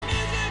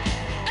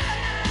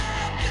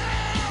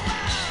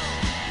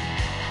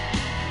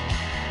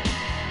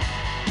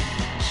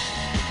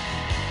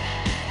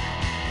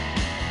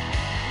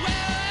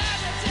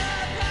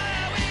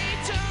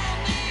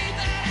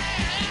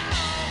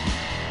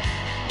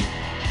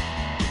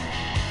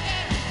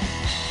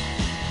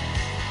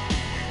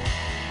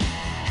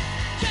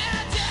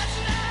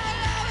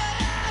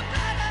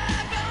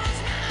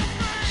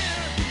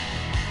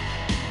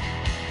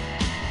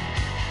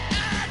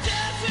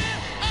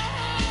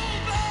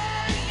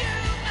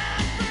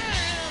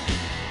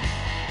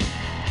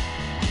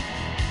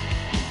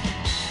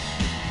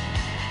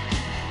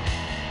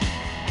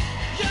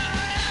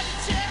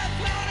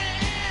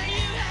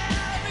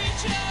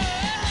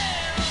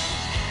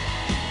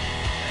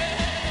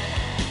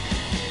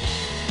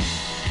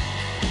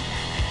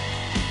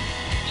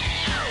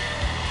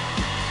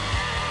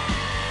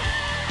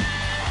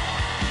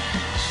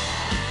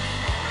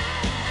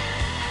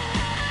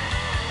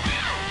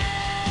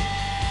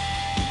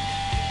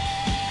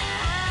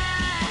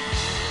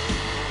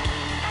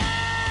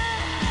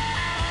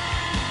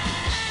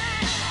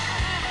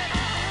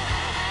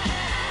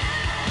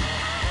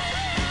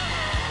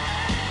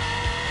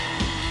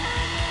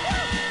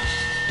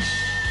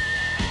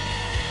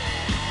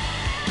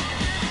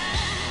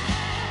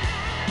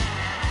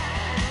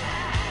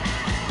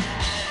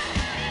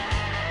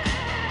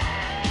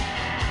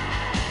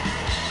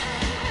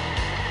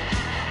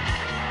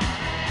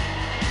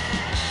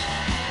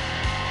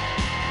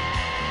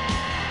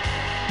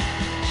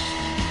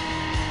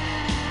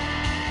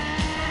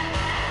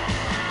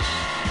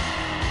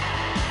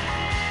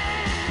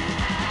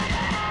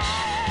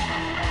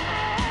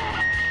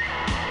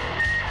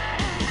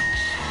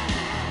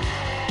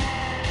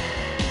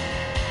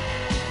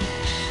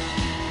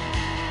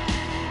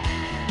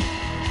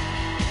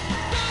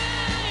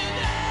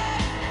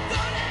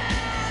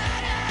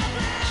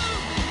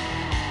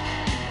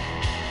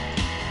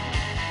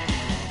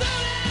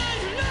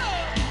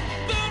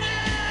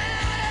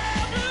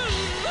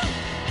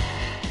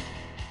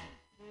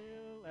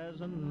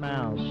as a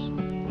mouse.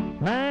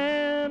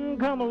 Man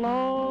come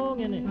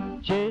along and he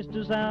chased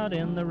us out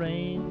in the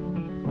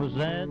rain. Was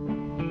that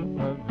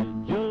a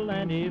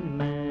vigilante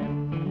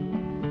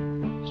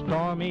man?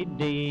 Stormy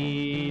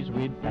days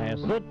we'd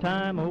pass the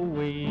time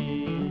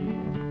away,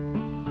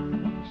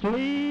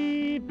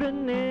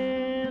 sleeping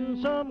in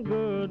some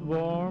good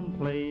warm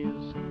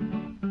place.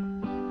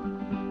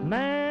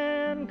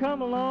 Man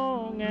come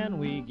along and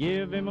we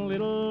give him a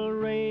little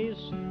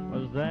race.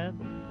 Was that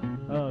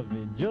a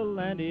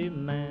vigilante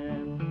man?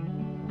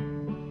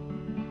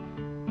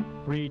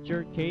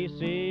 Preacher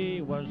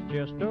Casey was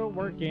just a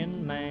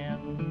working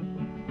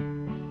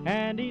man,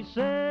 and he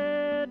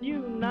said,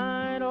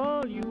 unite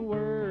all you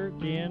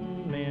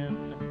working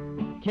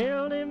men.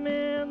 Killed him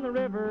in the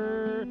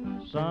river,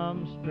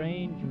 some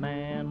strange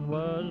man.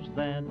 Was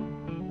that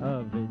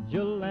a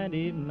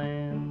vigilante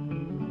man?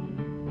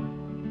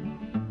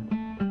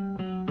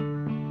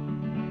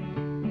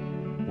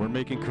 We're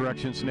making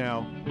corrections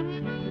now.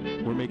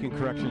 We're making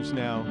corrections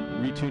now.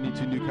 Retuning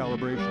to new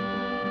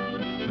calibration.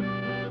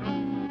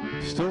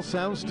 Still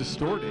sounds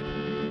distorted.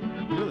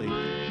 Really.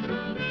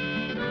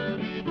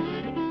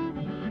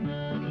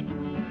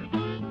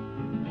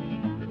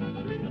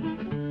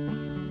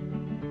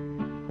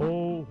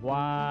 Oh,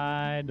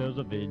 why does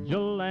a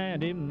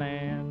vigilante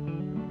man?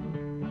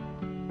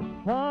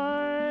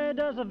 Why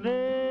does a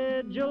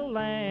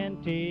vigilante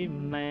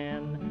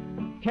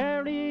man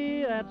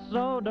carry that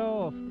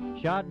sawed-off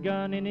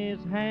shotgun in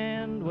his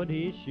hand? Would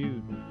he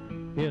shoot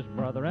his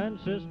brother and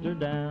sister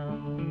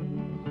down?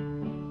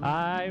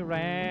 I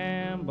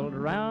rambled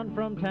around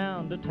from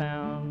town to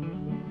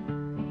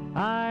town.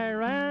 I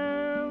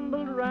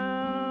rambled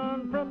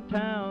around from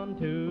town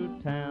to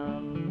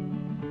town,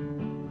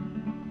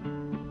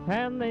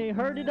 and they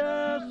herded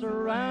us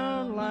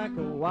around like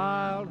a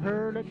wild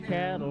herd of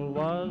cattle.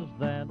 Was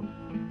that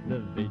the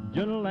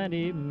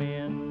vigilante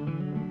men?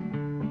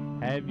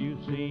 Have you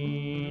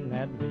seen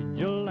that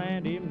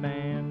vigilante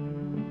man?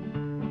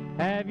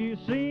 Have you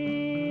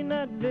seen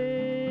that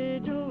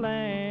vigilante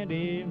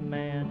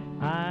man?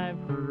 I've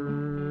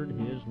heard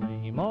his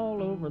name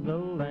all over the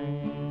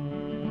land.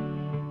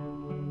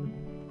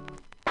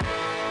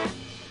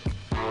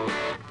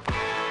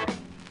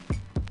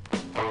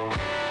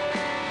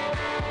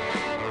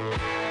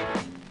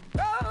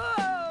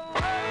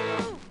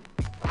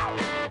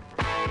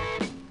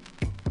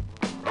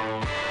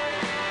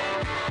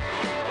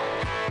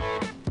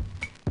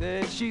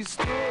 Then she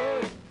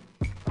stood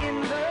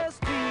in the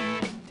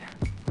street,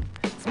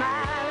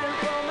 smiling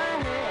from her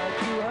head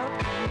to her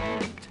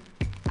feet.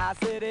 I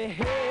said,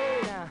 hey,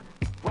 now,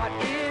 what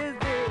is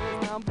this?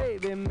 Now,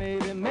 baby, maybe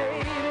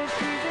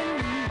she's in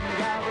need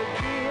of a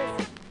kiss.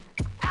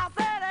 I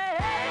said,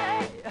 hey,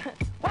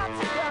 what's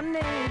your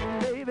name,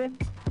 baby?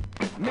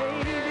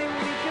 Maybe we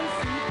can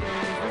see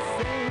things the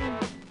same.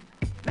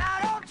 Now,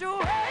 don't you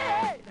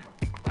wait,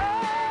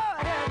 oh,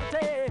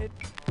 hesitate.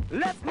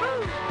 Let's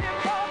move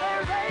before they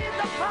raise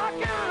the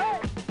parking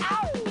rate.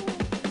 Ow!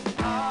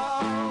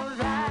 All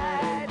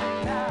right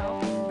now,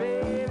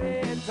 baby,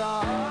 it's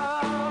all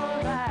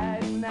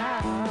right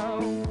now.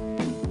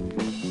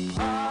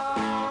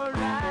 All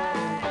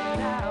right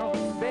now,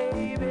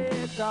 baby,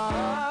 it's all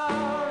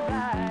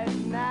right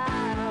now.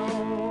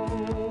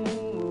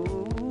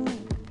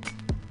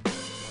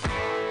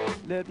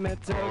 Let me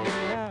tell you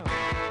now.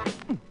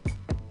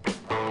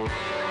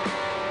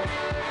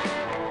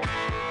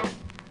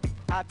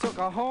 I took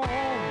her home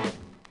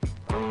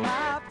to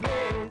my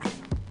place,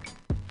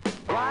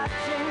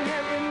 watching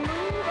every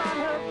move on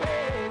her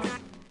face.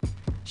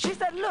 She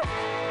said, look,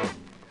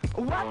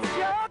 what's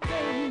your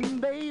game,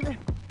 baby?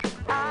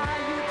 Are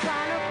you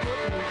trying to put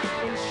me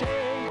in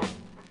shade?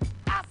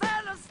 I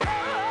said,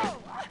 slow,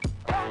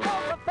 don't go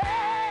so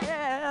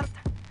fast.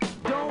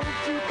 Don't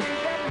you think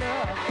that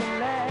love can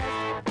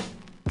last?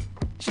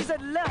 She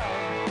said,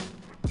 love,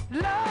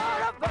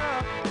 love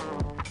above.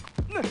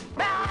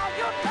 Now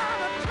you're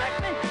trying to trick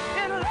me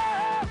in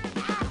love.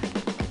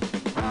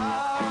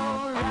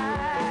 All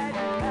right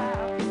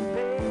now,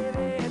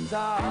 baby, it's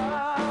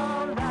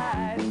all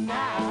right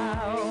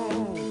now.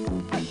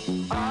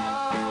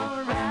 All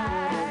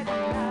right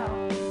now,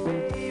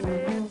 baby,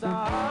 it's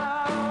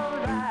all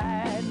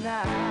right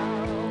now.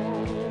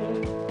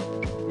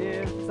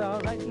 Yeah, it's all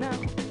right now.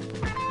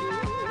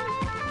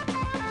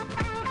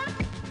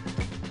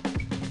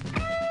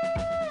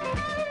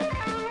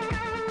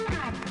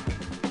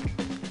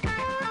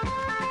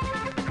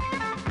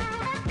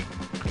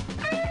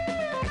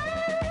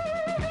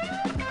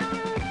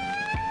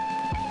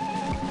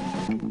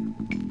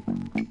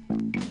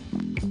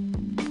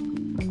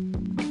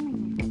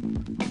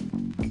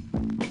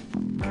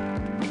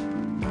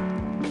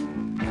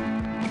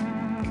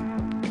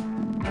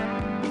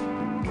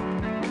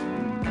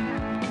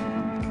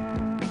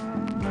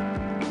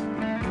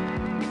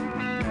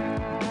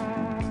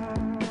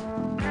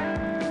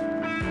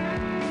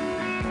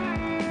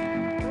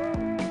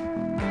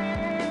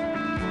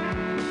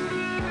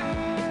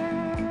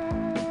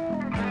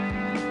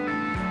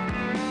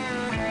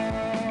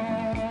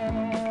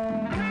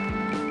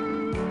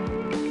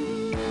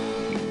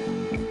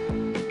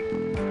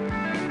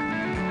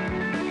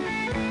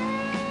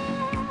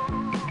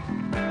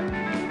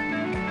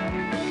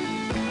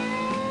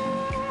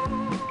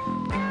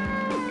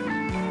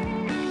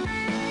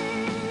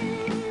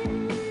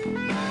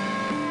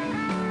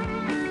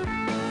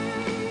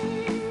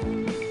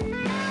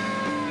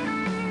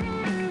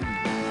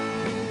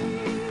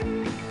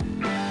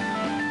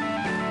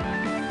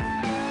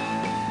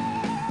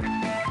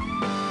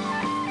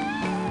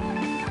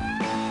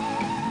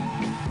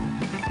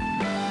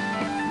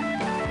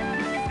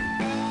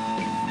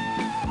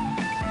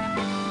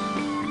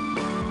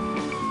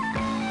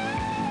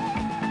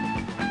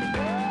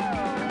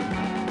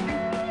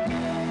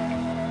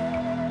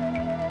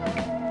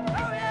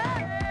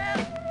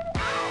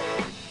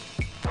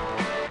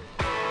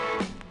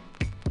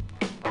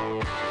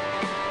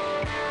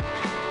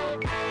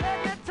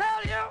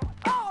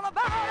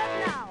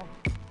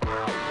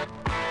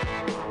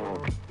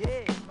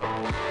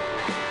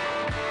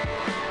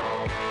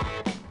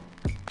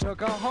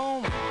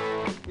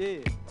 yeah,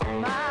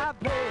 my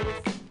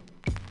place,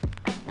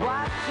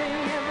 watching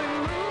every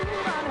move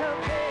on her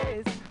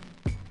face.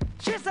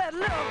 She said,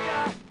 look,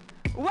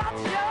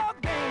 what's your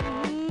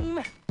game?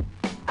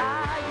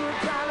 Are you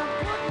trying to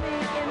put me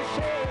in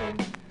shame?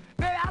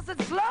 Baby, I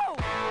said, slow,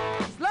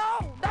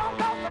 don't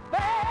go so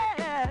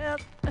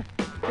fast.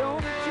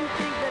 Don't you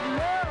think that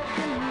love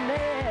can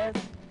last?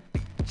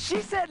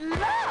 She said,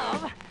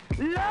 love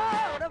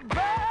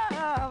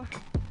above.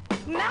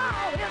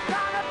 Now it's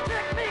trying to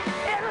trick me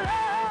in love.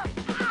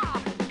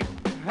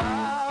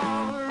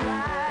 All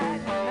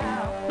right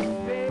now,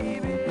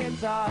 baby,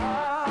 it's all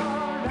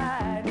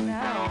right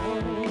now,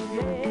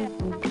 yeah.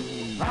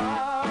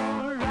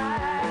 All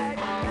right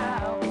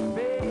now,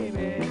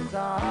 baby, it's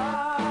all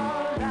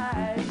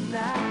right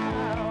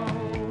now.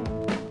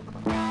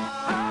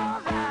 All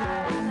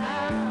right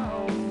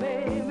now,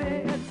 baby,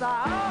 it's all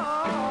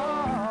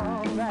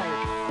right.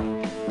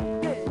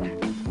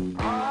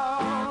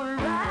 All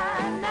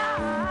right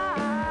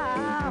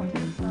now,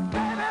 baby,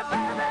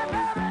 baby,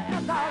 baby,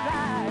 it's all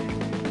right.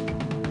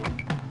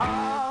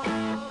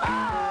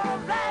 All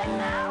right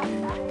now,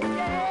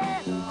 yeah,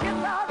 it's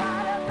all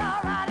right, it's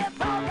all right,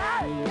 it's all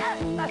right, yes.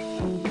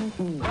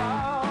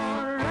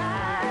 All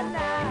right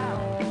now,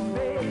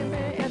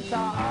 baby, it's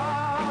all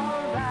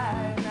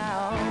right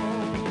now.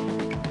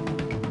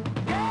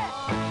 Yeah,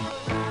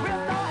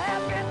 we're so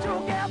happy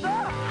together.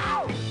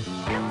 Ow!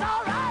 It's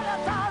all right,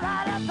 it's all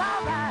right, it's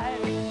all right.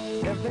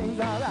 Everything's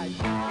all right.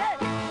 Yeah.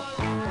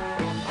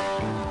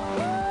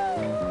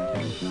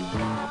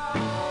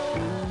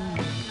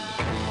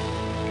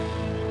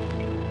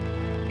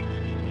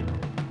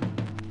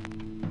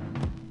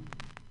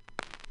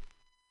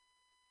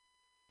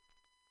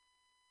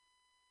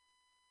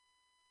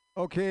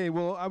 Okay,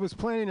 well, I was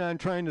planning on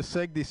trying to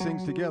seg these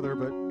things together,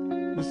 but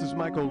this is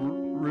Michael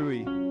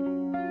Rui.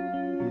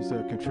 He's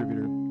a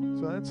contributor,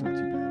 so that's not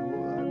too bad.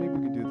 Well, maybe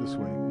we can do it this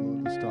way.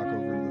 We'll just talk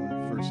over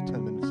the first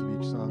 10 minutes of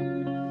each song.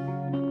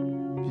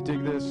 If you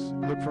dig this,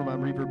 look for him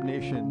on Reverb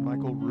Nation,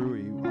 Michael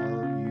Rui,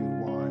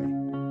 R-U-Y.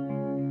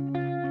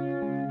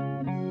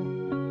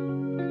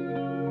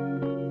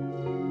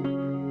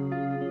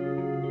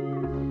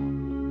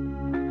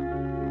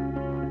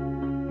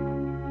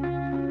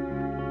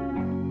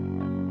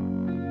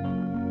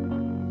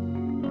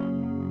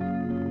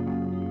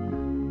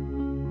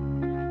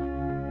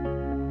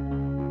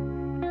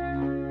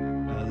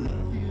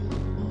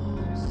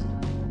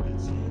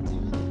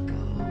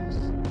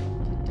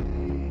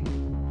 Today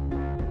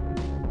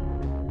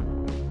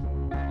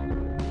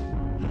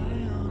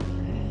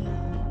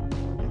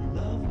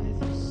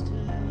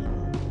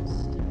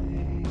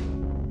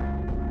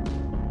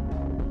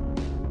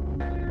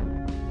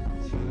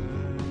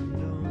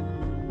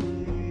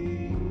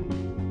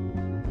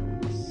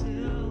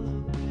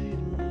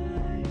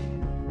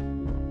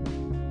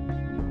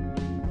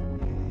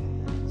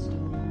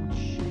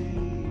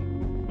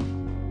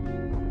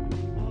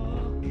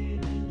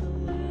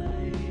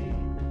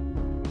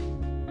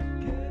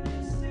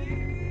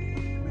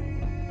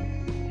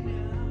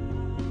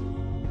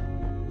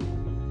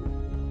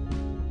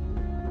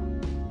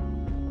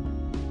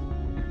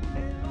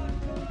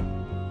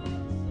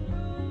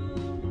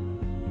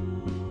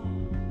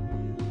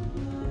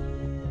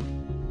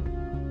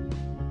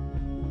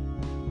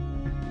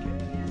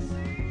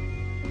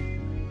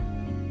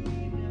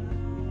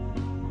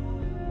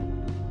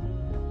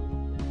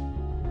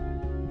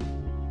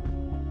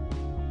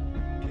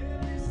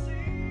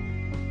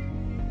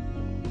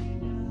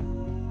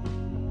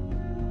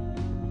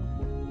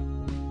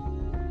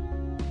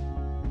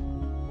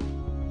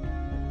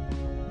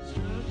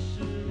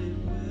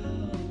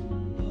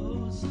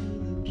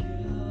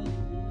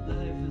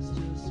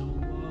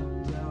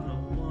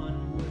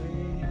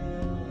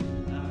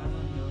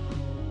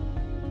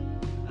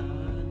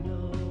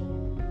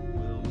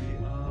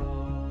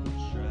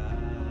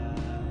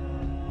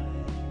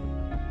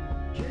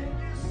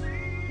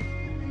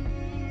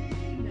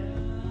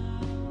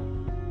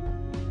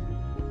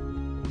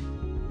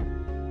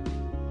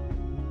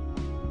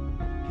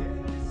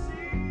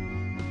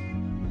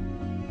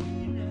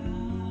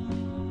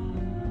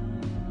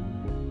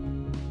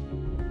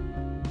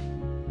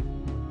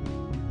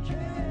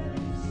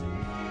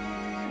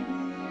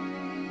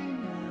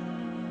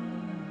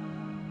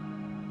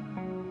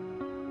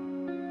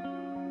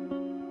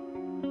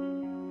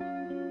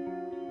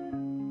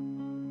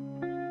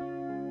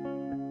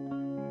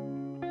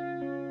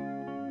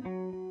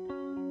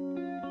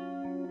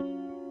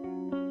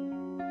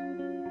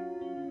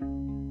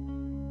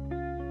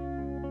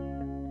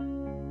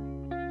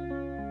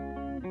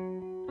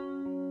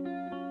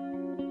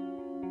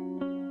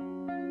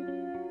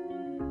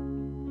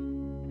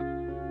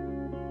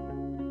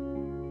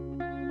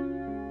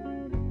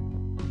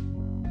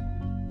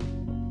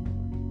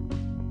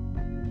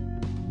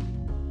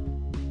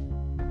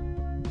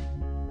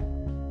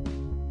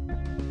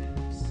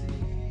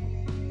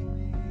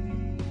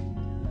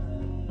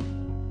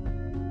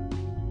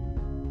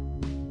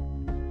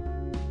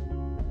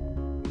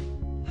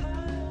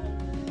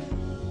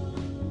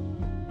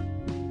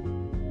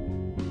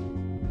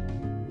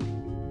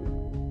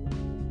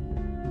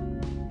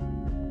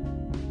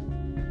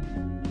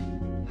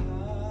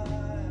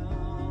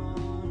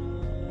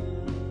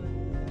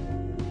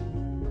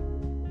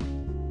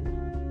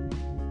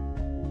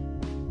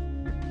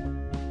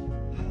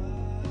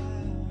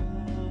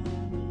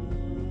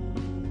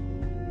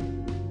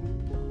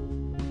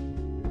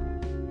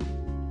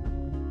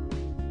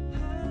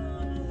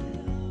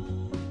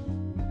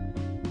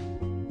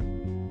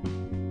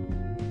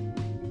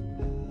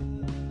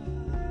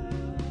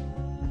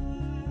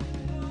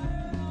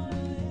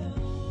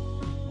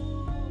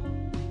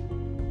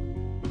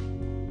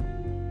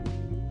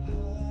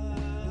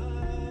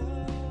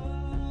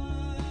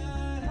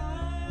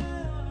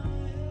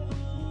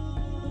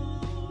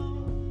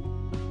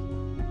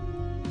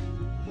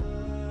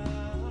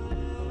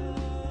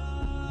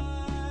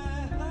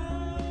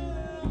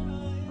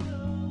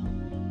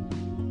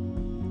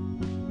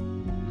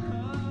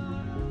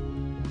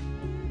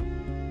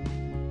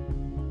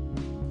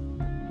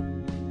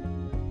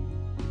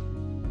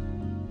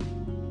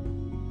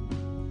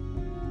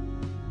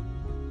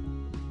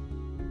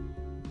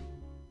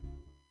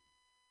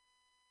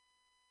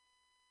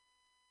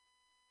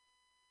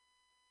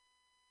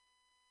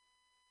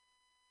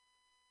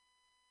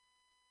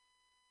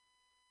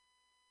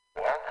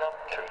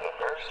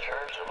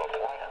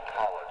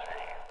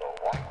technology. The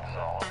white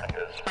zone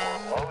is for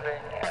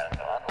loading and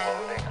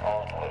unloading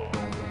only.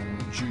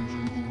 Don't you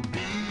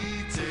be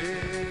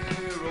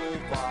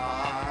terrified.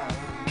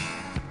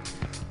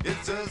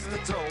 It's just a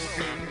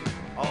token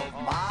of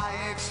my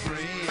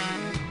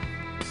extreme.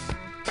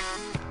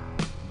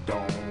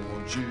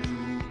 Don't you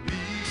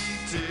be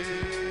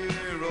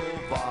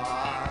terrified.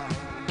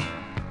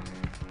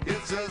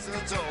 It's just a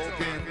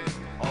token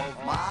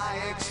of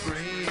my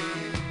extreme.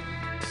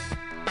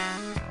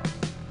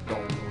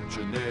 Don't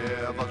you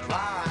never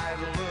try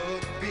to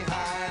look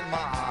behind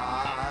my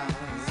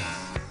eyes.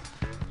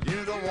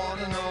 You don't want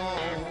to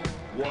know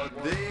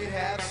what they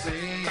have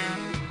seen.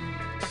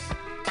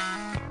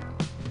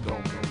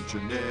 Don't you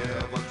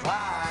never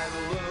try to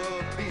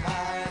look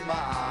behind my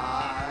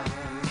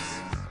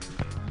eyes.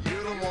 You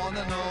don't want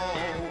to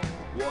know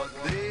what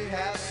they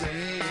have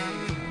seen.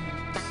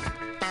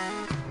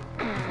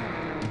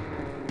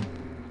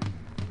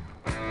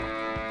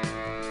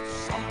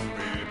 Some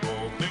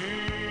people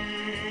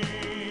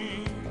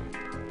think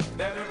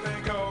that if they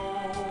go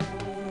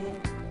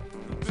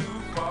too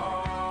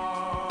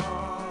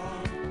far,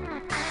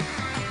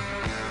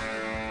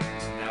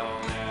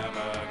 they'll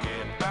never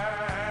get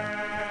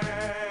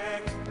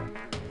back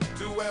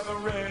to where the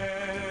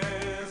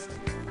rest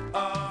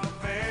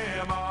of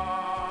them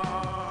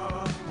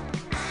are.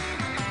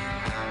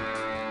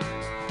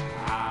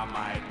 I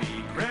might be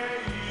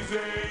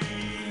crazy,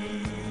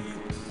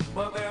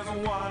 but there's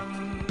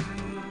one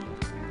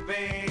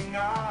thing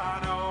I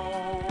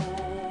know.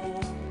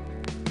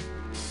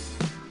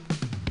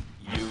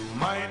 You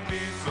might be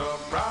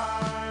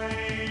surprised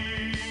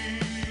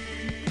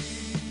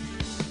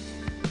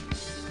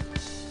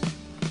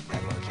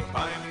at what you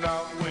find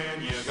out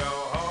when you go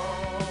home.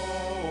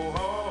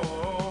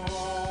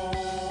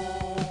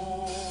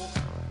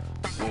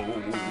 Whoa,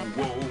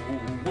 whoa,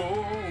 whoa,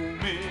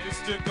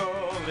 mystical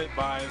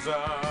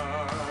advisor.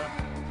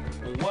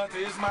 What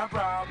is my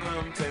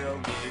problem? Tell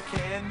me,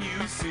 can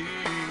you see?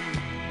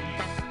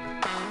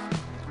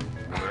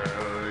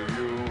 Well,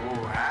 you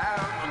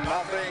have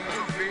nothing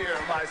to fear,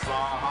 my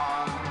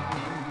son.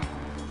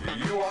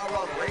 You are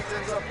a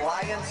latent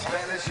appliance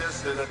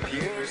fetishist, it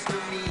appears to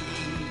me.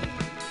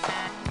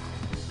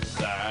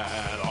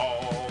 That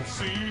all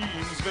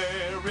seems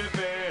very,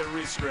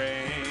 very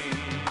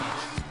strange.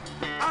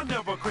 I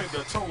never craved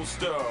a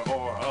toaster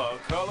or a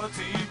color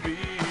TV.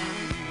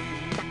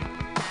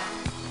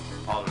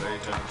 A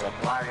latent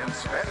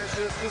appliance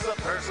fetishist is a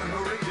person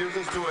who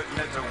refuses to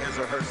admit to his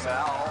or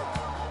herself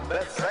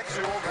that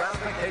sexual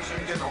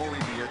gratification can only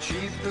be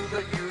achieved through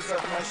the use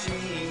of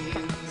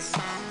machines.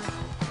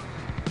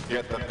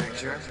 Get the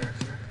picture?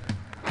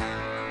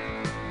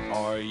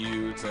 Are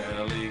you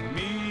telling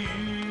me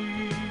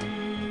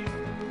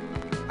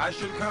I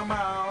should come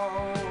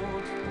out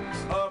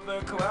of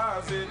the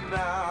closet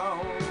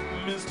now,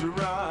 Mr.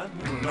 Ron?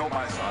 No,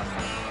 my son.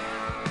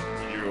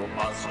 You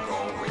must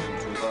go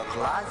into the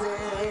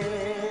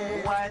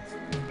closet. What?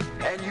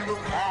 And you will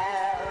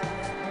have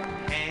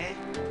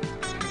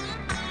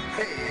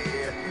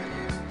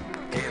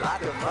a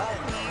lot of fun.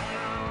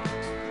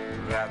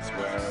 That's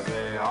where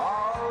they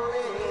all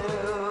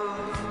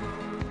live.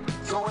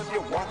 So if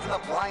you want an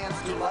appliance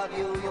to love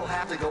you, you'll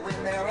have to go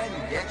in there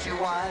and get you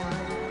one.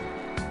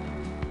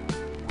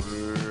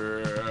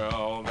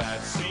 Well,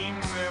 that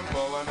seems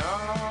simple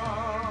enough.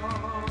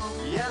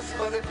 Yes,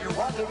 but if you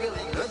want a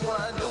really good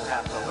one, you'll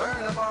have to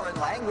learn a foreign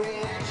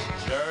language.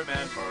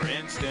 German, for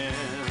instance.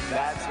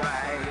 That's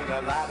right.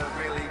 A lot of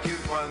really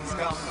cute ones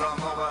come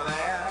from over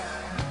there.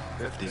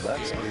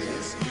 $50,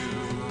 please.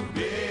 You've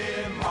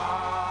been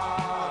modified.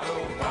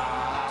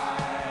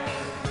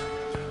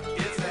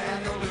 It's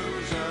an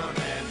illusion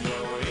and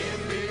you're in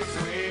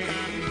between.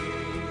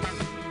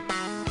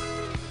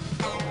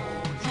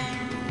 Don't you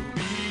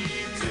be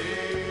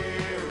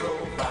terrified.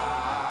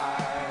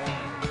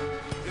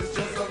 It's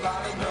just a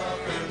lot of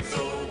nothing,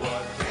 so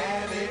what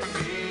can it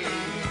mean?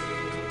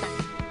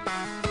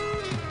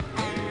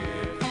 If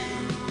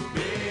you've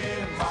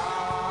been modified,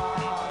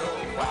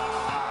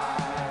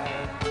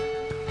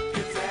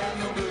 it's an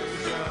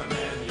illusion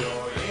and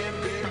you're in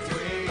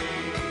between.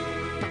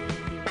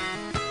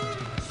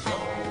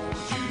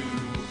 Don't you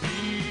be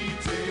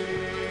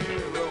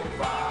terrified.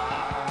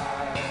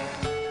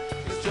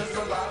 It's just a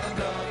lot of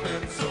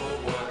nothing, so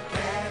what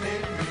can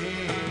it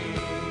mean?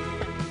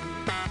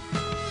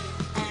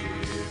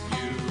 If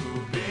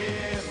you've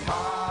been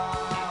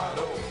modified,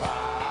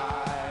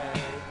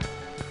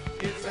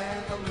 it's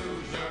an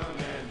illusion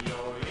and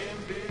you're in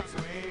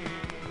between.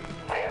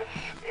 This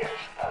is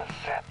the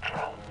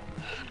Central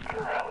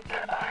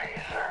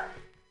Scrutinizer.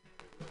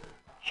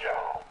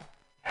 Joe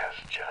has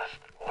just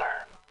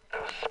learned to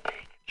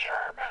speak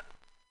German.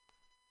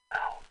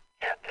 Now,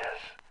 get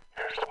this.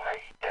 Here's why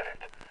he did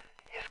it.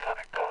 He's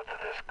gonna go to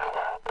this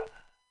club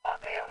on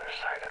the other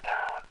side of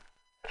town.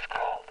 It's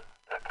called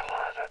The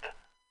Closet.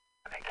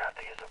 And they got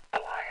these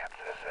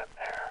appliances in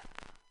there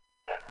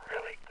that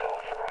really go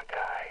for a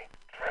guy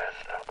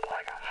dressed up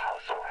like a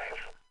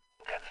housewife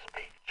who can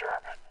speak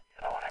German.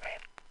 You know what I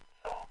mean?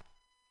 So,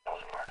 he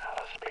knows learn how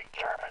to speak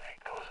German. He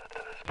goes into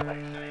this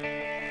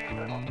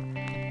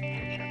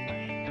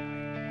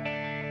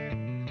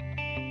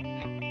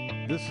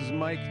This is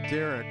Mike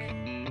Derrick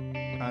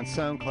on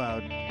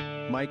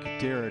SoundCloud. Mike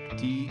Derrick,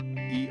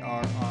 D-E-R-R-I-C-K.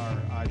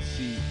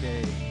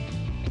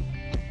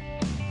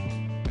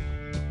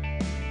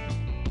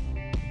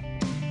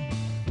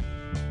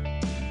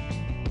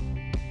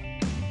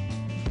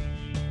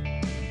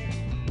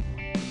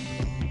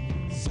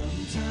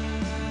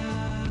 Sometimes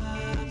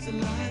a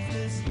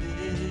lifeless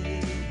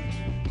living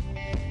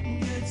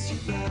gets you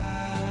by,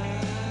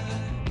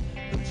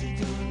 but you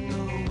don't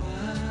know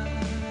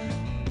why.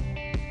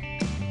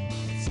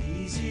 It's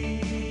easy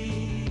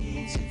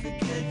to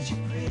forget your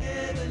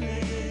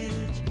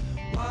privilege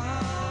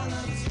while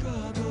I'm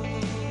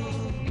struggling.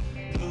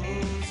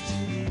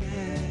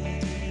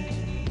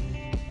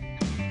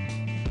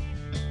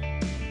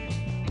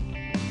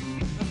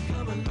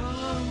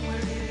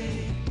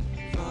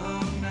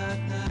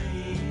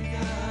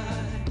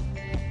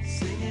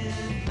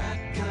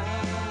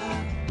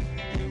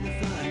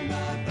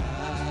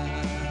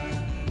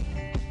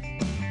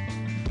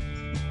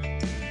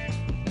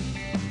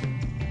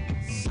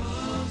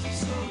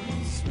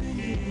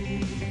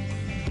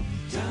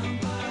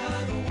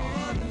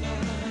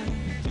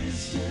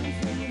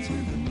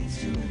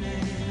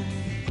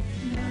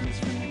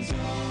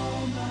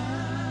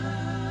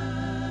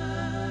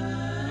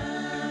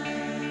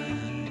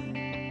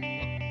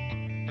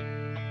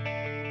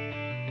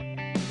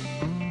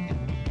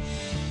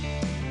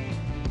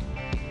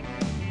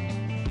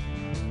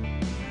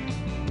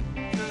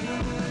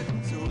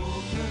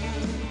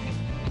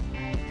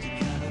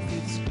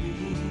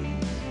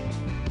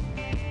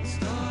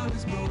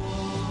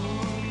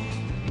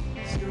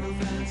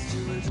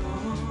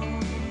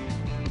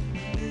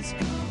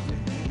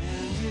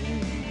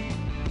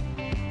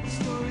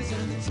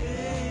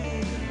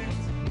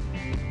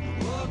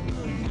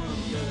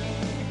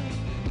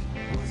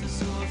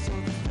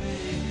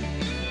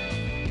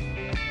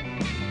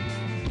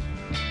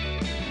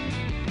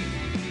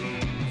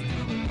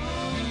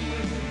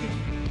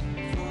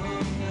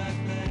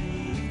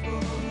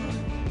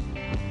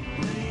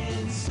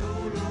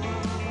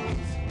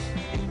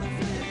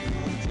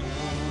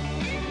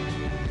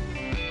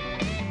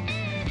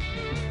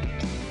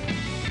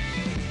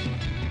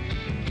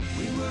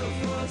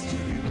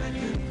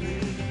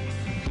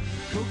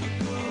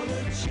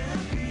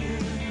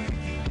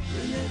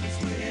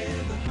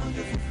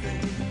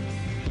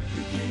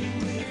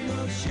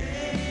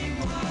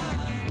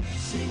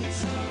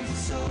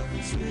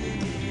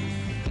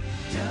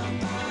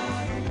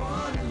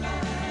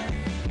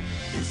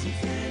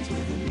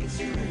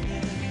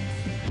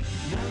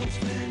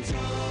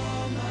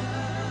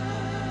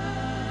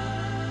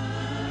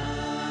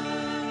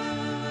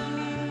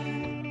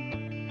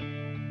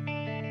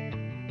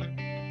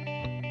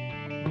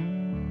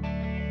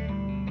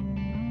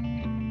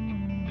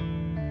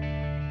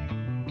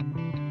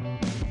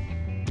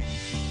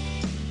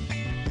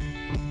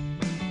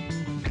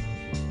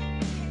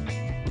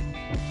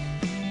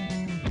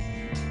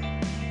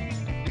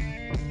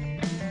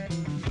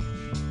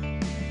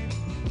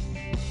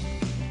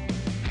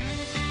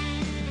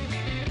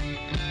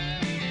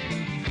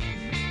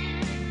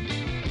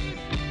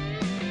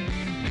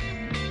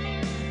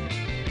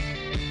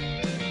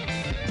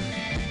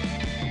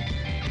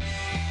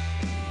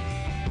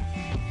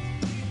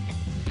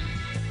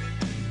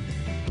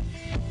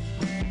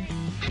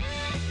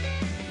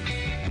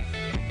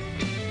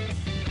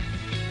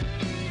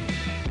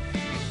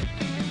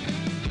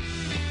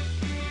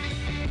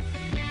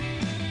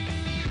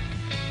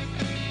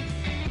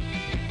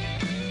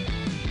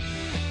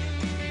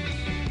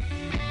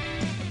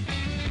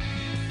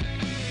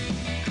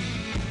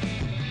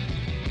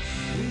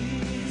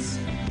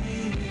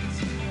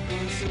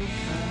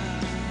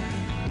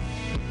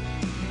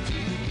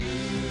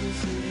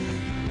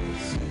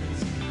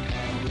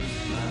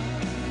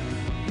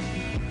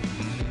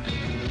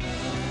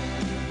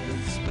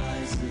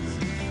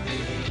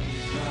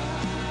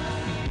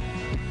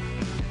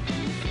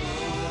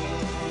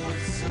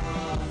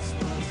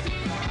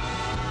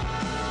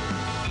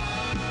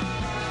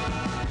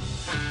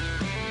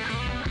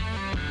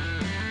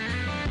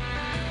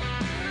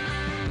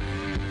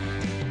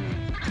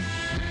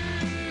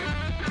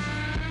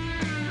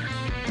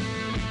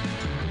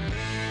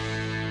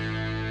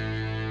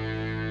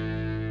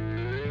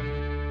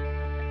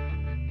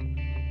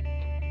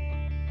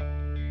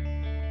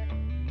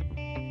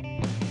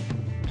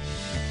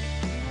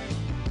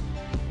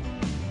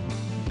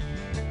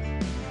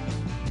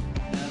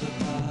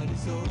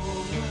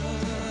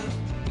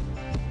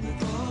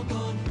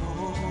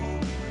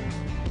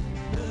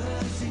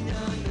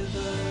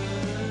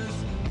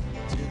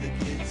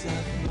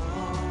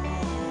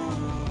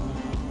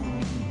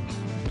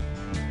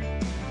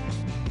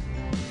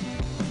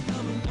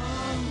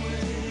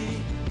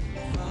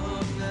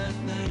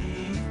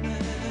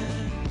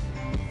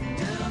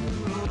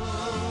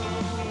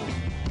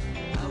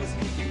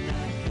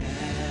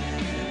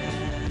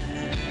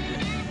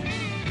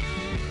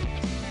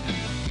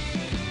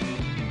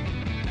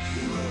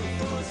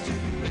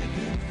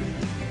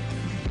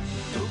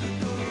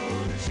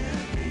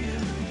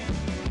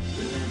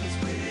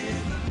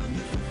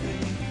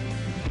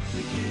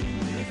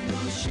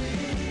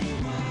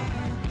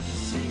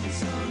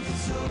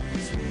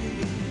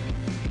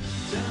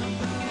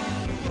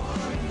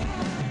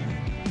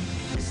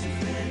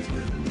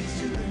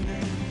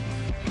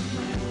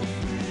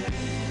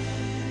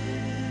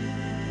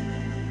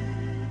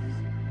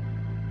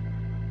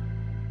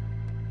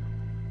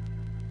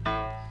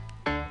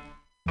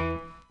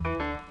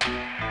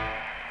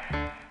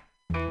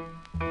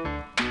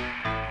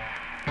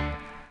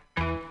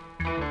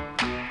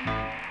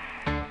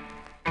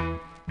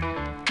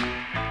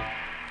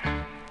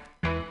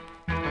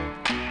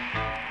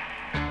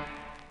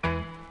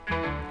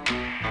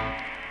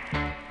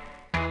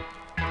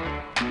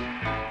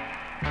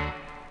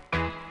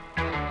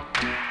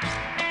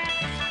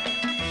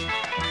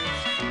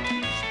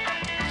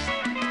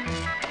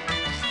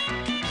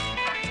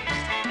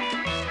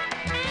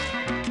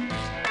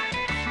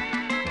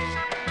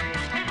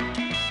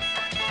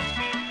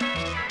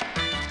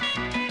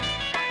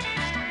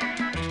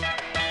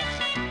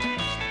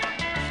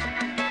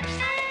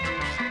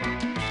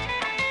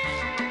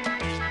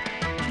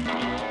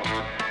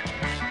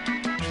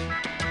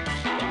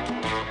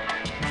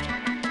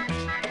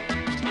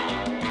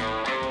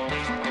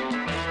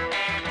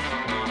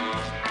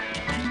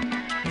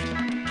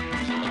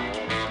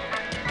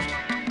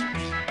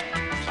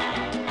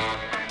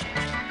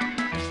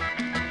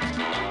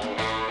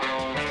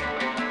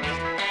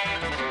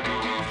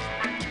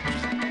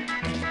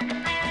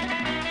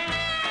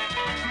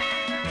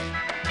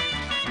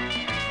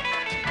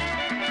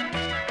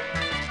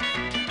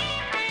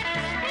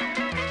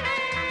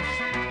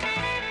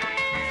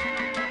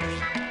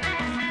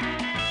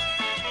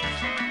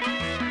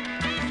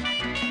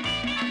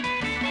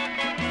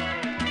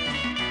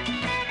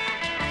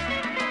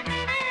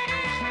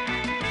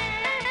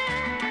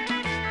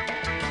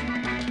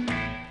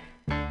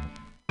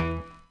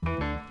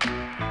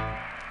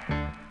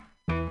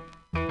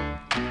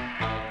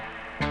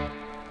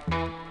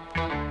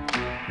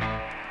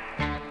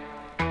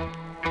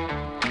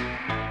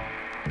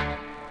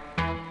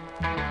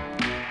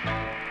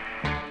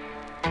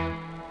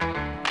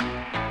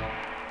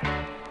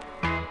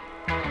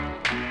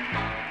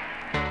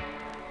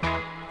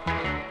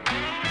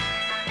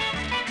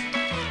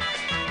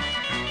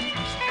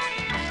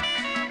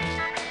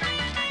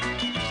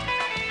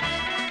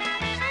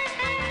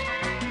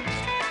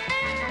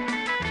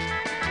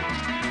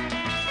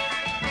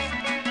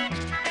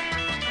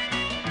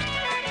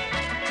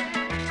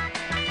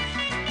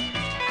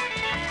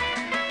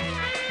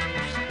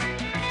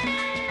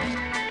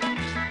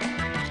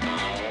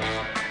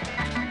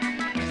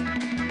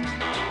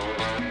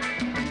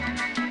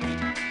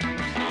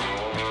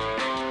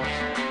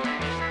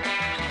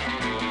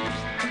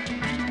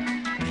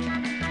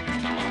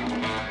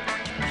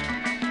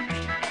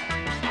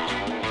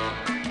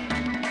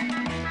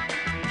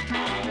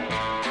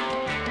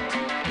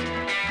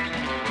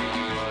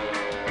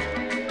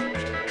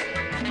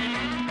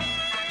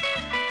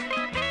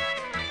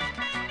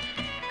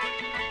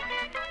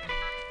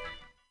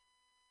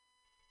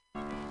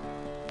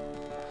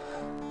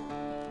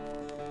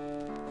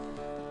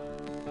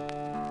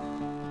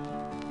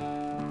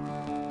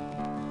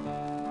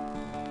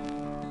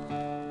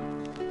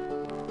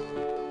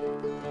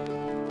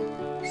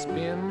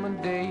 Spend my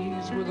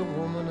days with a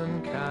woman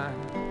unkind,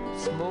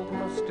 smoke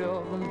my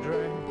stuff and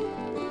drink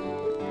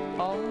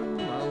all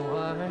my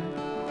wine.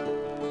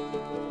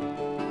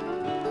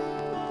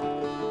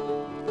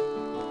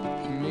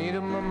 Made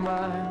up my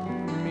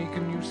mind, make a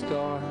new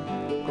start,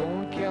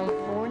 going to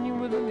California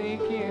with an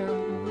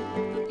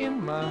aching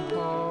in my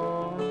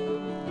heart.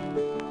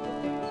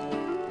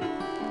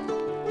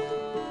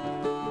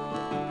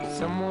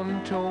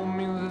 Someone told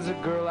me there's a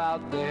girl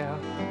out there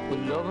with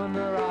love in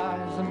her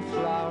eyes and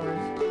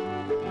flowers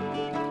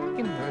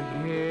in her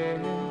hair.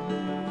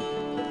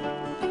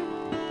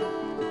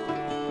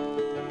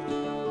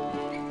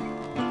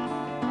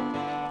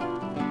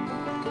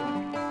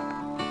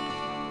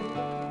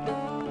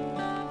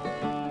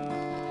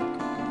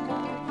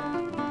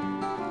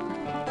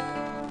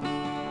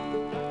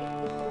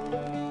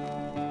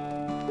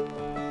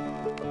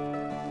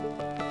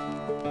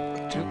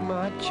 Took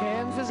my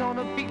chances on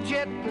a big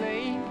jet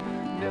plane.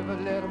 Never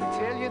let them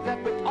tell you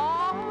that we're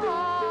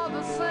all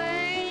the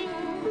same.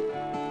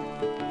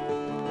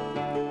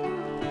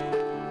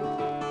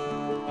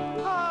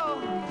 Oh,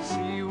 the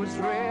sea was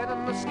red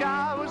and the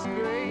sky was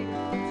gray.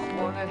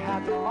 I wondered how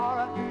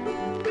tomorrow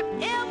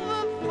could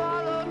ever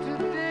follow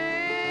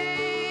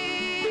today.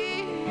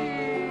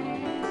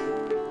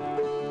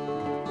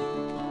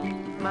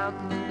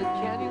 Mountains and the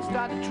canyons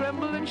start to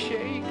tremble and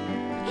shake.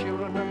 The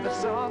children of the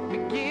sun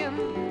begin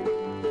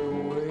to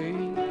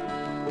wake.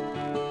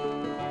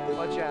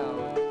 Watch out.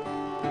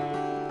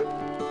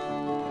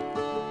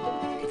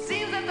 It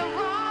seems that the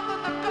wrath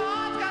of the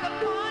gods got a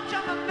punch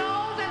on the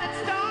nose and it's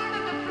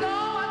starting to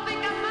flow. I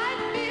think I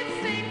might be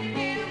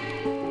sinking.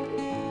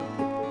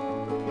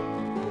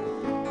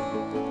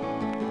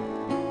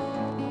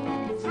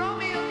 Throw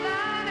me a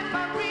line if I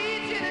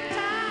reach you in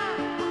time.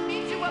 I'll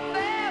meet you up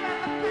there and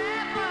the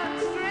path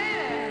runs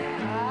straight.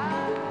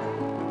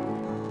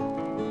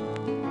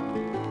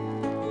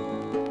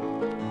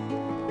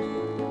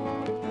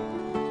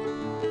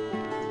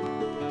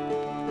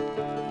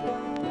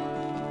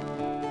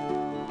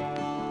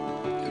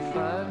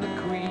 Find a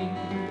queen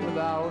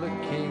without a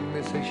king.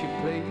 They say she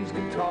plays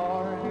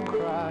guitar and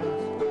cries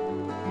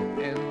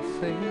and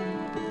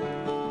sings.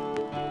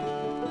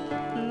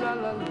 La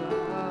la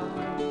la.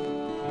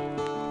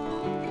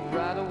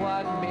 Ride a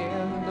white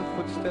mare in the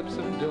footsteps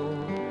of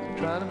dawn,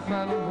 trying to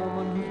find a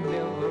woman who's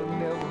never,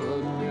 never,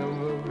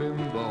 never been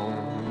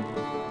born.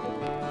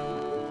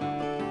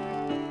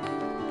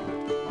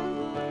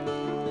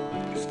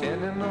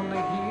 Standing on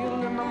the hill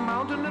in the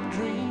mountain of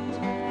dreams,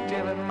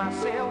 telling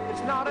myself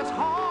it's not as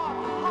hard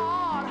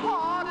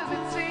as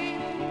it seems.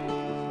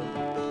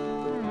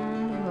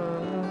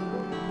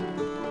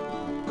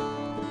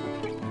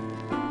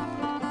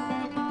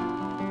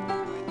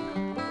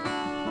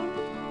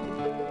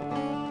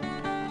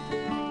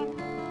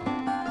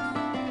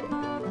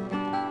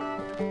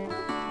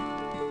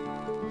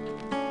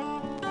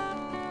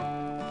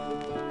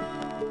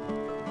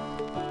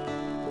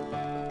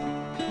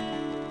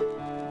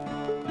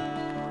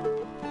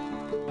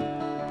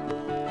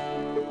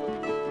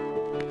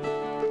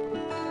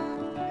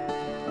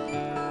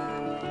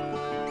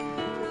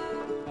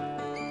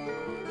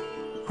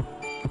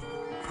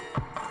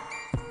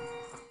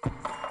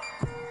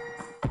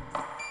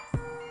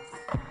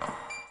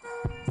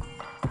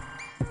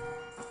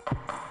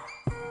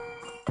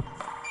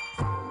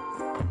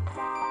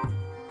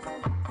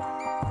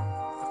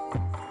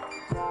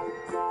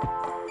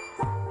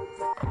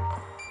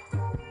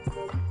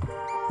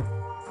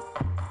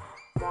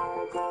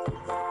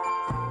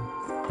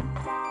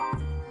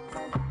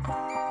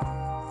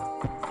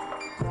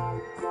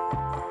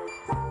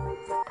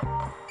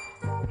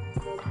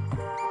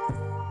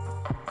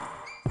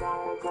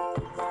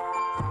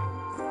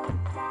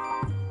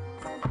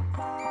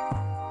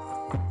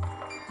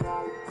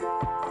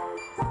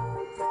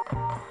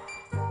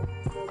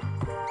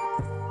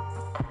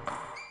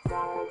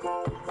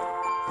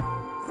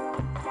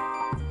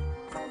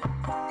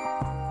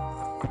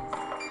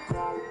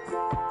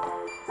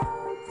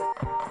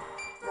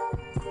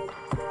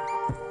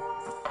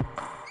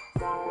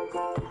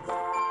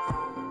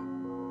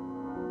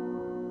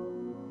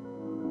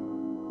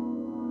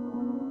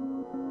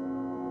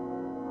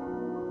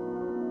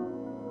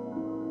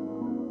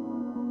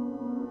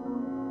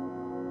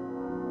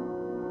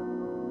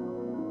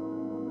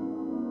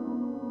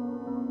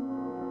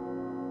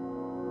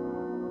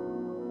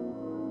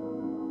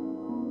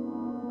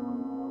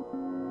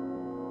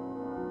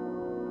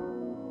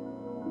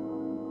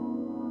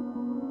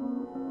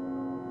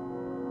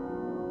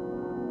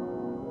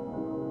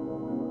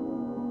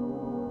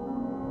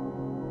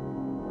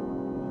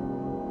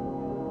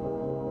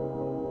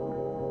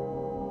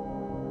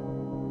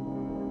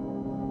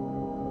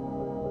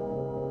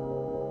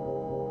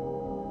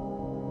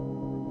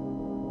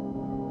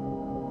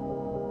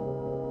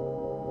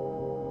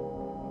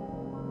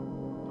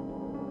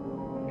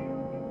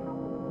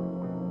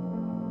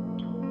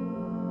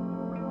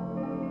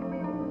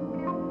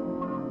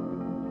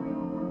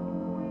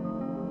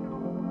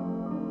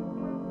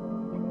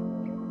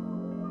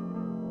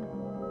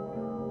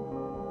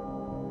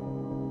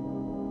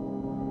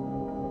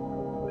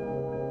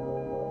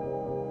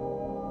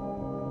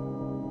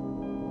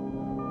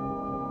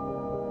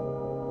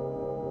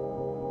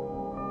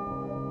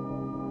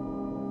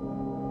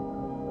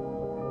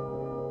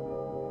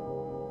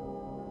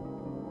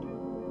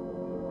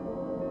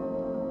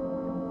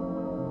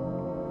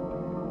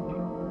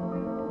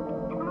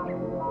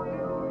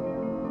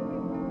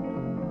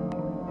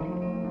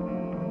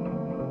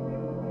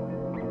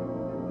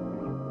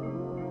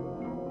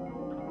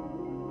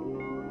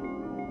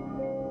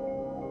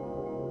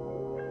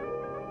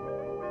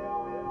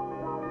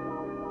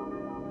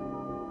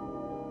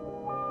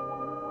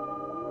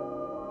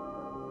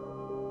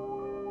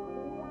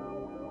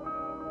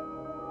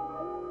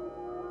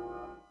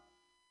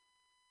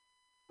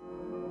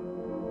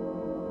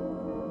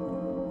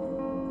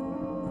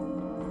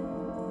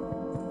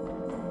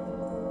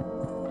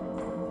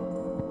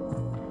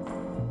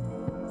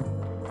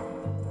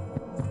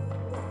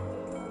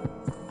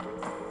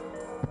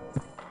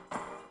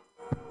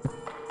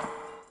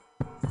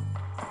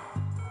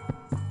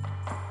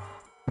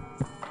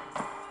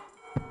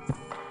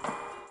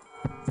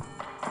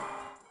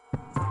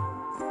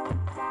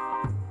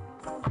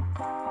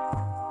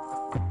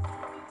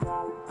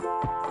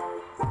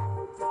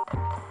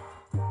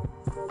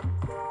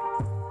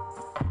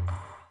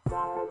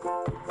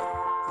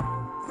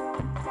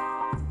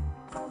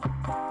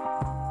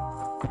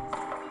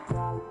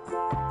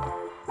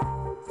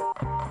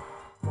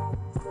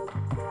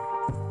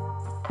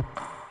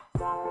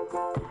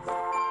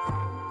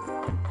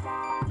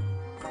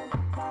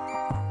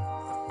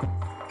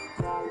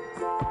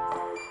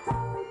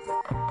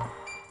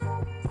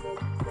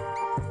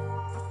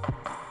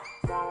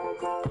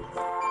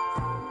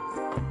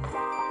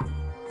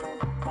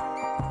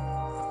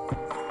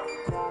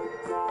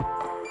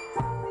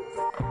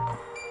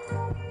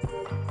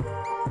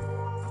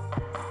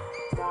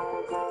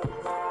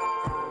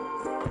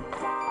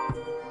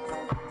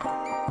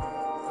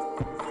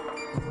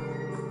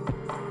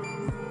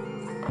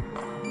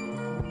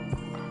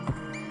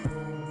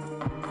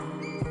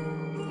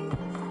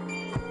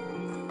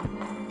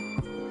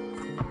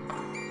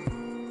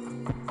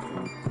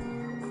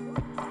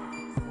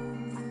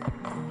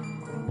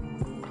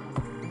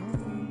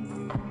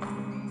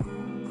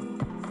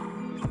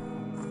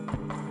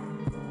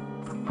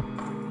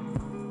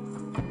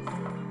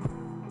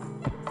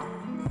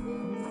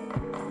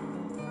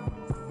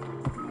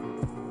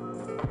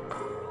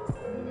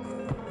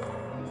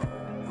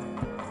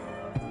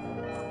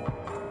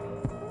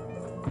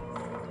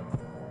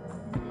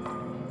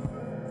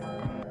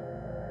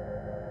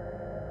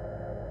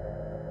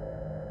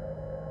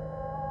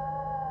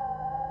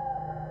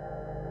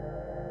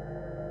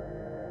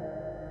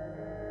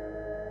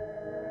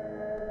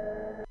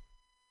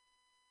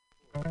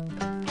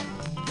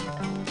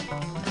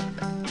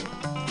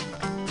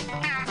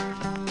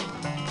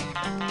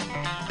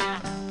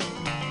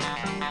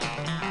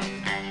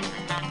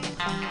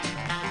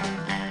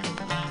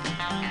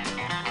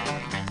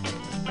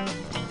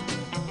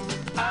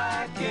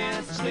 I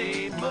can't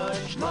sleep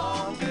much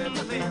longer,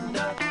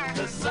 Melinda.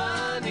 The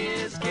sun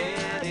is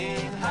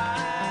getting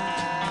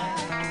high.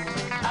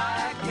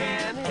 I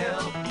can't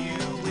help you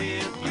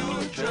with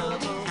your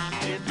trouble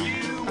if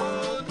you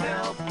won't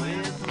help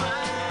with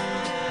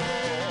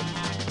mine.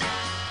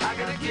 I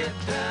gotta get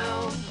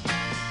down.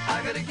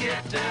 I gotta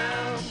get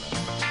down.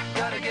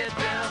 Gotta get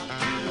down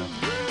to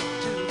the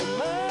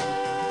mine.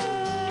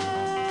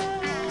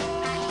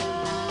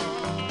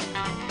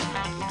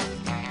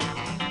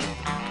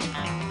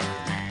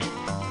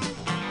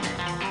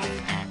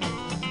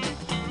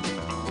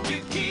 You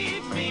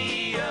keep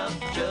me up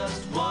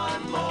just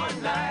one more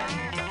night.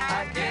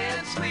 I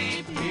can't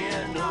sleep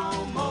here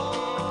no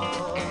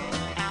more.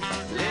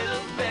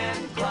 Little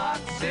Ben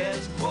clock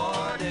says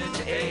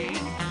 7:45.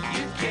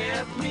 You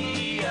kept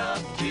me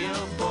up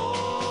till 4.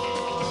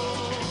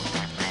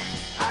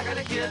 I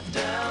gotta get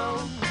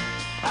down.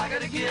 I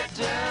gotta get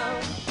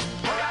down.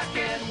 Or I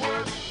can't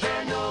work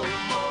there no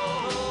more.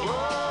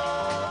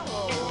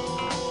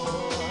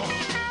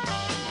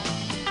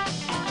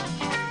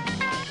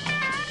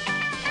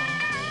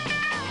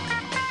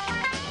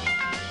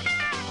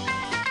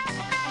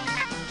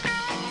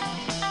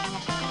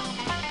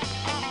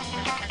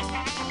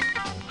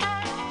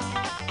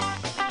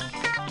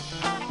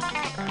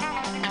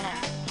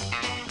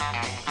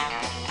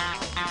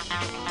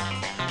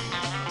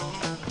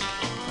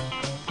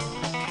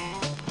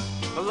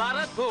 A lot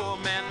of poor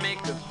men make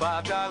a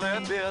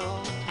 $5 bill,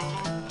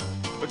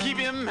 but keep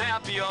him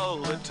happy all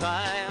the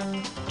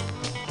time.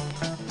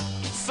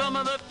 Some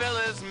of the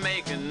fellas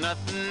making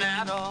nothing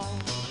at all,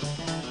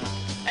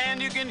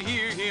 and you can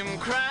hear him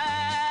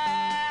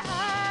cry.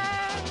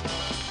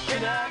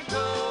 Can I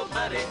go,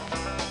 buddy?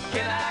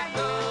 Can I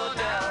go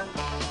down?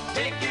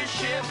 Take your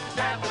shift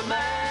after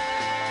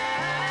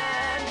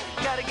mine.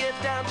 Gotta get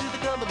down to the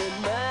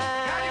Cumberland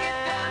mine. Gotta get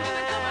down to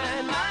the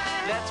Cumberland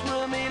mine. That's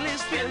where I mainly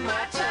spend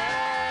my time.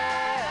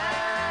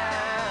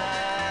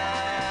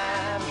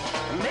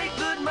 Make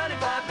good money,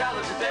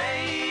 $5 a day.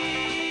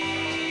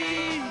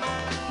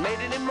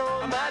 Made any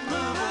more, I might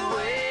move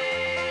away.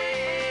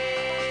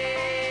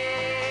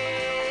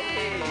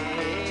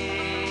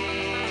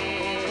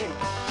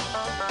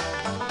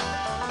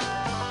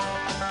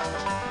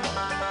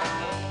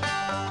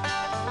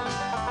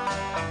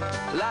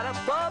 A lot of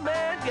poor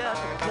men got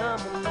the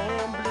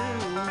Cumberland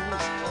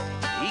blues.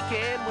 He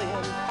can't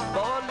win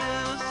for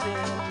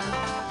losing.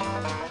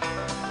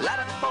 A lot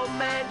of poor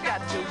men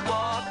got to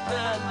walk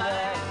the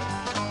line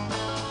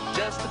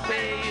just to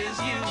pay his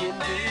union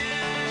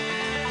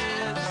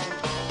dues.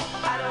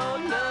 I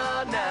don't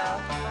know now,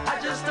 I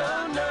just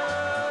don't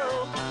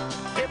know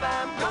if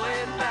I'm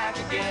going back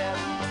again.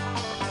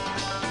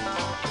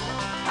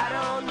 I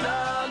don't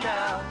know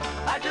now,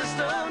 I just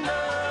don't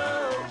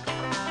know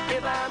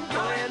if I'm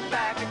going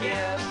back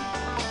again.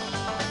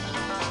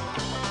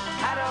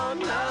 I don't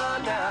know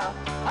now,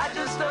 I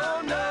just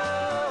don't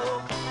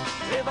know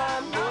if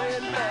I'm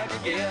going back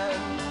again.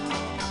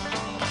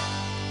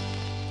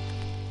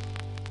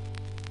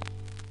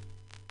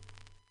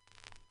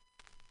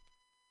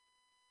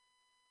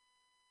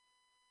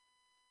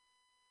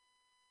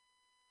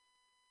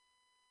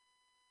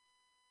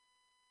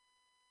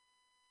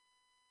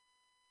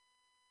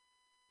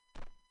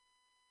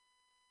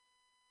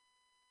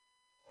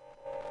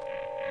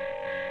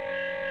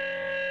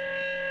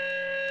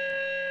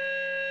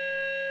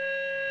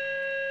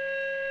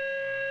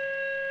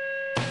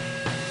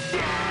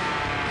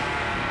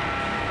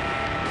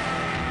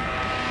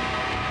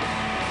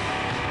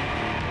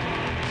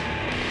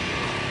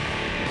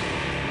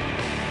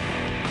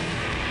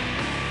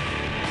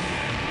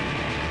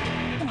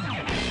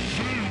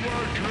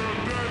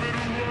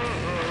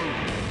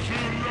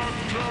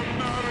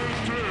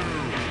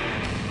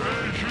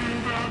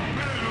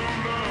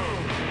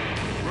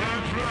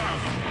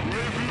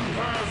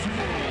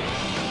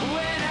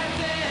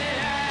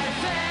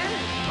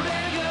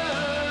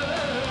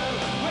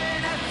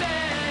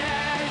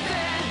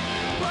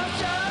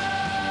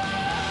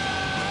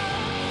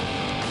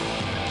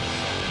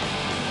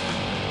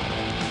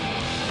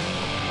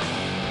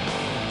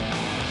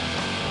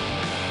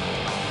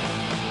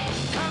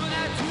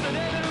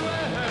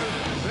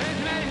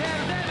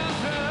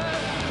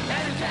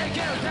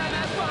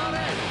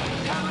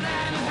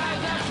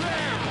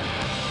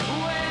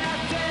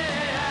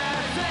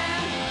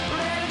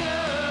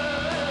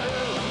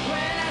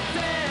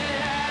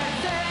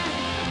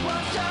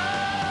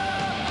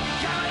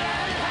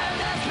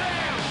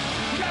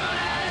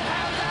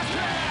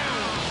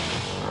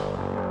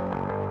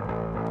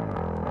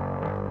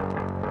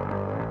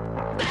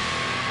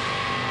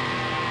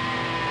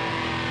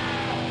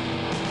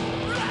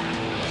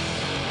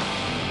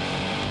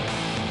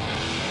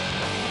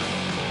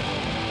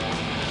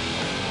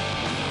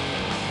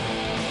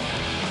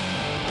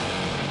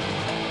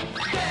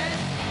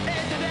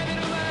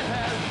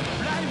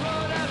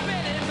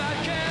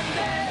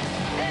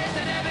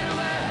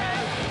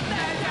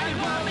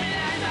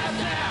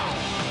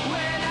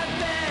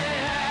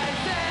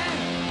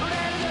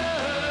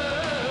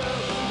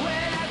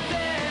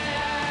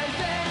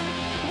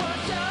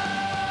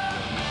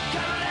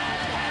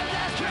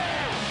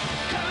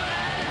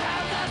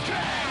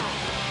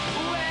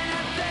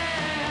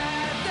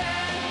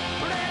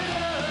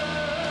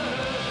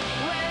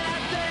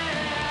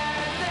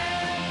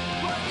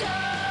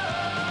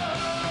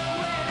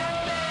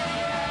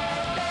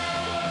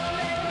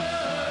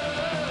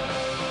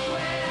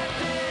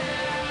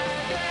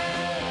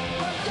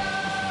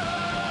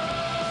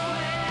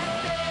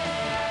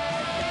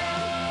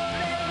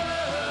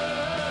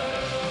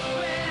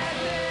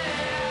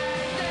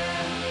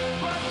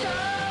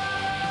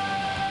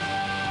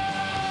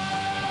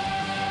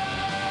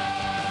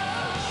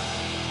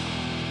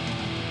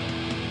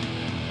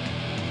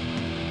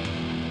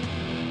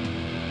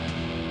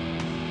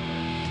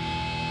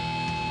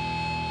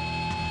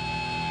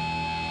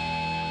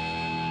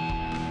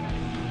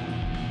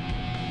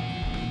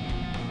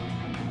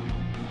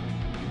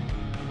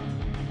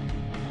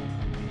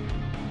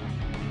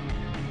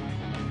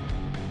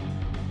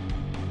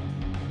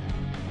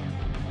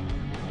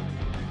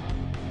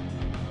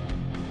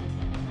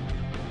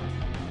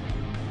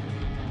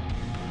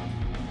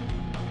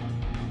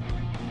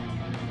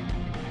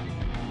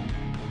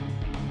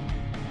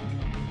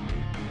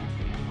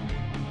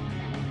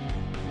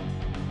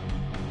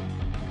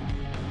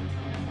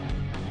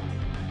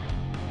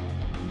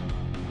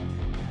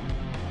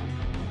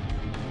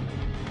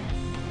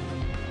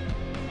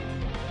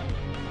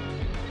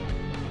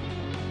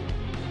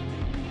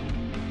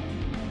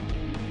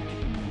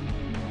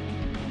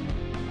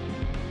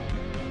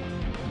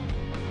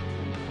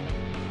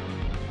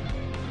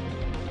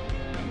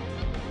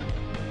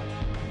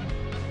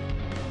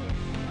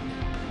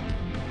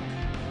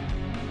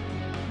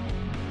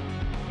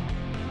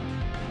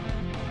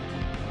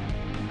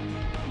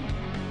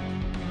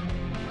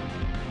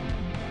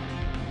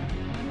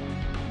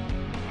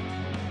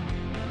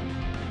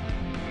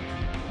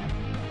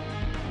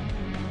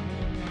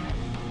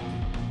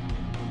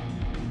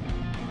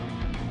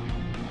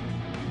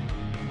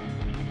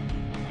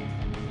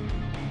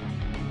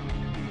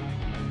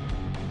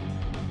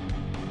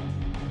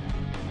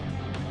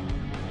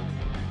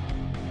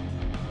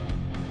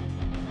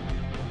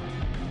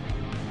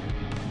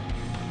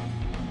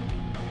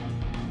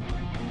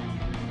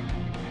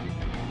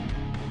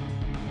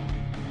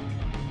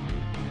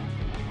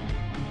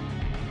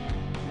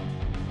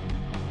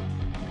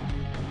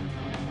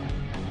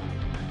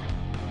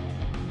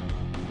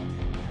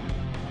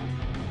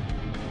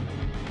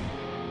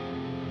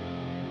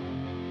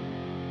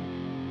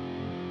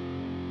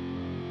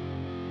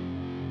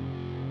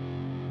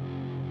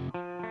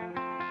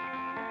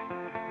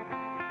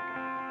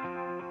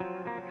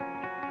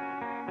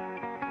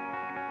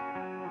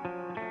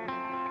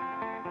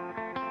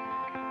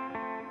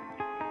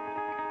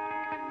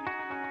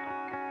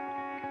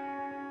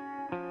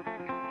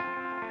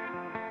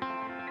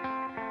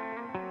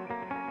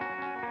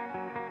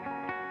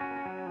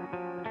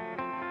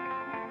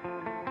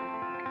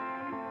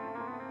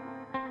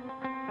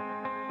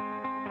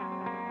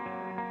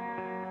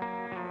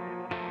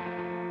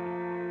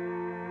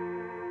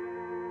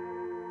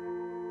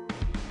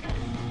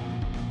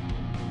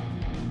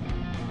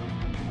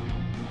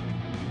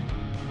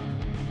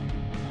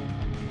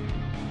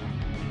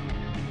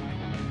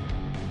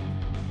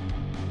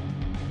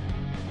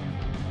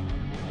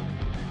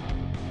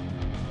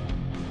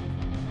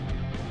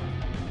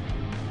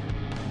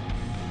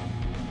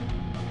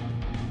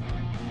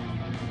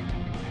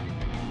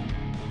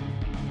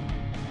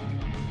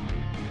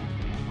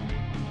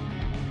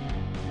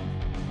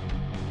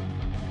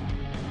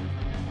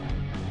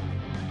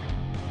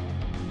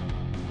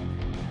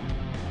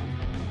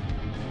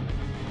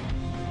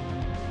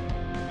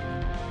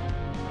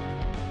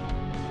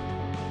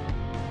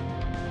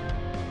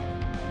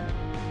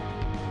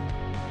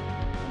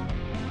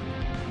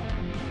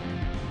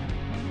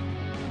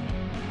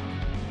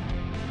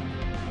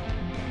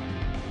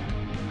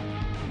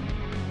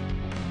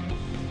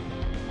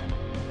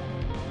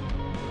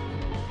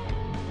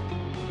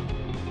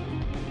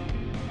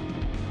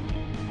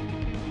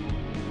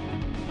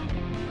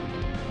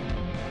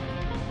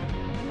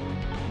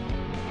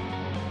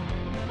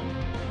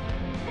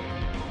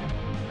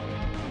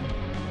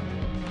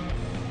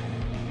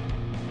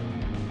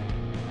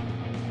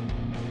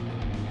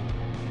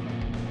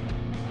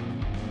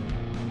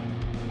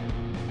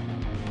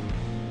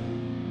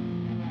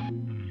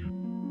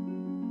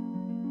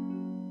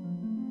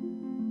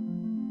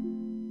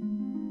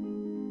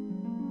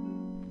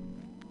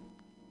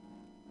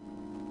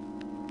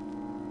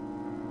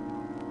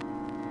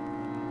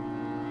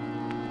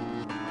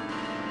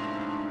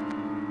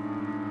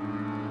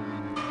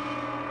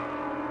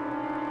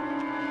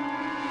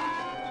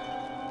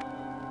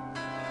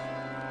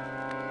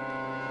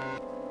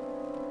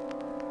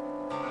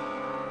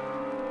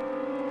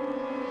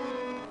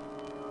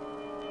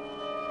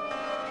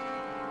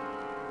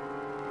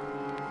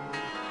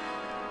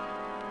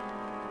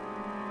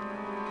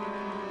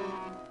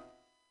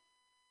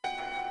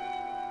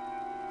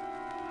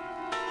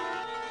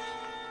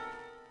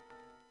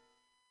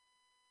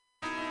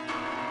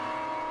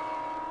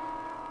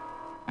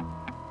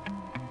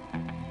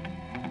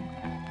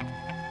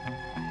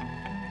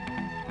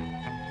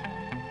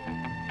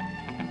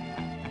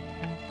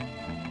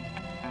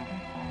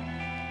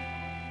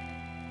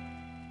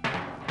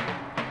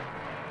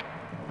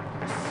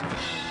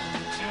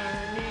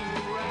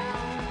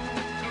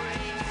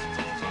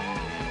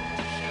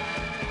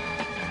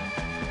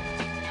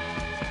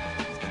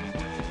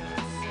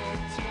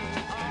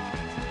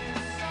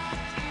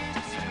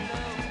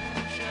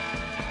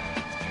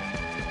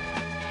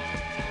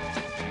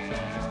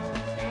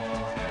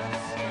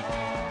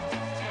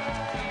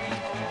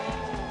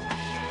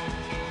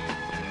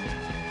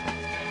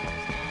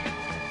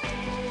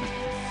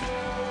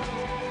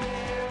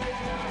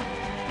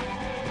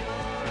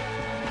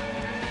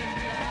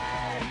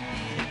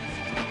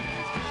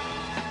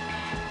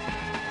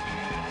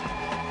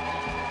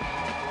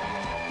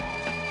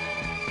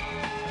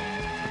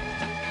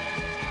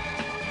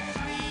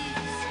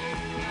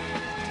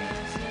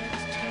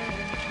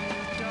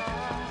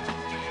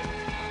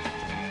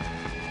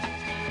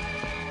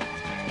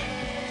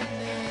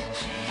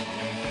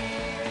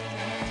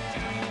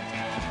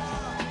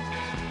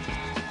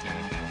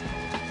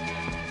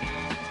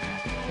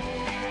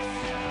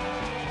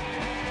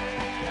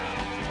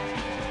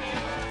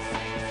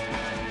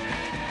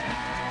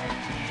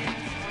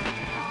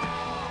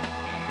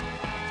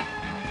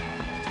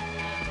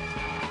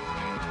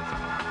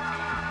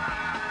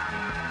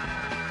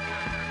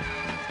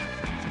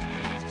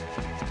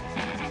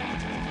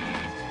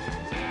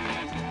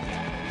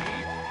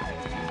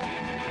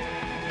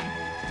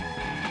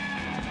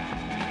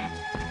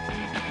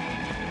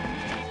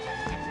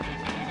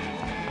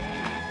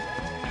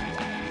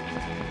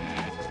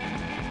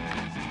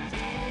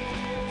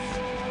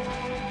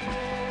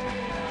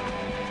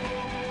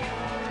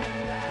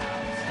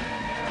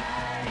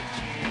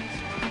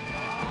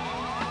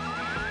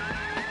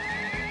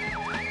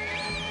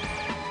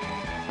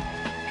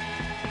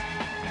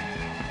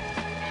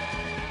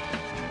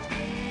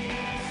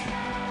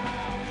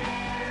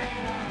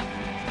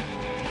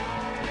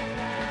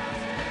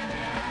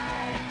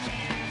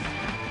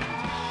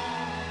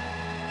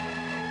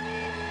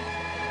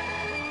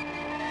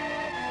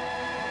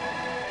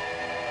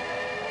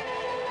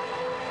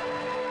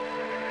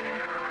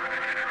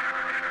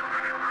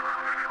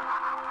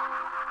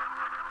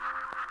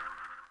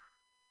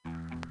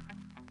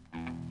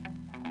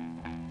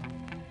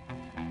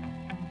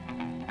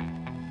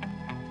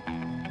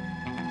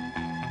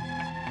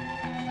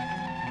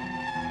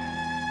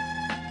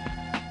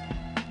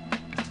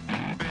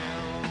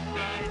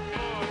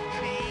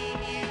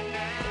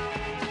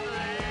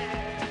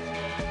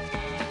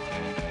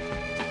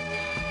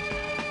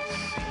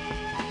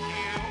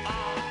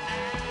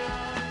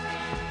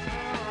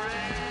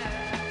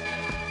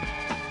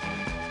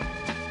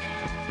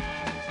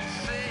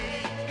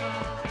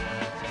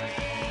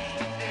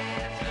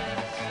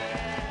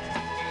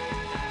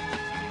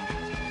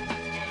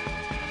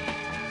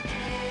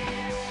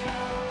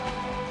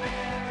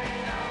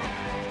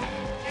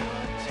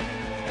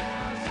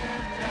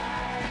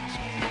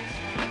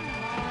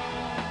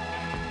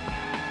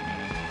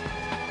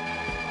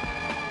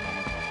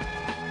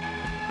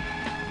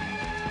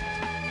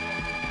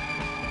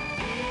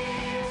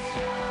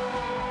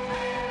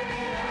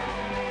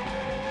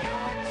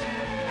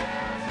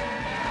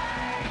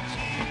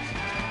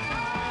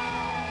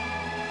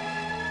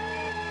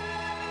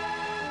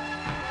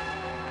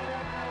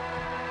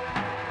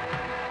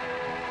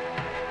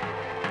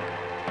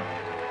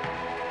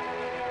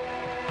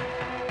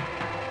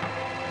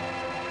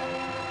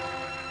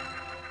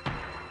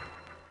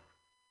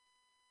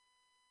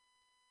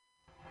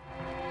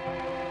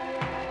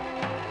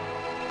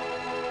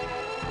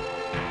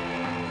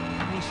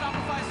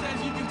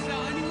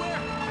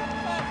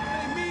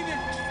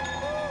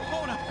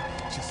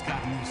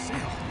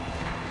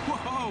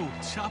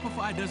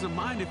 Shopify doesn't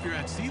mind if you're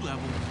at sea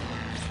level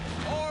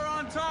or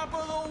on top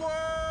of the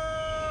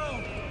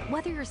world.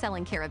 Whether you're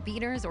selling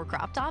carabiners or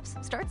crop tops,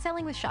 start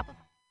selling with Shopify.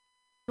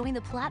 Join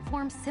the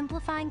platform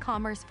simplifying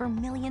commerce for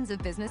millions of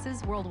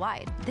businesses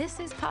worldwide.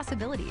 This is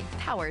Possibility,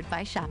 powered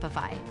by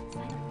Shopify.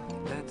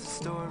 That's the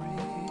story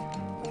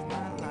of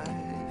my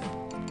life.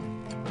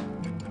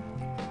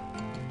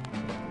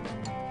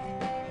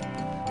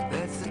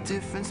 That's the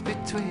difference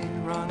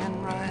between wrong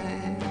and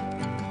right.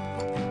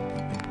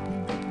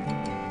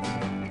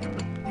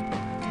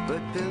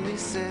 But Billy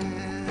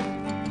said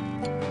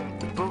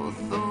that both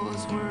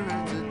those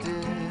words are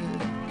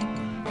dead.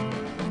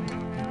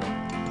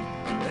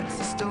 That's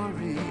the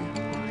story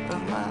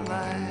of my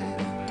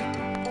life.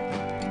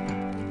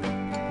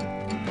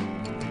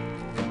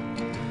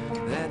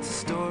 That's the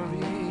story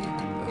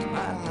of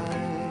my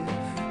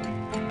life.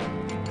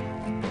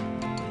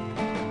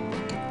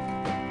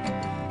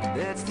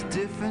 That's the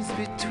difference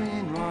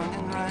between wrong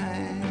and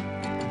right.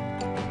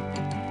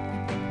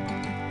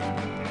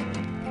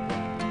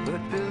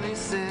 But Billy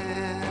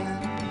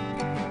said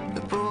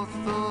that both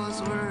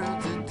those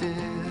words are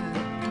dead.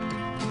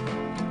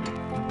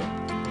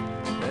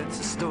 That's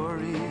the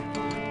story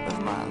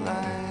of my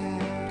life.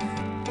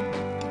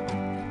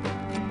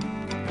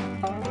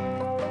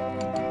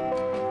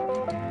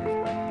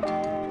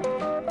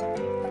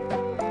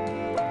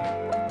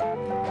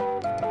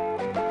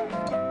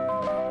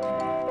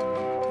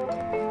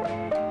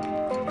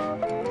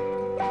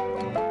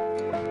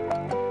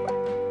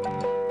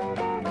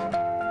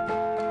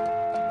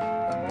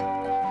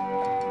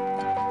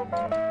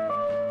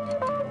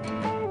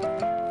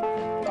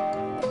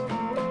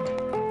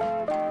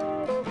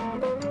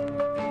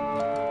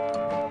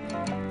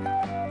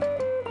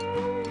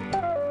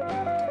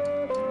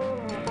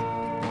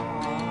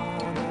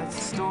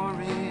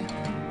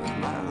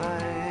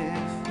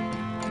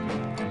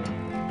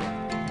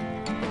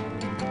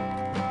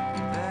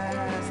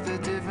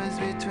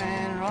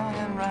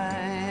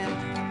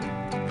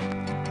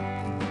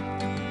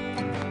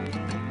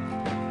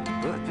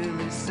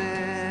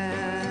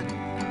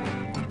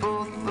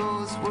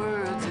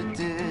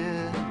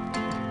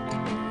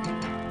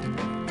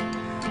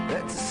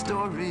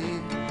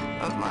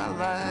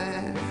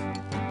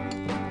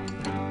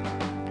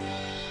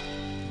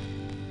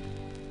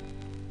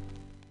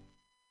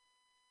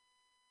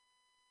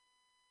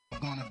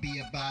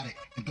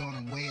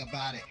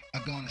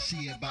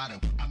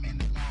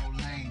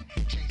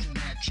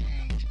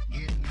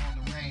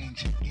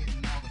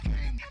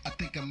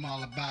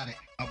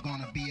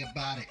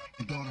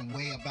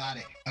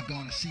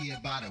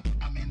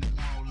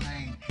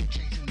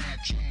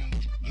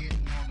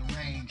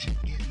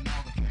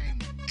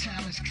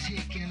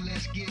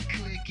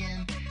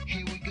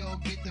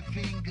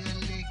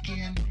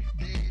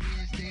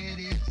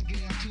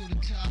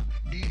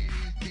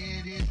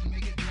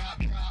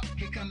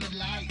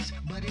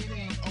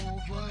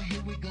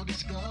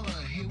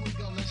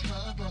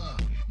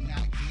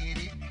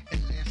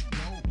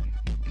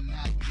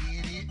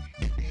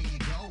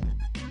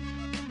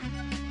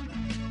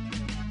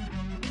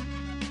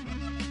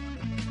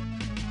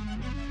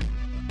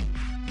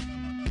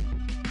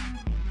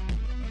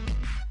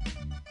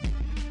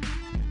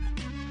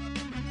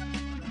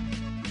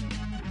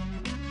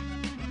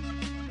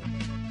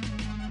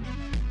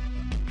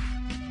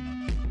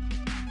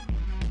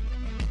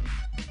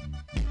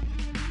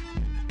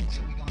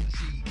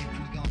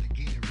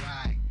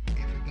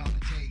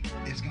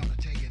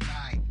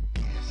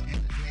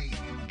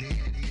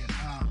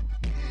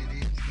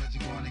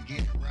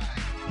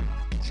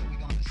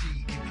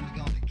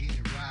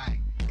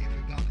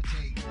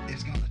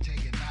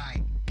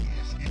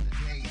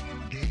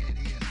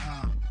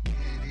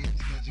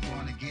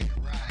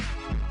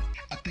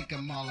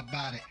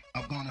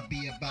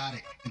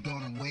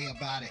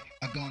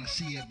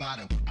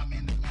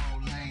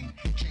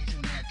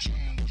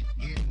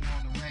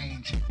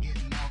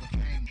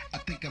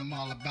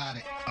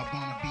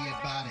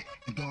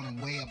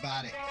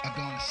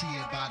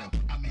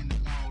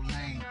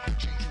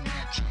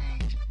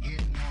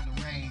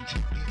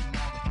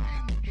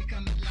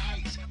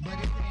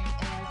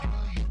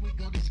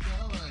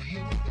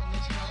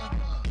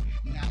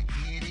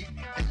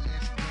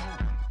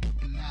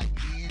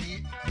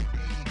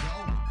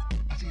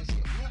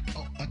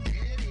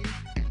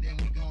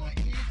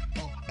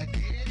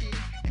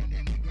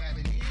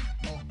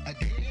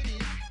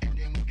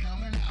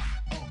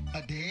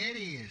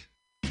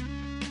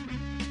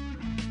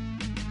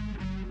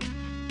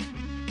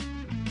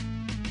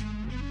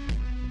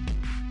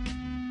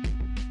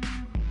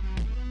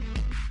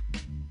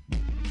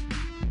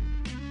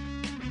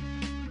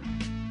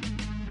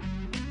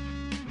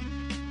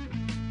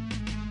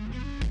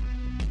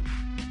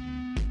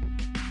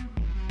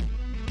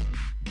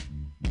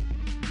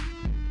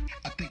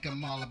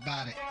 all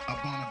about it. I'm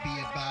gonna be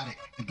about it.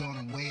 I'm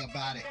gonna weigh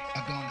about it.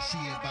 I'm gonna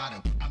see about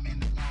it. I'm in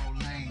the low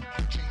lane,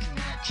 chasing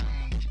that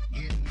change,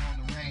 getting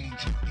on the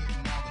range,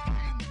 getting all the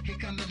fame. Here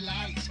come the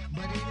lights,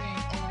 but it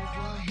ain't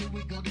over. Here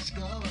we go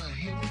discover.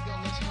 Here we go,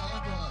 let's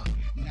hover.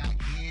 Now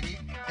get it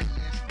and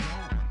let's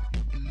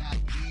go. Now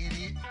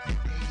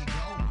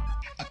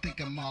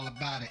I'm all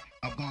about it.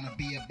 I'm gonna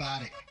be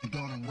about it. I'm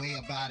gonna weigh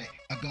about it.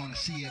 I'm gonna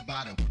see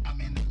about it. I'm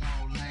in the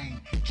long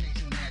lane,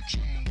 chasing that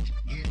change,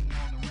 getting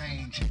on the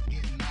range,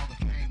 getting all the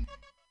fame.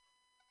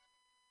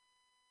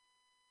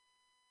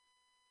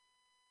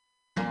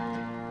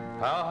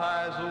 How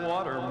high is the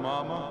water,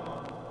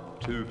 mama?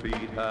 2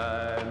 feet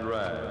high and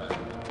rising.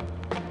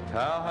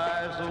 How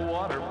high is the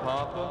water,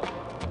 papa?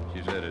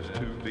 She said it's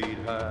 2 feet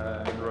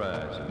high and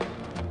rising.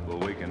 Well,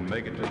 we can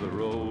make it to the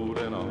road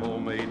in a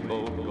homemade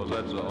boat, 'cause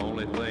that's the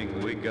only thing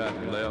we got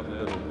left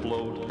that'll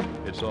float.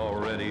 It's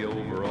already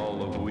over all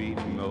the wheat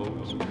and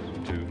oats,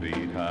 2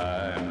 feet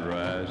high and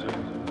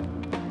rising.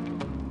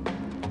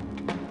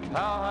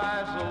 How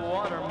high is the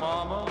water,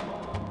 mama?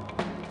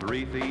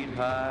 3 feet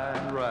high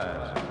and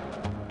rising.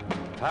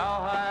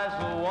 How high is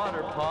the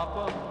water,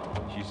 papa?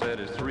 She said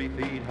it's 3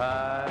 feet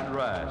high and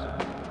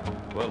rising.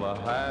 Well, the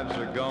hives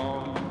are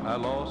gone, I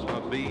lost my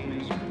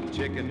bees.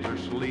 Chickens are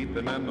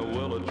sleeping in the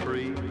willow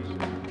trees.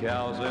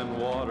 Cows in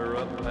water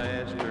up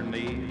past her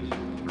knees,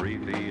 3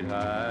 feet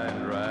high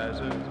and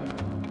rising.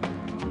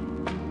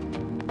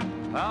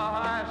 How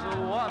high is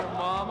the water,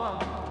 mama?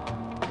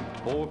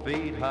 4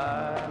 feet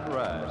high and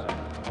rising.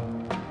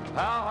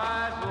 How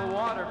high is the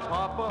water,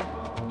 papa?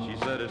 She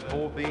said it's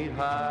 4 feet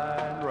high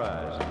and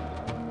rising.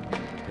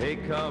 Hey,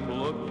 come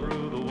look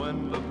through the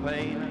window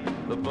pane.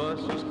 The bus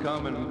is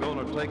coming,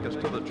 gonna take us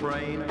to the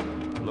train.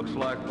 Looks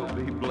like we'll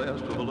be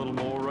blessed with a little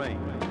more rain.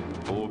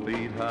 4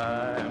 feet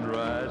high and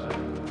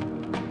rising.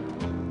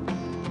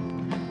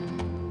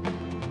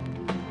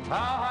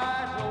 How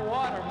high is the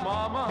water,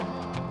 mama?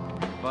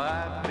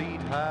 5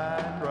 feet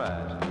high and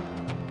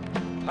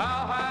rising.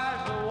 How high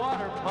is the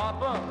water,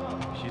 papa?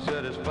 She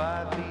said it's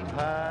 5 feet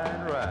high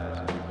and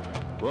rising.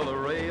 Well, the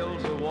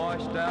rails are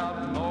washed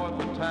out north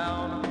of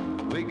town.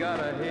 We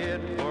gotta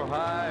head for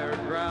higher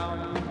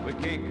ground. We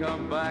can't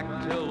come back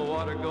till the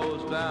water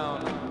goes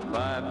down.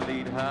 5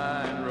 feet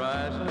high and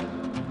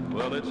rising.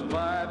 Well, it's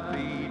 5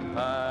 feet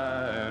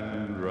high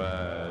and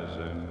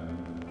rising.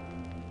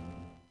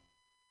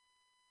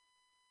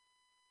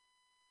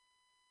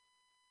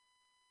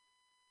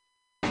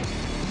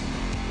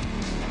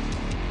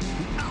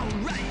 All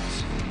right.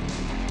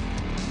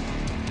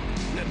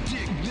 Now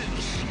dig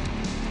this.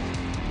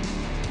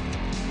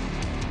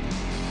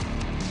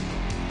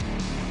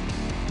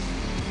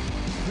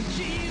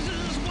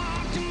 Jesus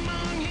walked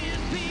among his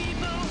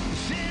people,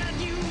 said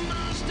you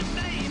must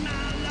obey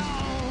my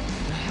law.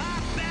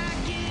 Hop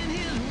back in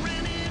his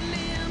rented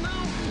limo,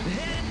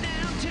 head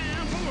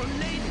downtown for a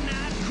late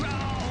night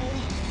crawl.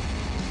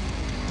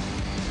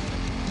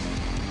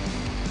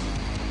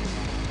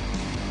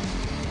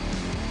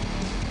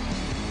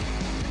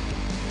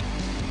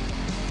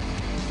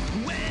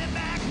 Way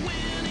back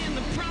when in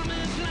the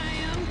promised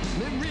land,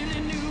 they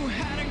really knew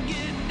how to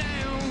get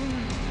down.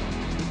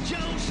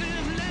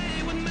 Joseph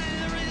lay with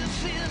Mary's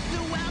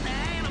sister while the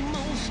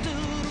animals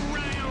stood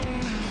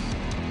around.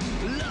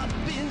 Up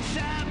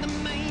inside the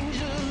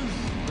manger,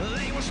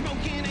 they were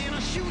smoking and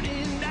a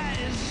shooting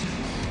dice.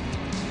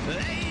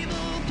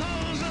 Abel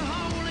pours the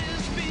Holy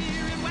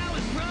Spirit while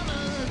his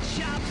brother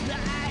chops the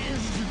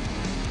ice.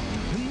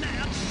 And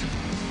that's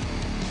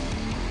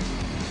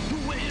the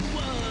way it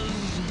was.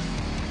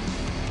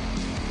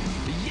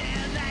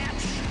 Yeah,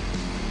 that's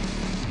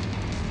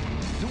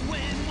the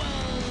way it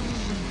was.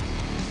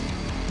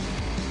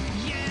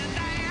 Yeah,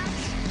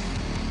 that's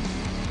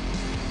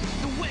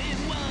the way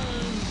it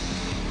was.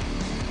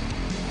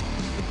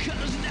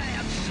 'Cause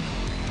that's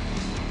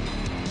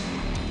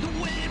the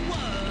way it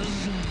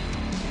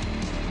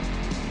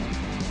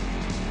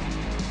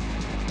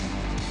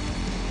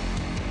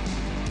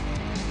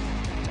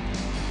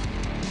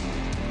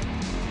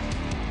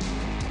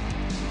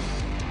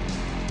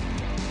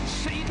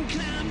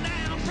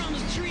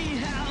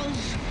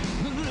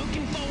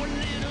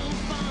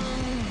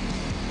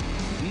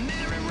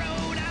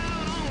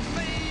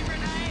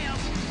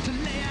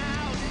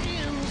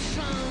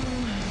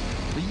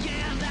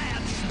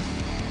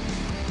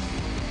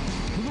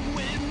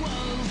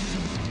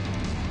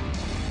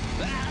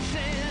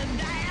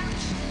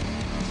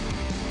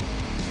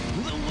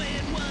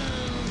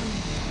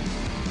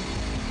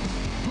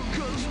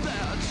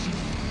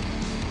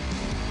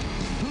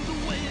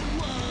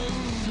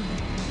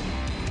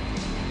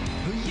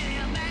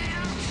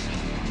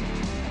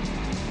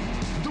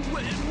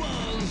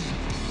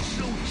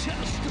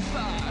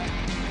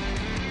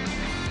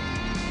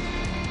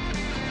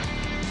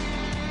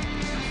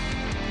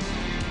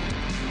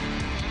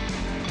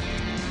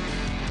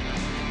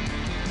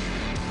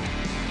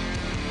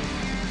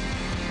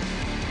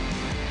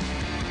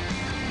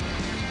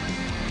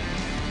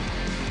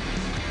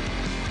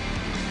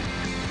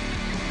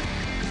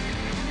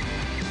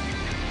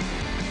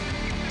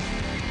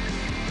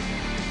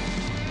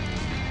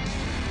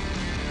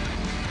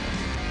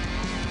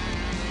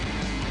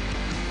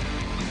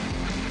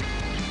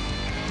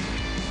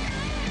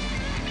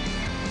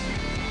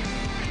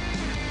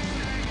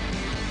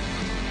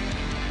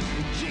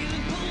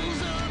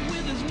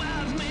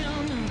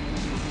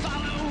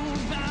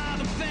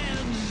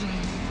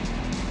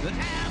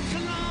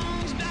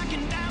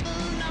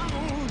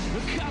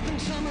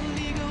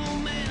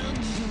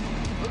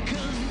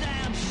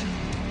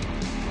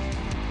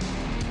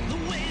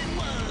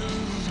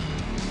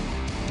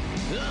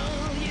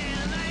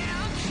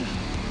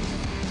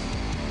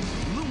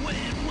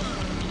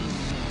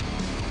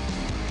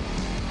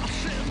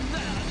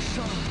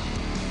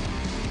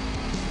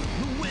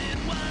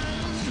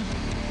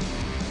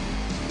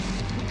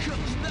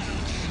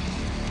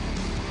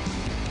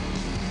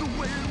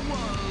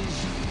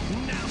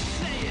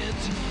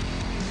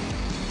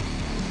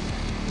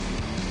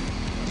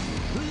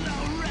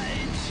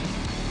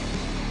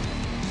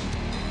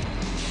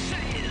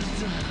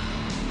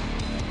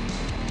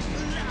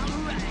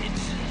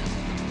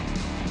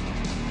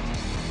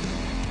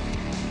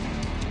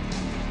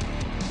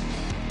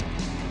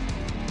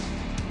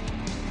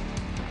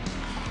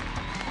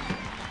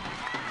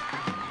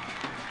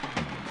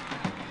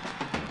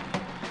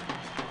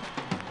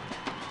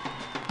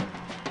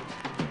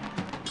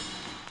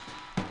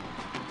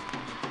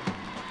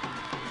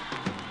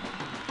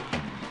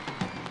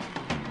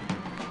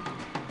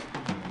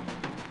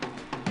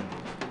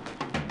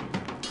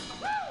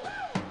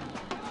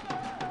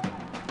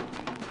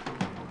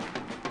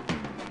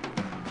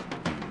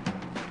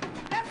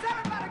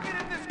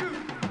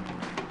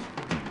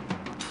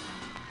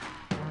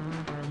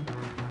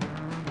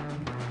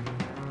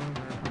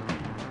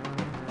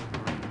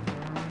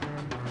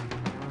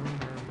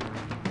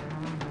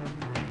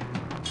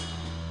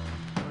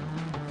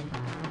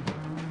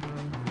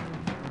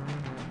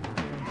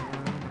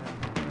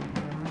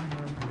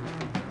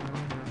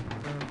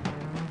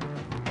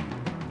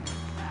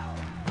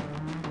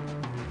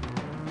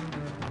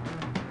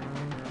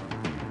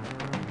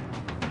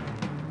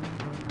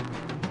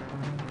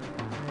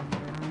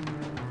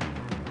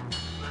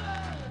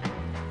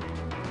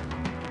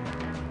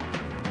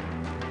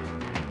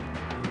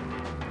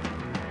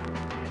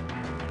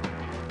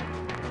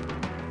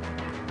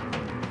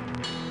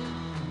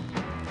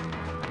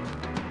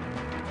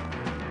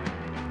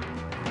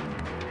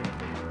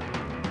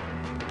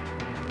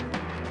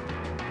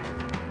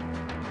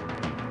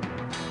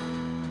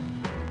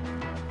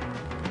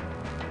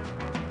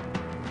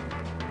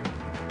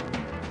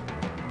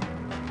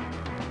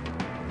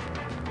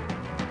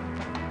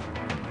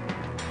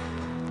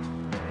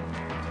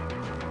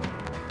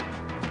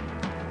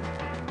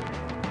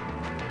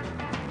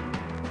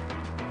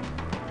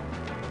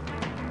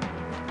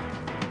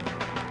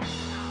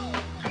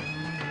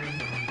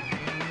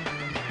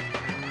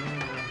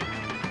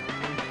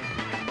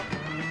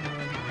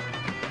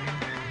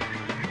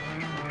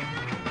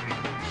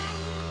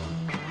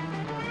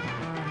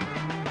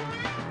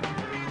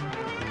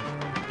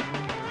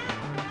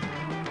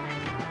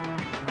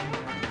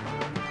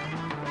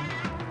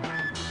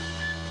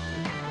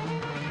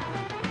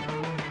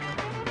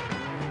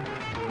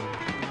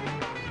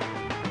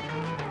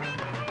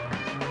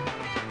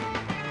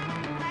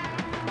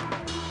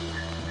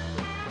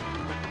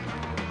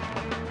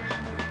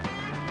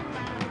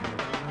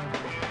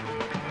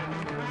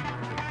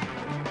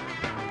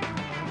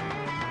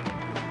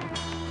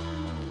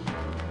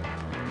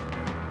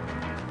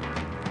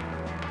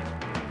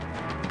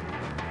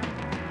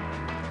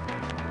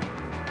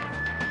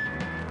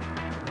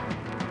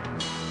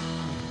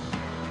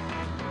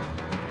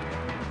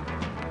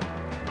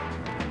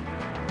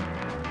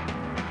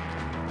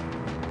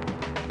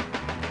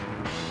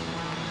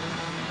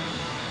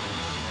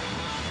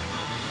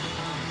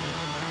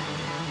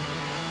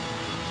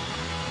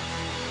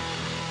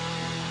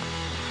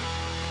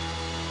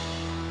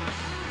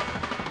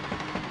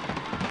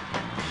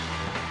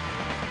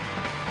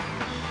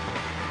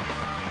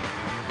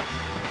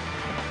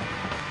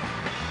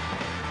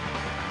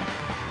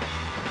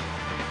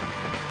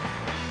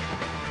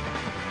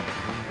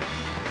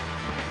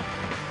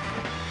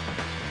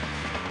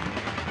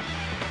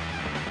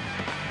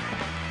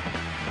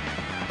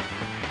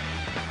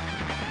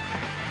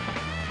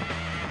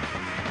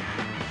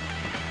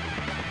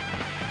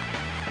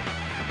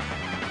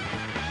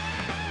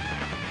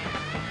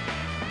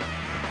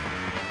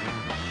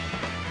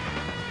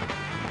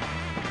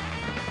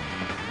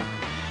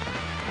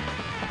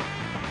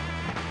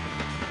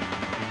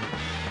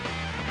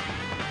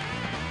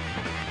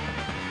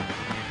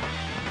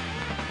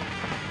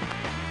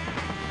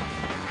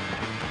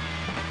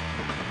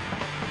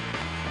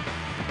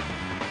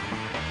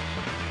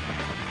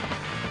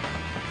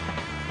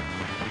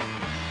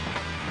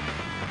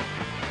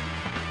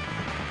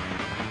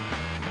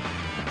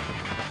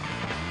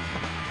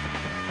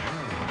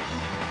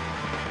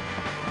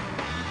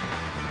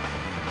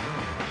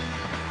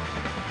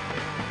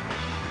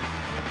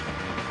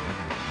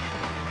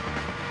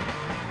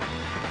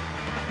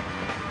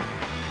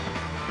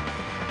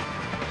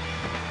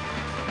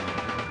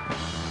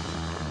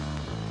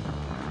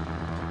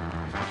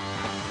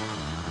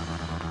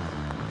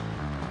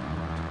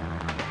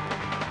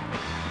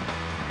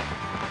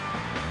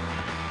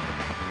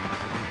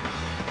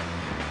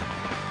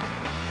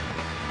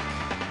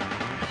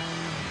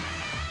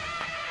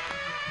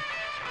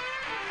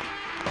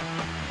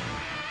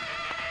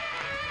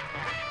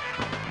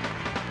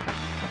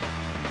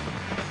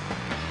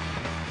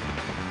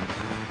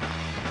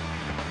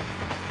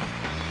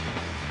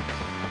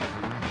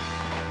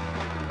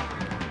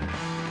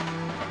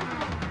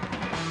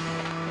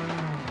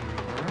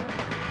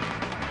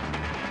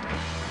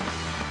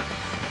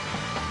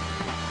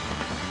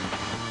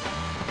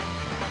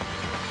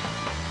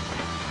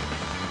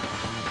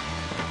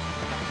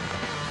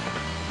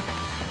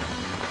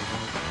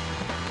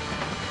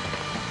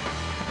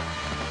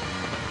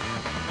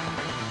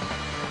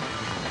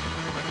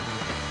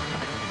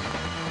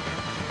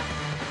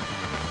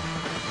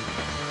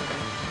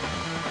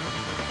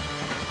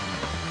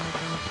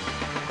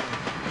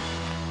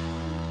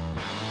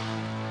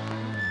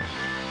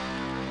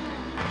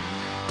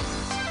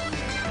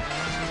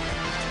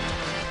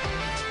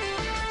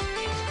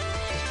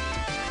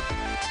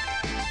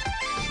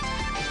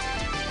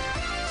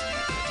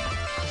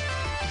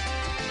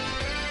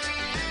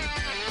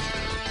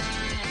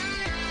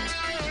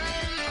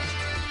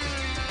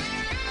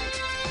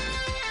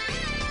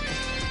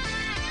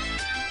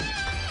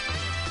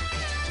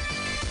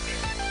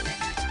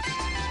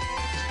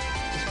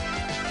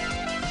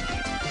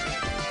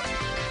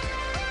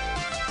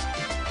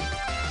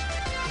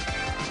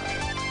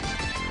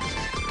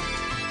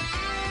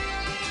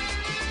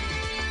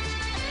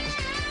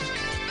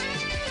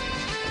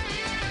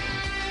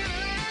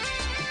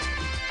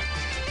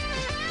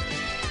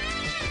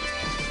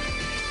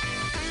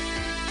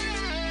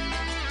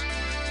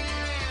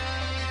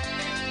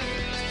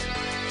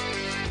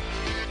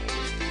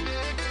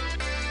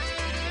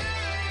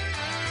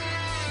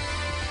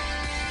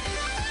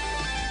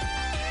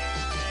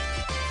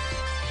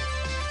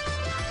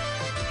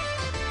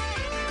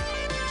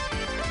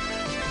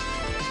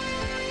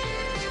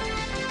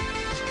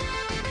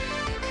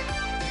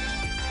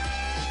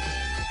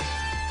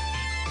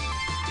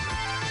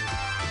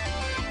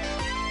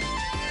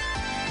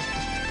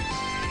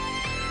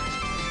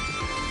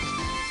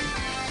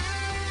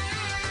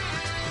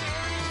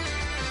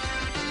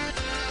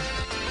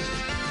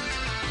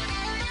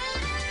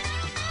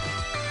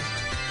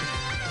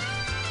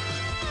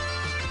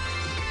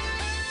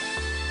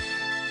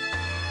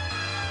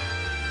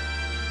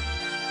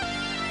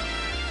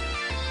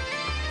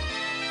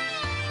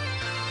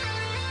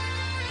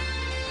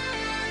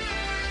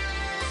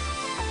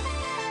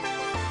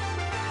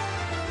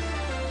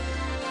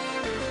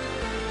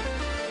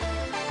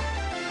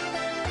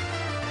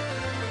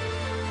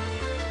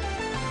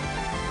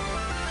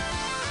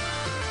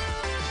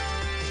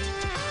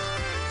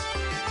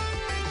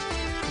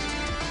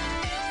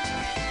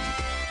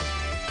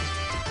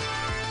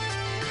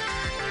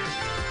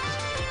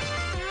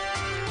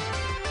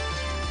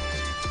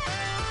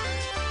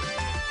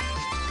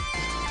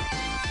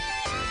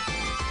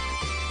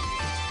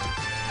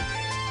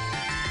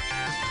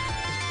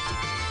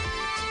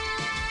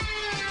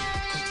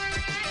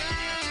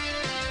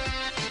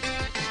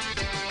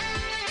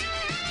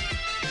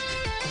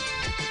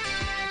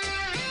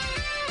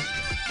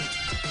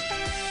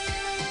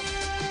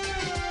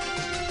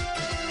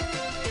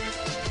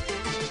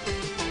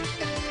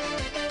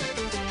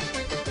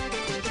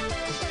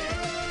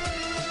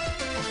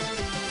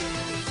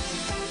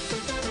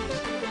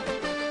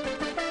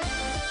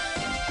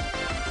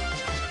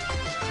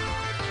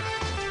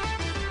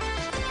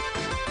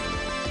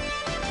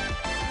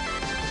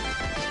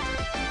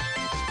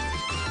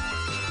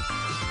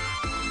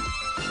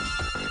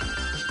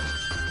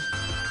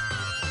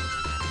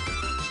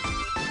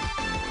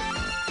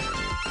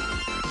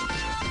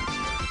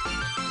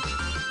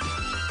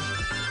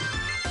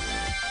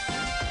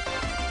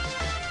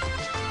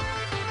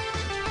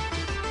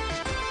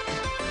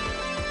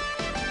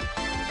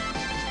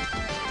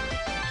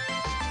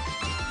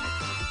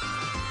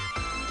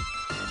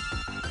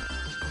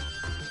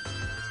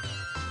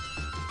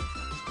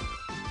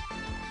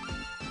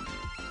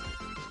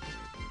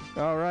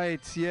All right,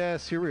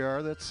 yes, here we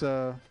are.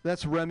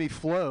 That's Remy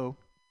Flo.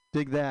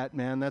 Dig that,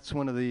 man. That's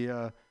one of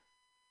the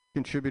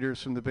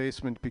contributors from the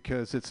basement,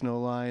 because it's no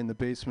lie. In the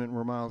basement,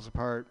 we're miles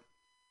apart.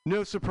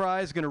 No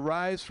surprise, going to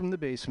rise from the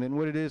basement. And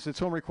what it is, it's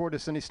home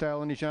recorded, any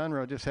style, any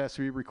genre. It just has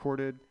to be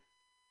recorded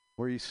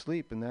where you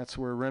sleep, and that's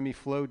where Remy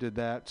Flo did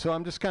that. So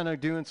I'm just kind of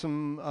doing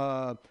some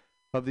of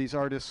these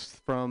artists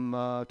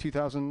from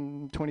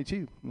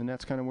 2022, and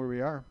that's kind of where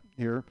we are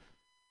here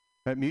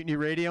at Mutiny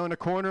Radio in the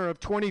corner of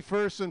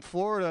 21st and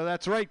Florida.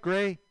 That's right,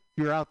 Gray.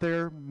 You're out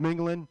there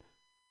mingling,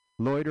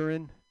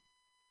 loitering.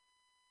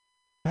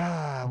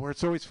 Where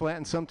it's always flat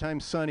and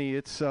sometimes sunny.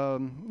 It's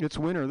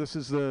winter. This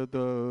is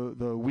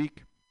the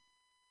week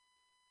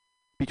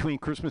between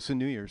Christmas and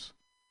New Year's.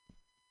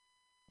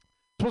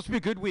 Supposed to be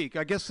a good week.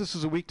 I guess this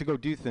is a week to go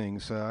do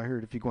things. I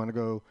heard if you want to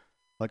go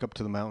like up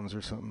to the mountains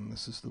or something,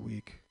 this is the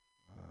week.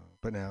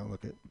 But now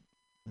look at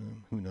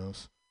who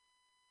knows.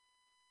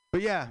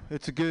 But yeah,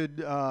 it's a good.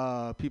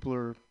 People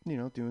are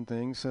doing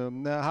things.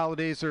 The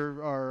holidays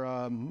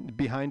are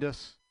behind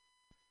us.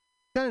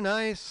 Kind of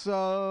nice.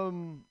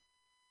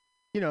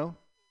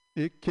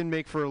 It can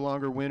make for a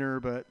longer winter,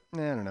 but I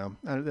don't know.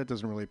 That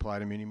doesn't really apply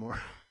to me anymore.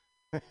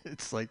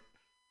 It's like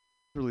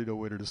really no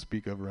winter to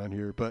speak of around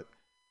here. But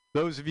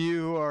those of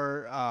you who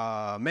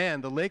are,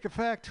 the lake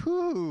effect,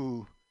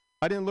 whoo.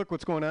 I didn't look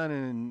what's going on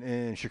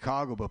in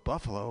Chicago, but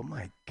Buffalo,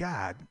 my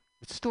God,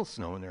 it's still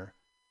snowing there.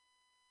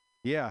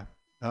 Yeah.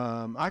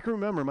 I can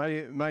remember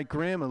my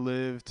grandma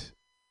lived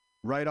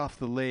right off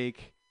the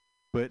lake,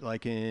 but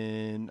like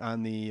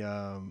on the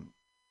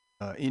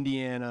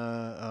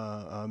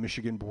Indiana,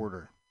 Michigan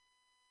border.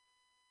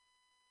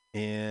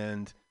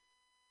 And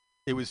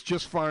it was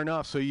just far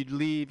enough so you'd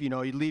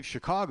leave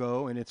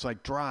Chicago and it's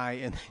like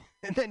dry,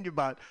 and then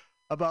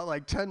about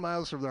like 10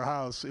 miles from their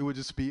house, it would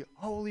just be,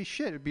 holy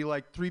shit, it'd be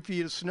like 3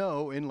 feet of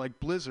snow in like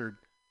blizzard.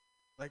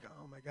 Like,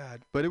 oh my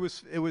God. But it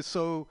was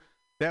so,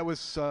 that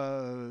was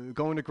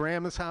going to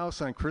grandma's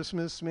house on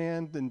Christmas,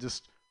 man, and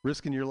just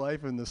risking your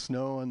life in the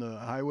snow on the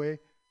highway.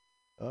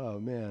 Oh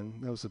man,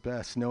 that was the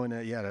best. Knowing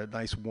that you had a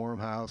nice warm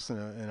house and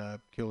a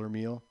killer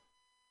meal.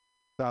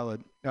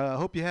 Solid.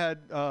 Hope you had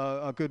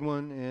a good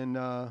one, and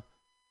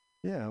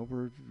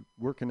we're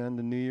working on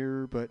the new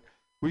year, but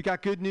we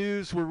got good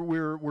news.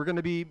 We're going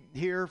to be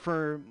here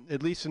for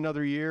at least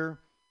another year,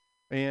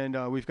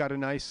 and we've got a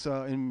nice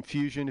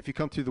infusion. If you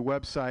come through the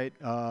website,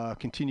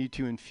 continue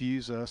to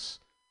infuse us.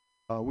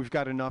 We've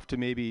got enough to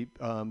maybe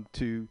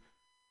to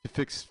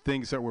fix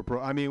things that were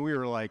broke. I mean, we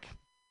were like,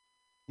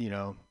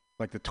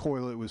 like the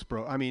toilet was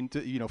broke. I mean,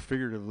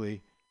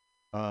 figuratively,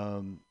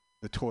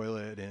 the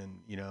toilet,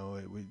 and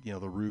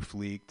the roof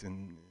leaked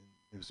and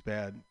it was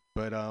bad.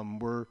 But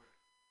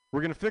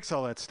we're gonna fix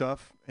all that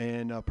stuff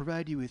and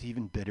provide you with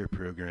even better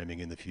programming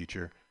in the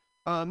future.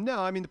 No,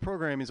 I mean the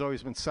programming has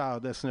always been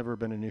solid. That's never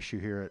been an issue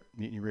here at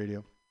Mutiny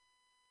Radio.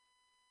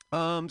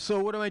 So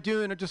what am I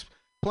doing? I'm just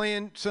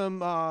playing some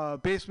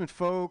basement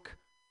folk,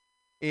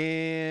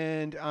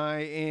 and I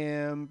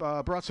am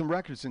brought some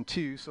records in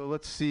too. So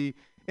let's see.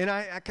 And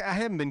I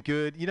haven't been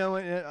good,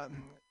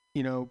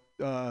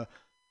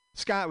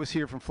 Scott was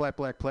here from Flat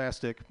Black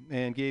Plastic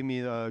and gave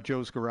me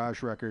Joe's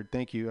Garage record.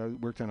 Thank you. I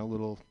worked on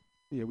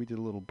we did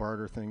a little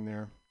barter thing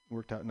there.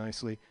 Worked out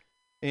nicely.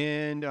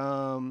 And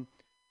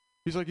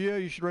he's like, yeah,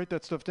 you should write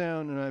that stuff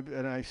down.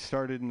 And I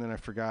started, and then I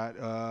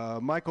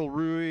forgot. Michael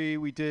Rui,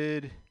 we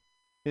did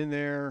in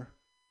there.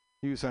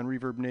 He was on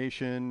Reverb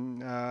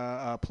Nation.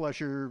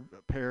 Pleasure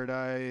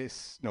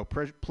Paradise. No,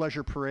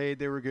 Pleasure Parade.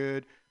 They were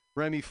good.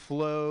 Remy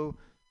Flo.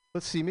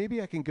 Let's see.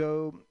 Maybe I can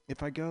go,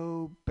 if I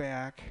go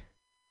back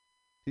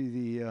to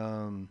the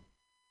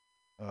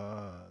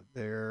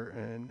there,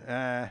 and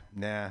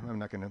I'm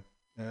not gonna.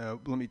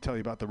 Let me tell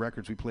you about the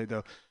records we played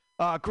though.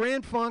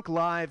 Grand Funk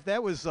Live,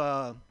 that was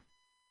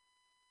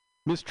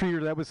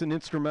Mistreater. That was an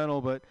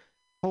instrumental, but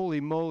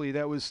holy moly,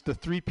 that was the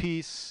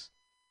 3-piece.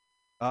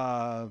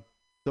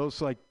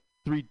 Those like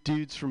 3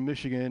 dudes from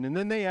Michigan, and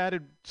then they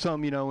added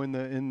some, in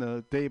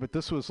the day. But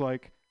this was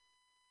like,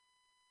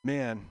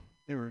 man,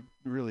 they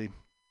really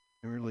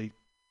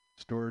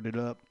stored it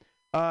up.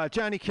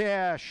 Johnny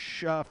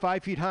Cash,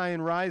 5 Feet High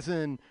and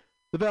Rising,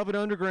 The Velvet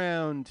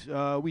Underground.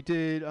 We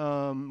did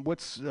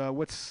What's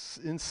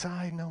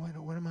Inside? No,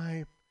 what am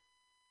I?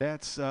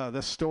 That's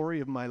The Story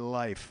of My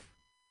Life.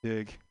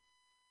 Dig.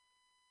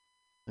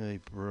 Hey,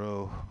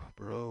 bro.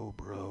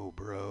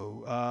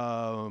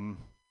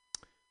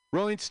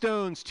 Rolling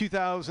Stones,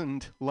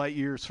 2000, Light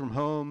Years from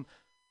Home.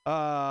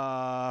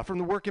 From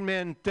the Working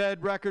Man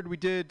Dead record, we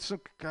did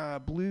some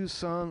blues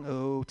song.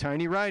 Oh,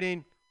 Tiny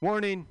Writing.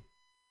 Warning.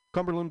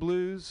 Cumberland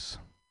Blues.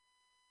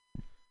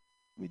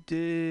 We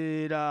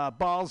did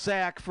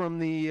Balzac from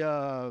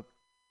the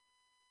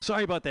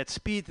sorry about that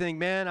speed thing,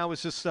 man. I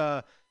was just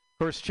of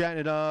course chatting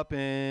it up,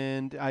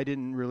 and I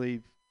didn't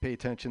really pay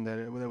attention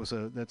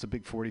that that's a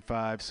big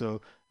 45,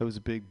 so that was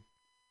a big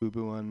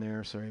boo-boo on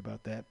there. Sorry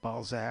about that.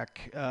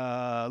 Balzac.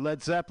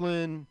 Led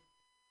Zeppelin.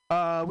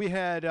 We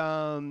had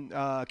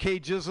K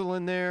Jizzle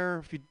in there.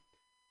 If you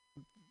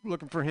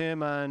looking for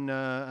him on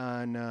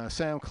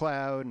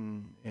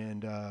SoundCloud,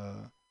 and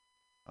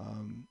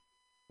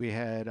we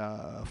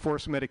had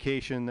Force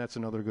Medication. That's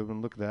another good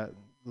one. Look at that.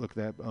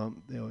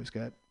 They always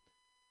got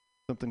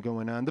something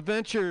going on. The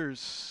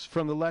Ventures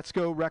from the Let's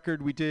Go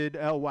record. We did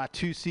El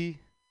Watusi.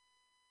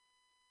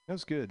 That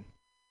was good.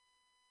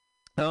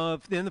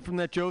 Then from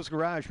that Joe's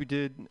Garage, we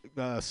did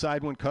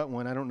Side One, Cut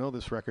One. I don't know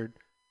this record.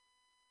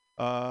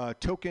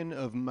 Token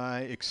of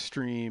My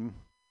Extreme.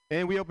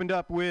 And we opened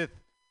up with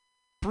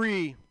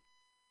Free,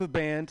 the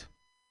band.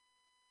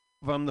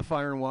 From the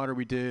Fire and Water,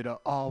 we did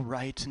All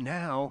Right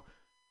Now.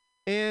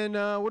 And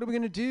what are we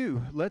going to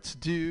do? Let's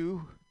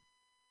do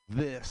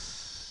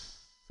this.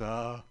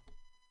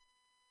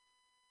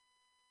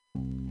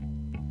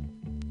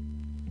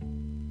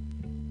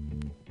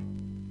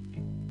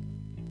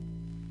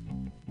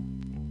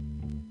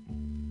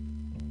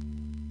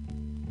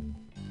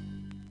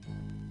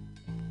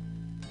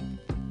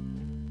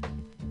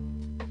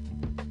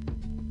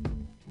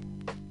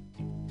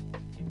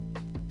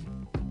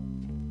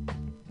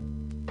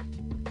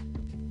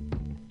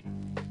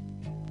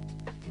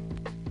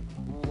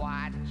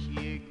 What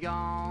you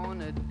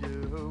gonna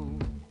do?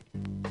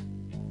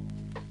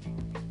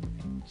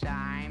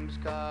 Time's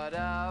caught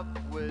up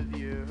with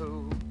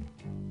you.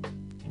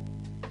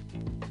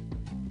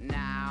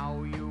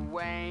 Now you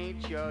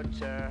wait your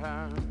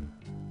turn.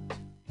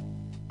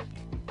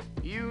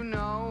 You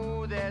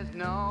know there's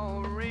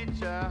no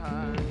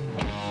return.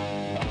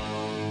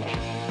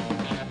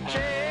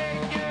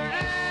 Take your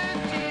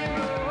empty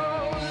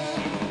roads.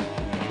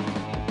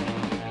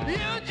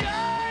 You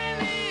join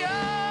the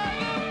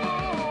other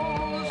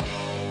fools.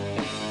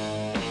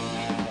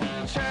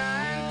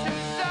 Turn to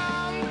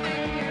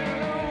something new.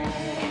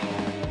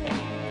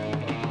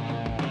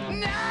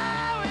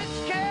 Now it's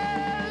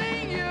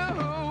killing you.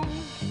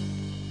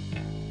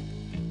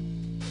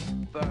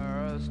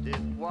 First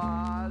it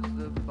was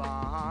the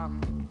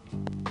bomb.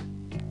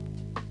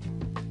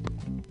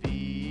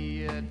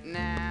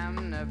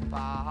 Vietnam,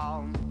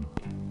 Nepal.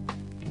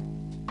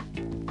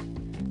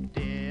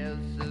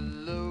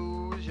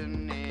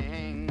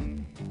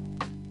 Disillusioning.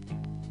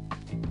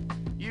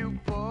 You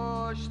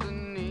push the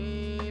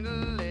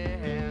needle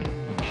in.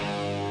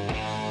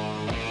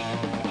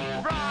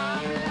 From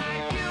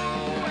life you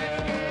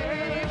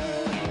escape.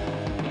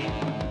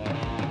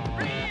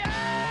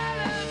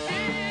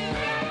 Reality's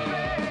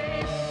like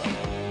fate.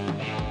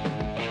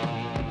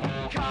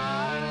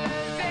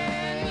 Colors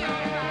in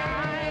your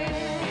mind.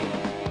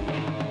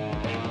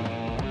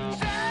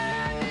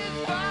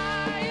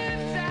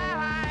 Satisfying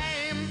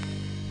time.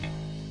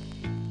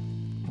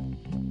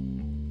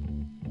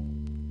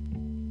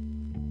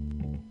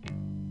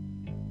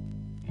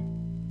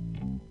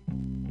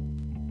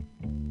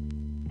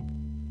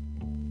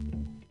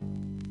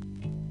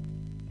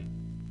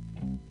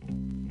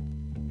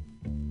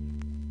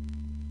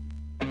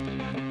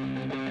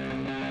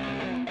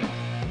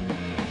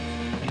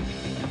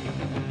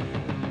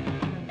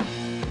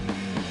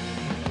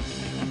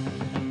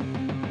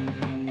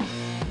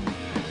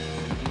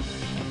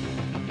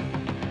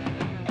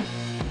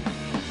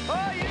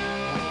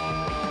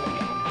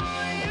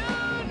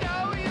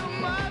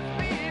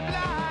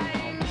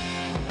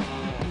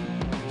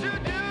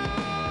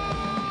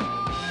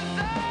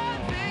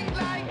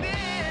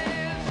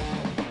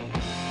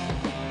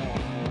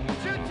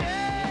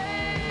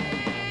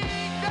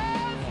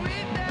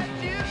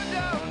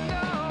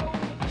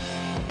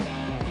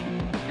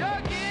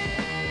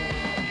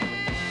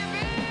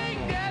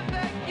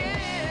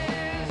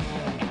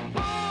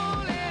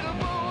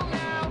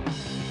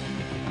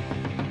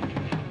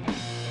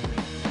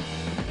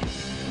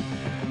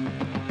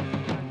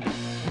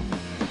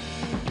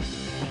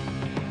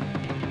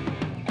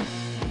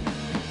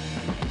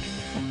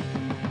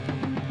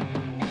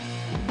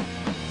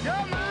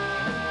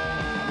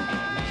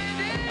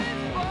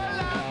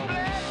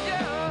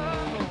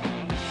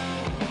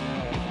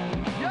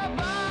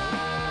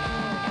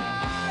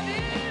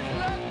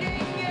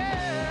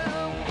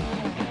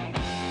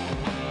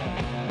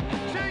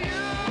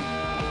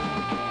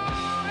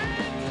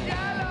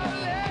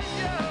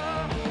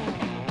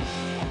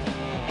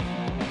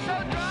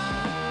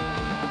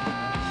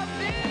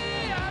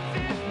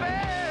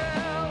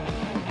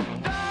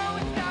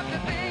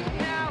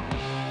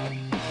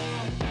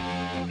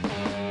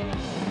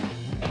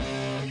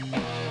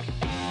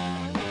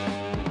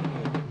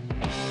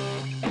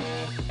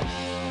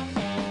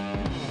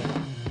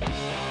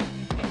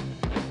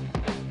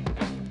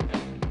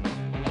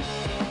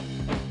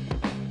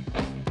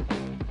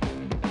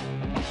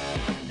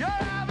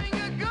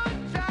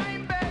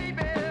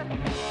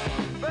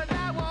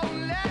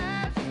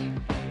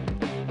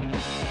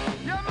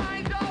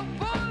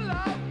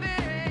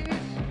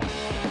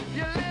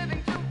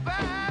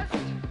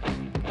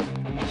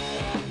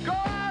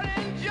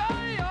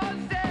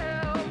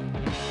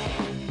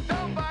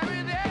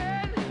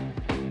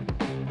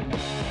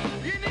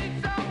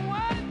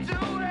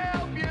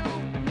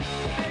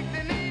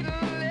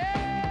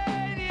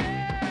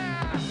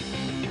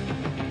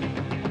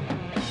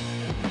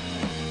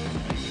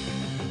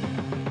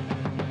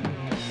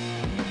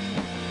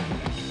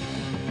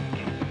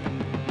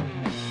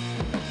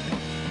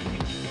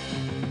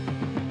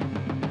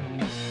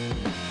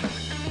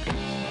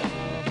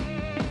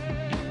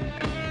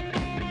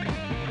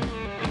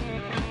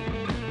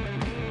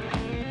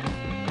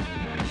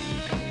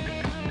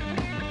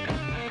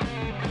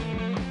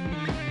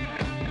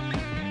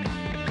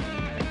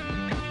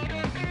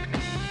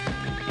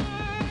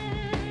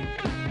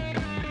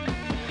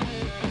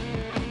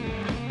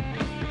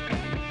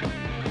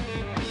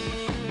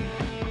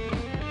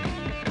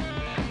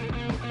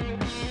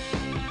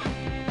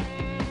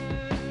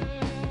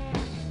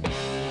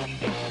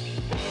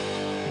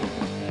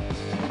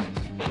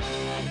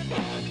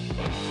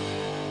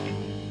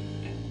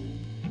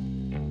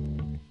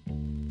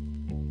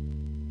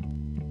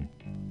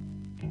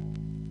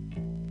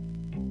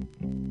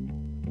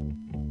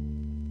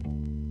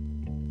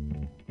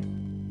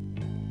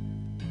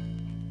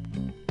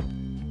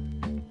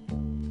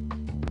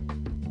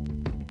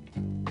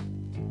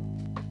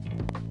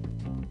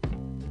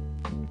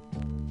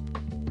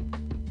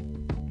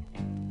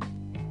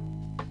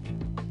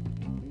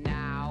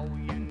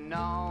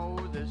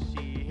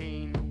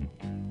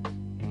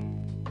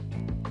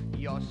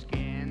 your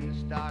skin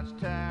starts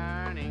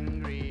turning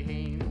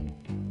green.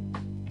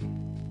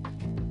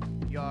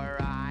 Your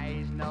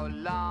eyes no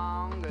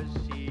longer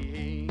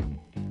see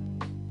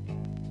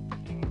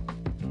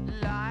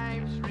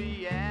life's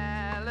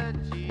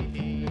reality.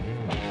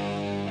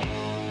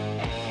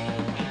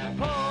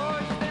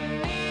 Push the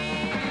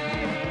need,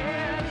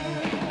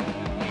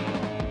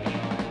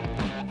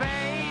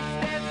 face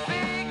that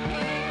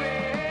sickly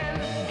grin.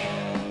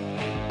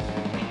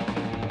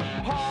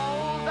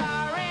 Holes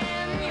are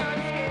in your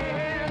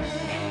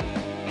skin,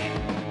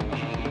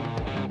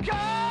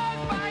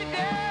 caused by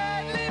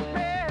deadly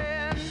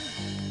pain.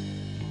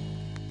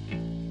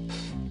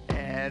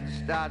 Head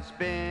starts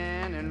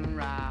spinning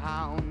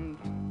round.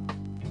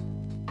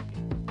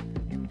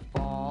 You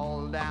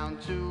fall down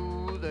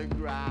to the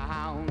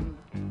ground.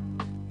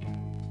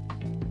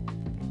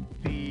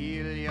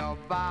 Feel your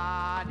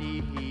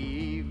body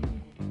heave.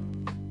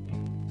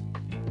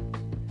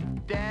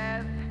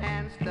 Death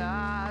hand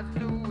starts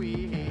to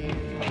weave.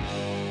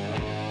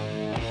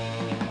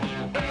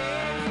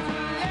 It's too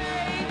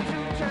late to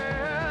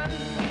turn.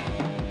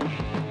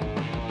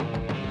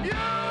 You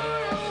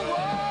don't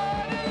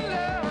want to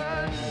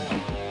learn.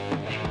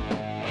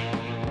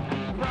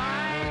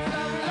 Price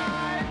of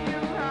life you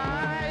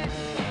hide.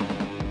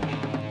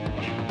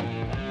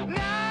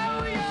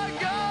 Now you're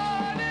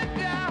gonna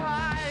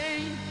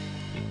die.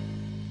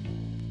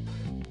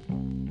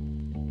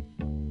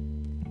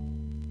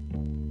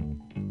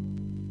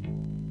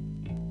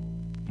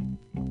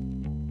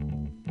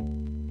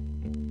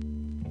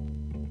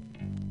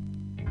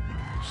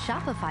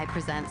 Shopify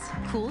presents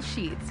cool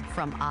sheets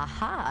from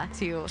AHA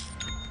to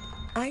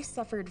I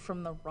suffered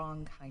from the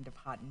wrong kind of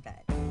hot in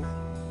bed.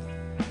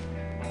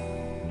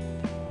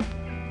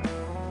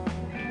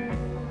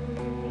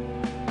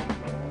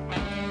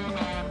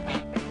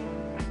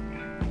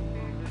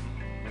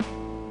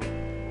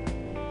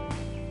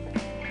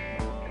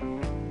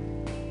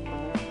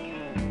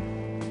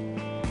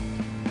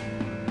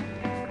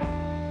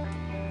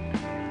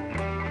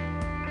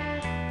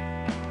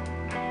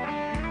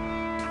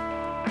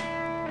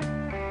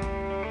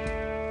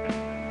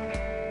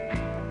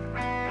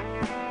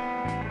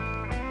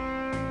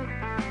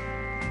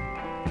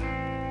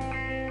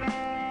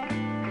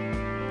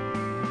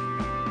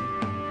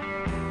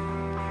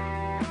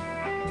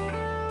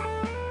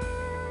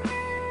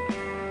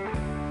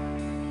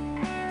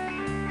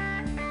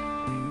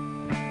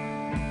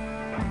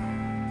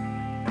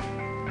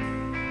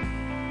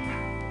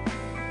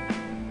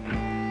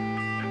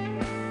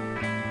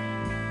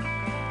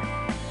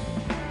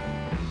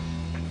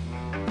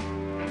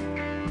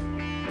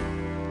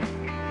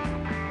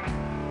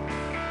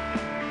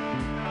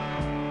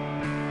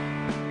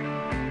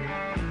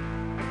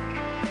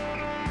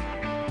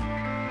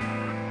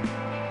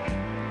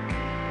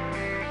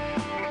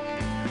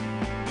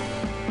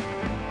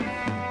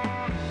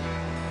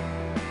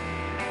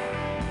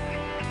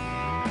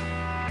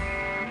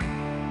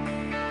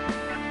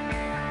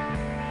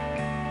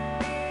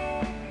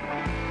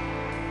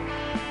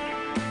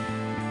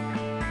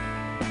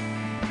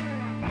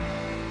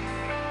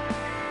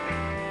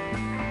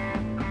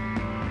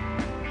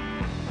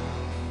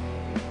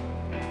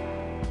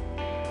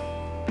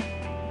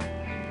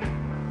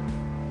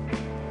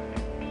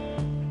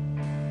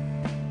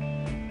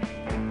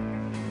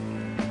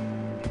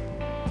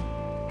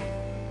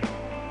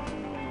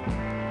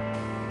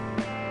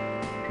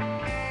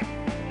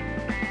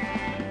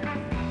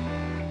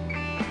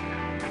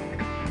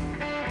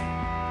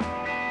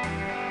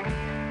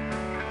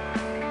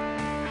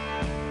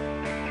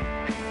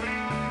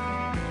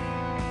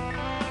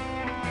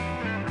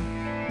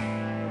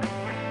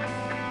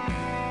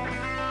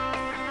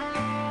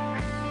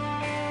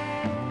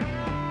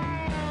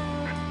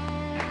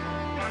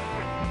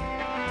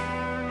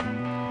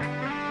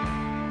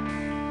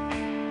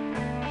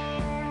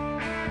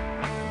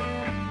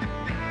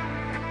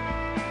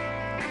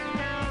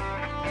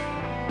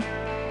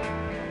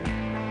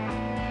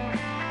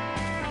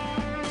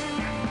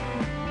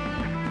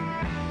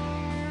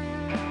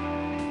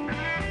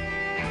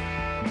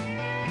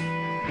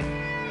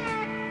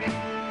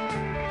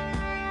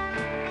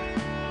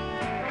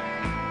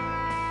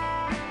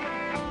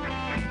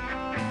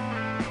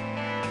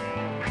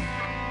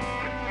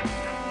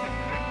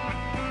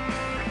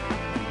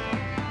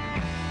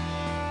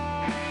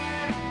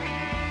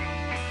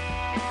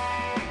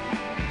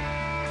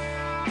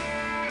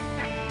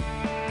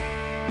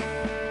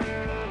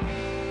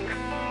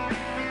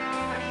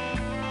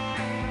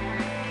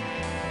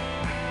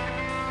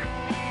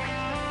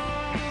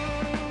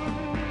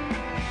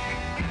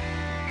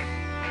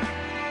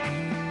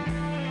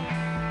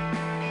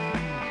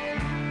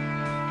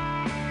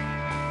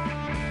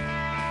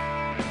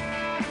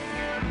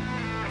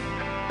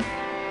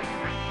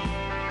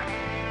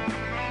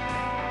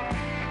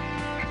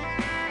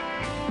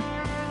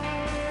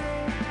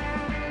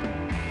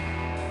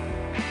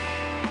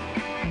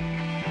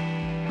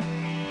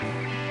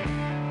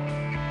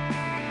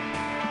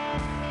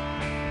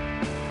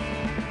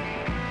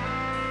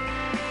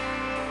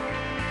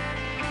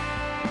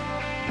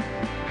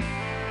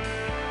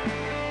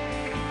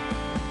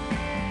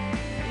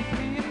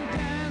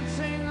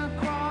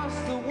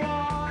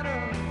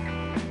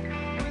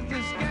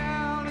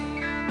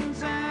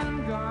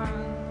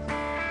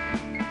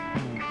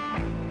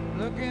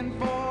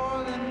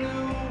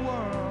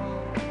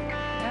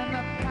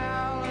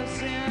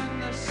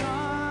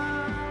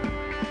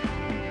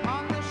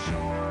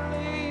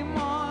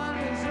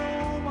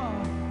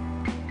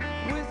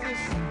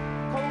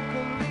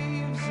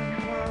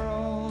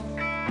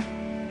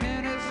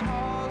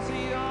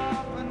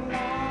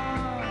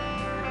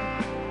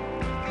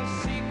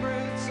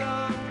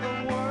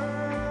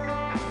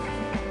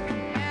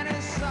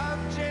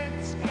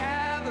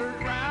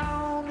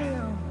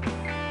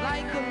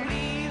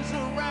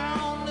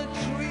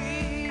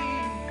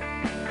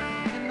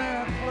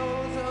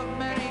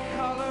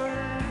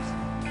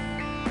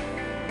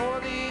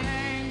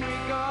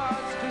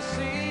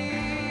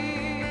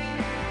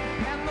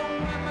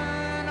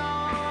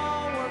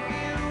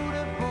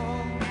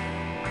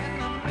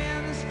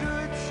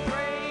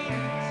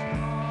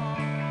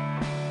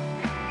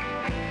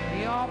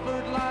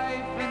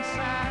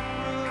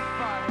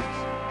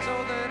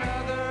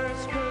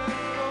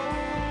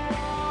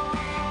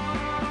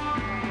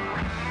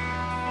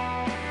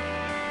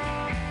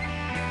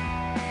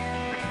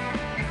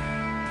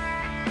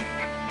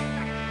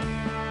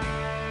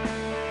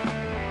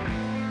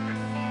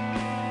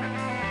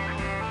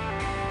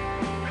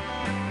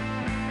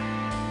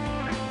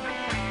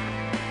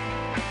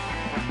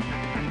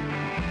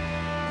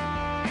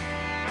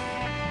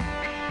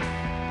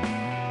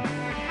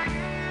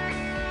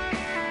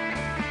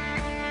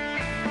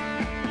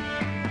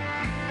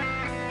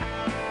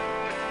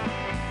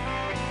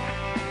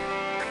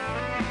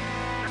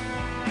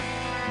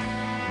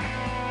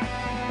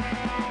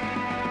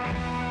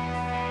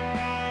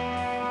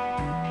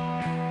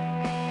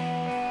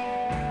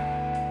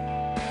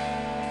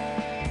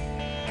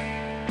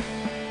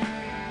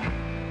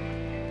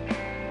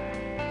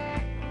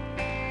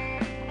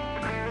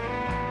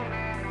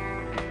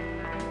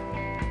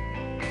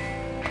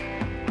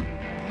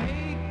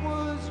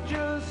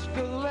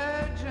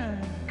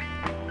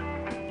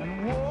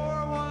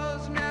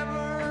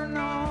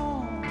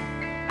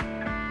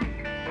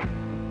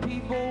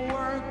 people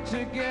worked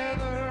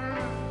together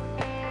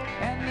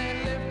and they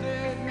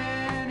lifted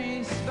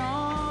many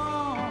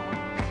stones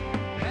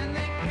and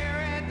they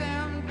carried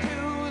them to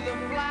the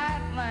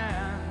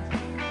flatlands,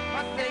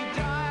 but they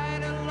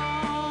died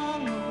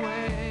along the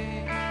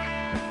way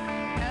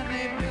and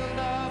they built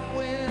up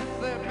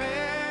with their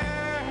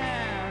bare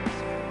hands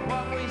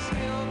what we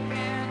still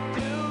can't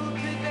do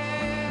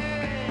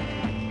today.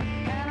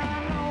 And I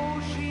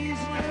know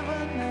she's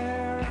living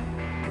there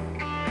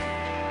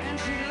and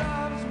she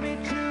loves me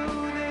to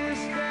this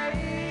day.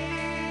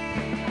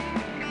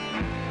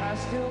 I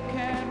still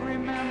can't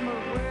remember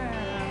when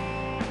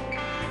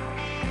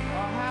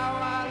or how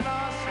I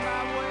lost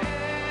my way.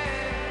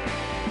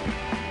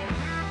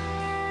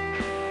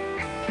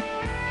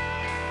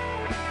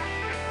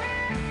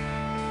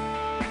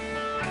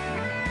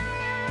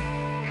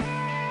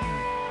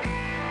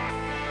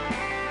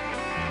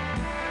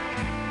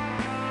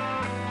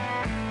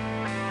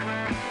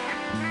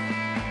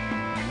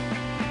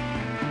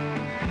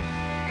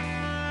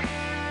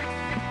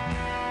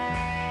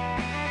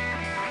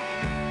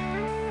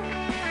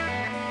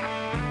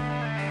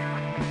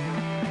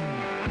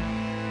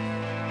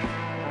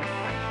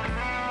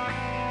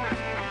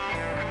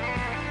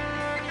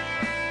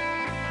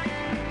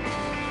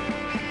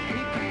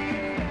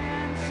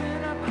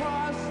 Dancing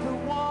across the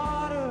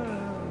water,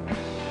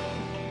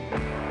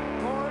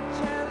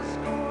 Cortez,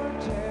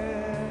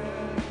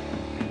 Cortez,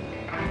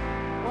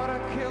 what a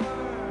killer.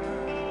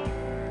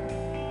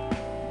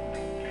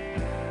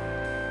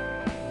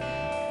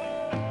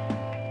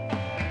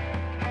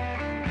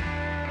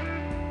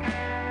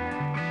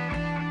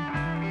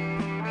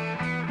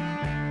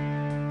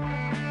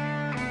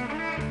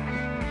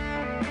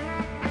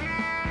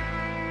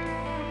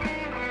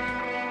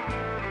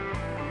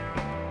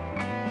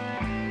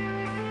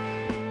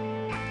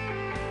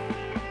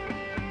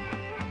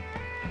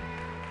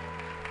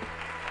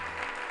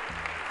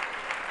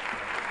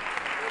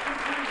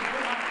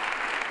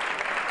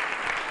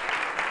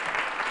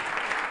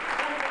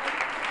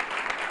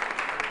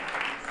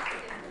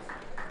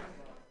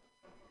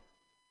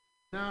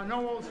 No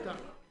old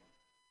stuff.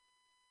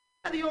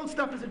 The old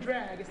stuff is a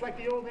drag. It's like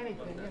the old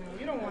anything, you know.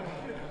 You don't want to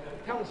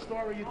tell a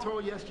story you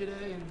told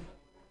yesterday and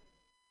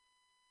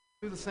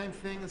do the same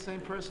thing, the same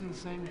person, the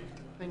same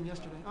thing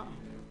yesterday.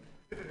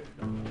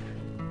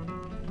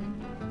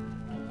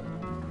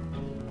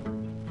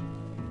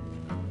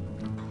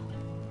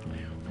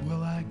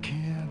 Well, I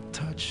can't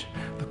touch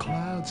the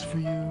clouds for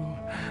you.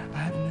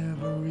 I've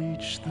never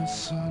reached the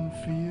sun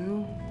for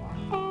you.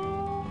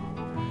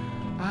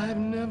 I've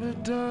never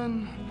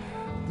done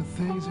the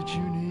things that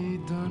you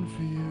need done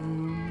for you.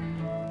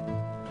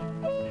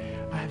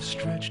 I've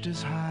stretched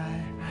as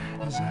high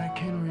as I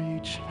can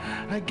reach.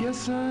 I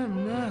guess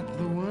I'm not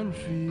the one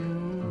for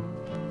you.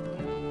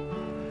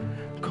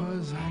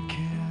 'Cause I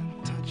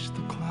can't touch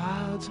the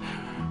clouds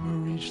or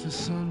reach the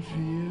sun for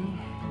you.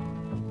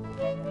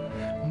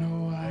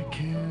 No, I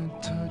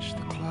can't touch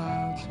the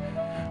clouds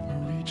or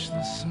reach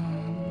the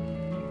sun.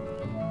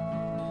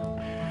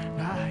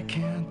 Now I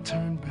can't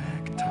turn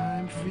back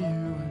time for you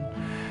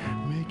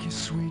and make you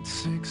sweet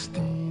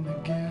 16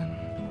 again.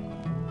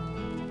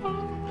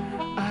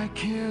 I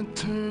can't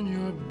turn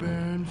your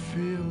barren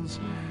fields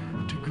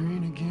to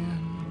green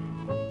again.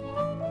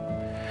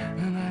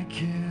 And I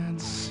can't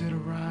sit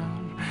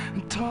around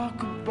and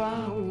talk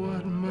about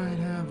what might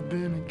have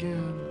been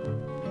again.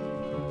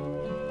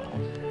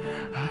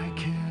 I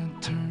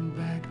can't turn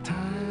back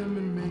time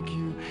and make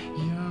you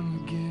young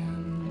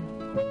again.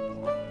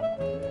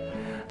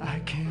 I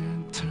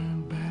can't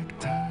turn back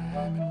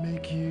time and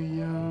make you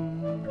young.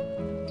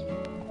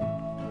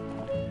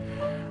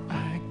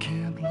 I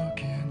can't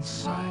look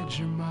inside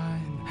your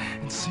mind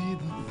and see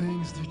the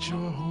things that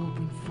you're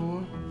hoping for.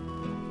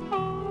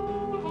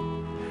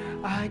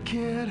 I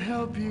can't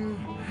help you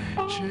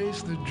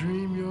chase the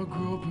dream you're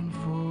groping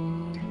for.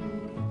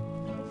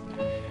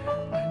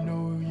 I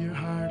know your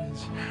heart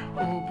is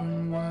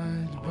open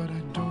wide, but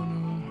I don't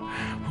know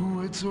who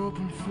it's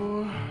open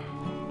for.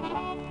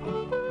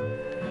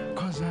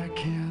 'Cause I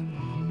can't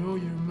know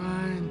your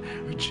mind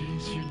or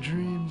chase your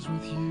dreams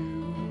with you.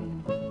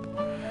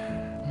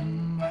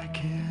 I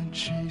can't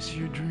chase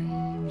your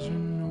dreams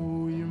or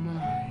know your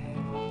mind.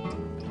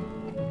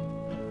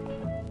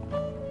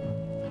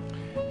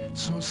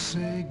 So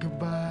say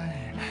goodbye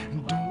and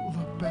don't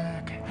look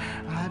back.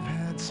 I've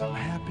had some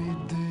happy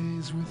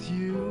days with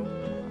you.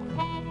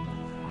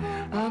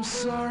 I'm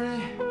sorry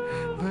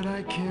that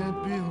I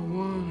can't be the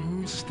one who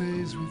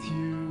stays with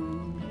you.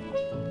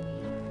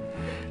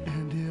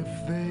 And if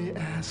they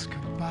ask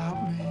about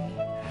me,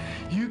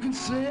 you can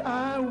say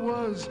I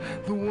was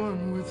the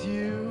one with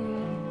you,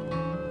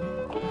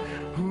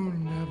 who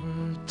never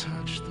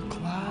touched the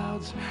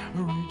clouds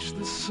or reached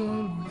the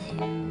sun with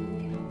you.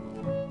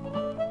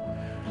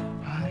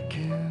 I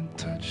can't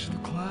touch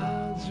the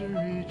clouds or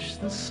reach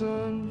the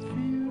sun for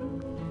you.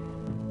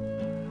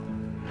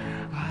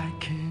 I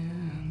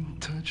can't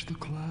touch the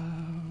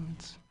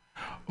clouds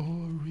or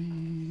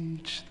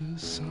reach the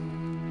sun.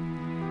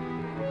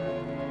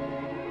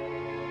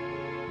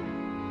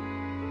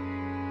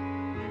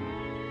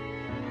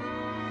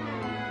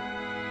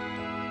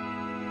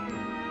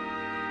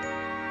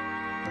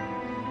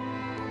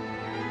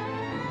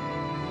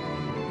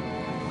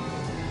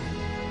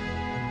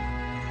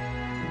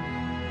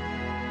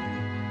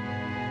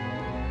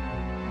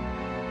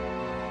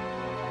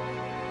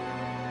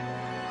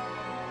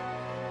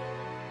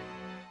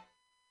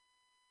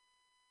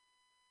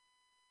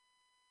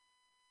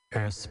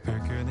 It's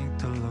beginning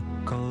to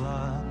look a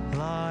lot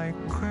like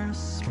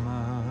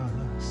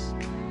Christmas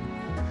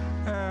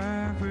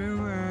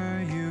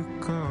everywhere you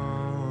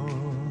go.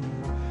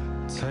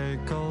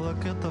 Take a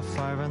look at the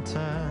 5 and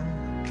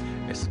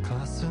 10. It's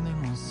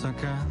glistening once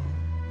again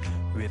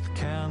with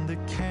candy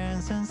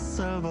cans and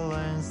silver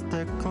lanes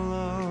that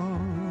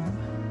glow.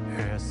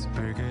 It's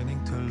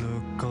beginning to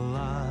look a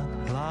lot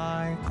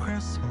like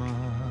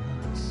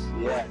Christmas.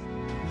 What?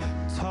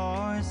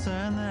 Toys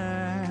in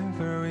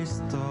every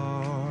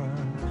store,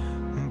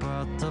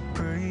 but the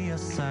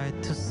prettiest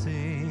sight to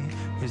see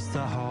is the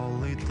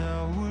holly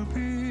that will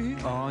be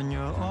on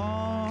your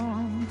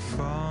own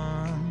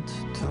front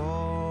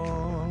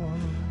door.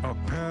 A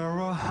pair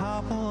of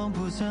hopalong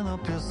boots and a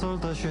pistol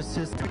that should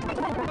system.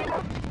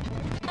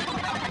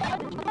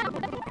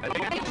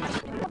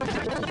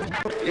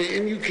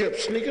 And you kept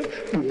sneaking?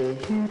 Well,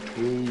 who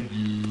told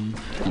you?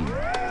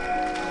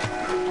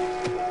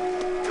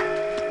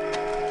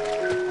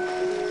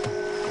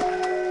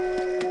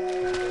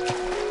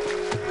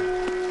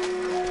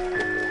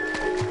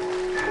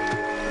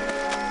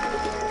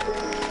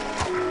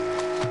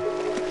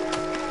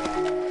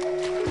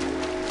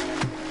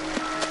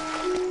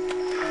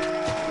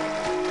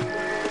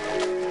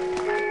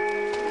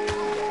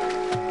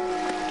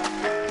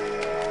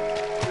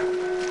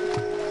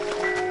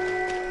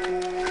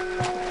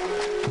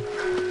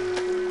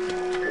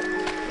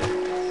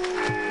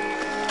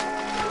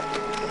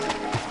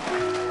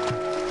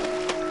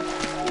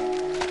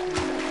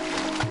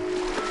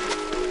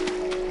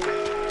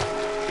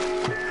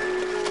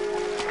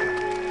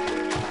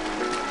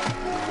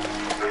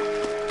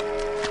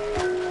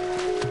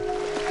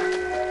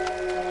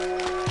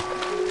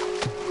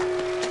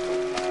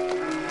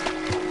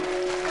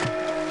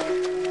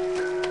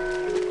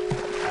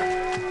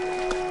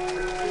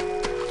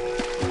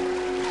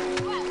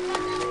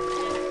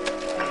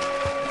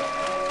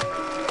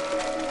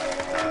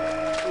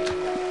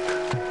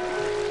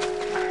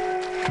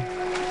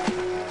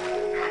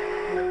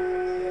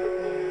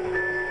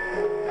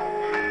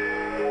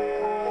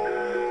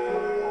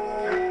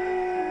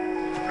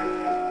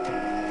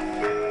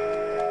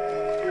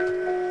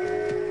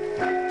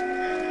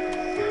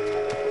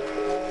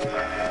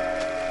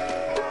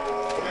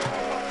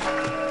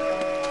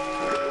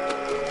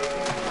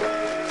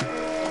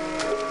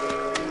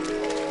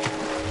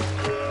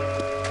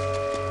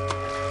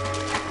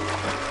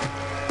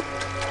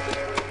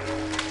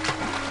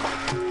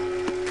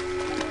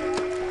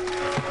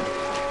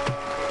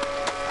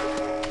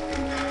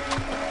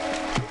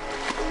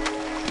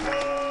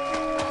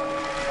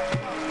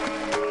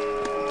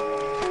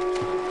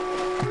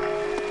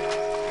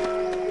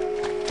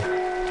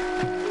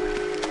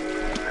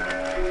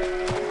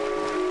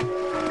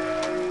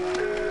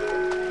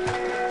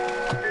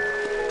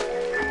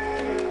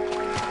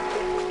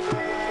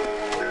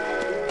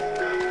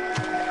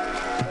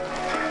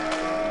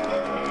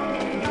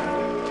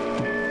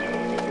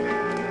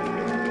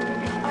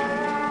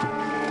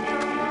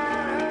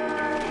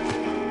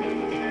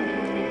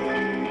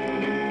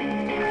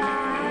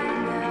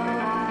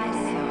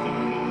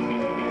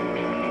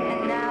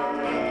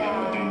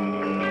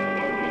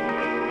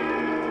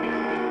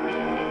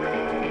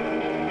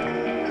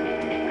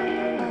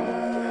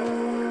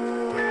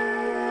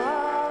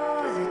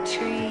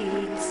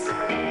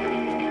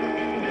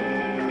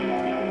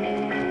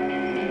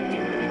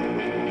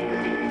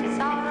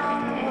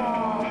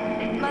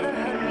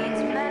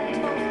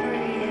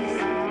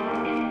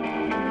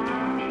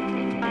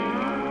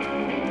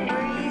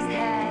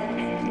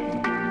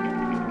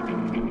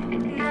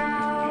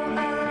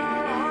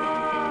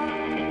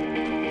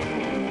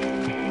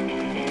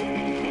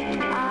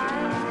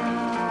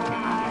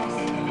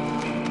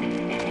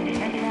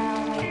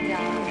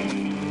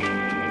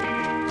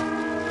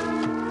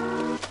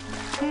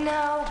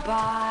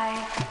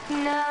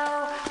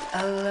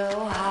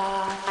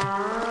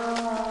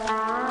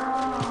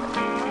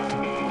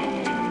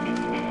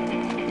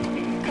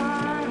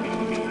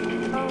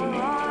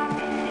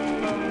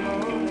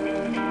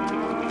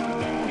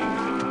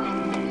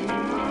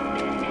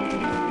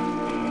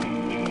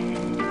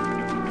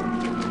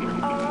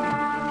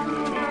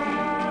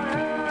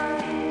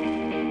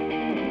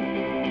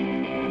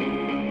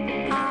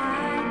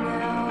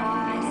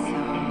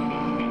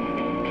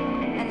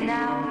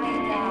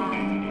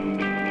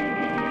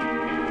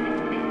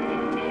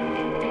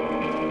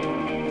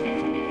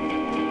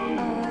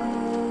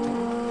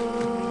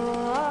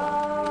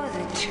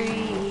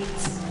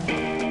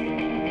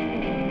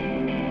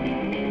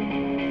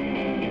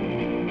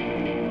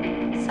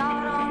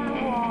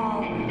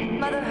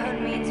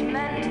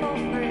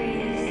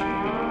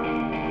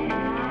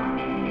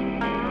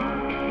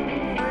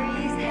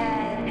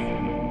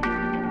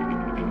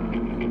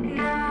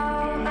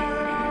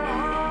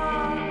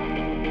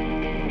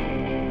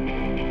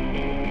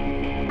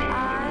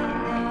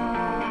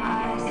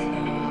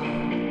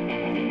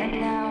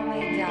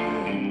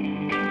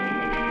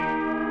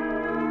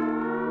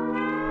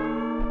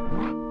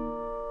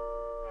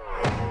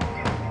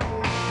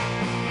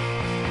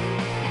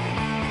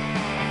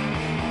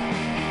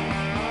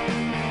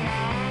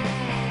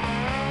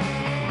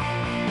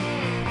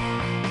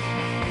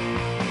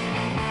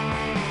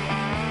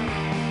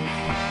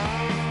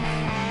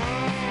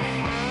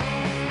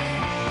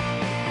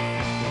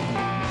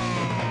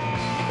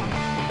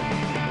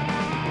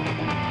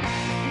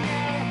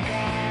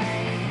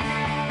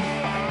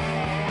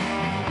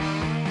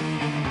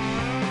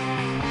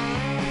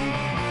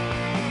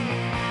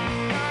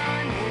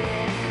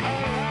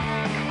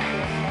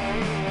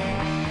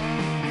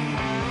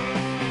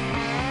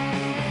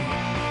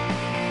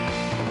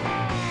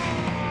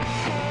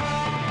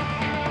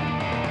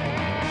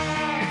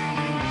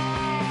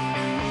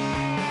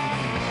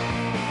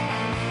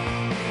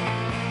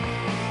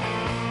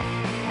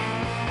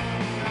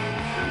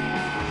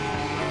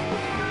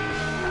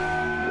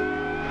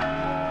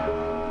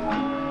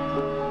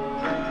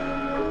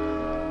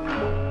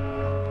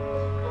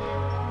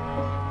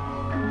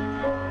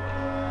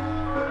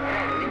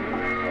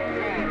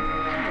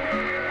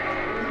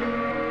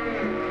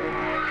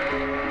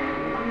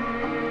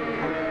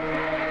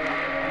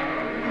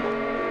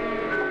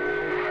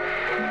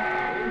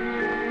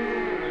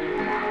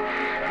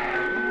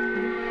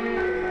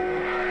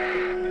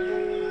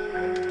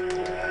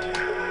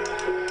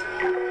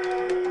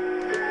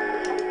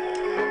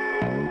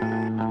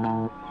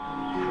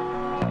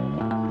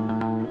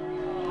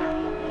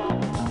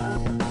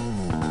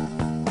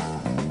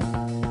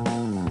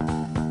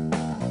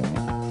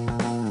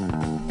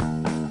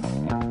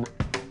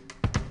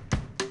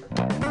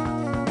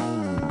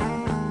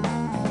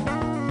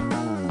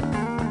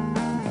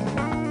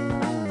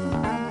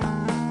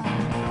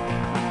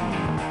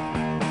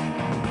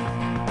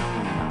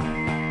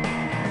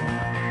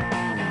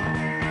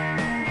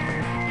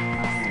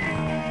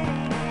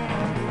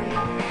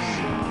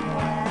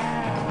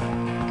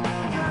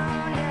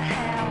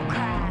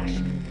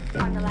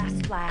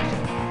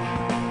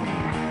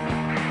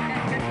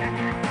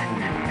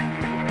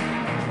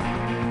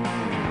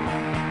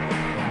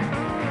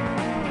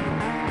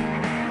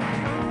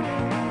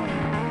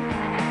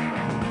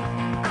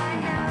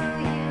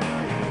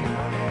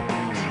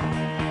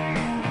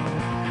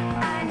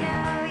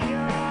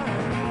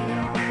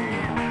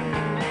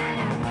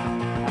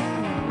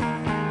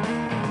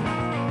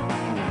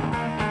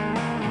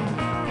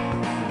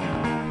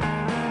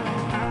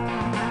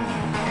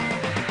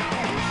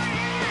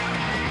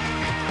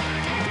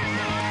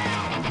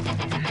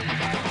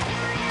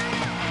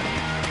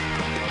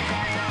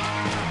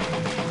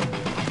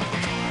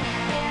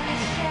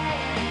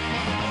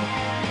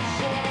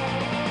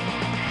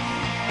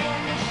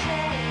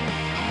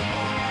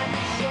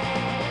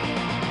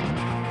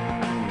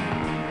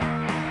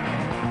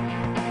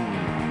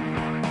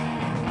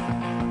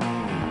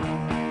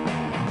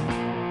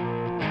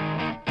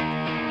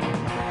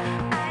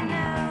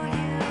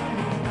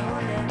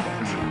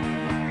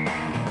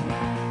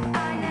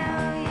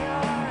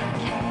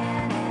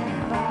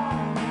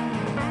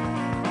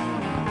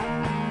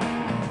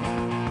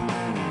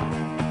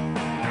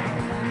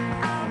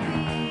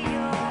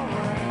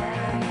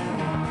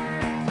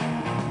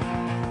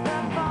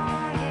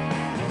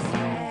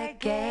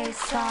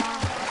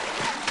 song.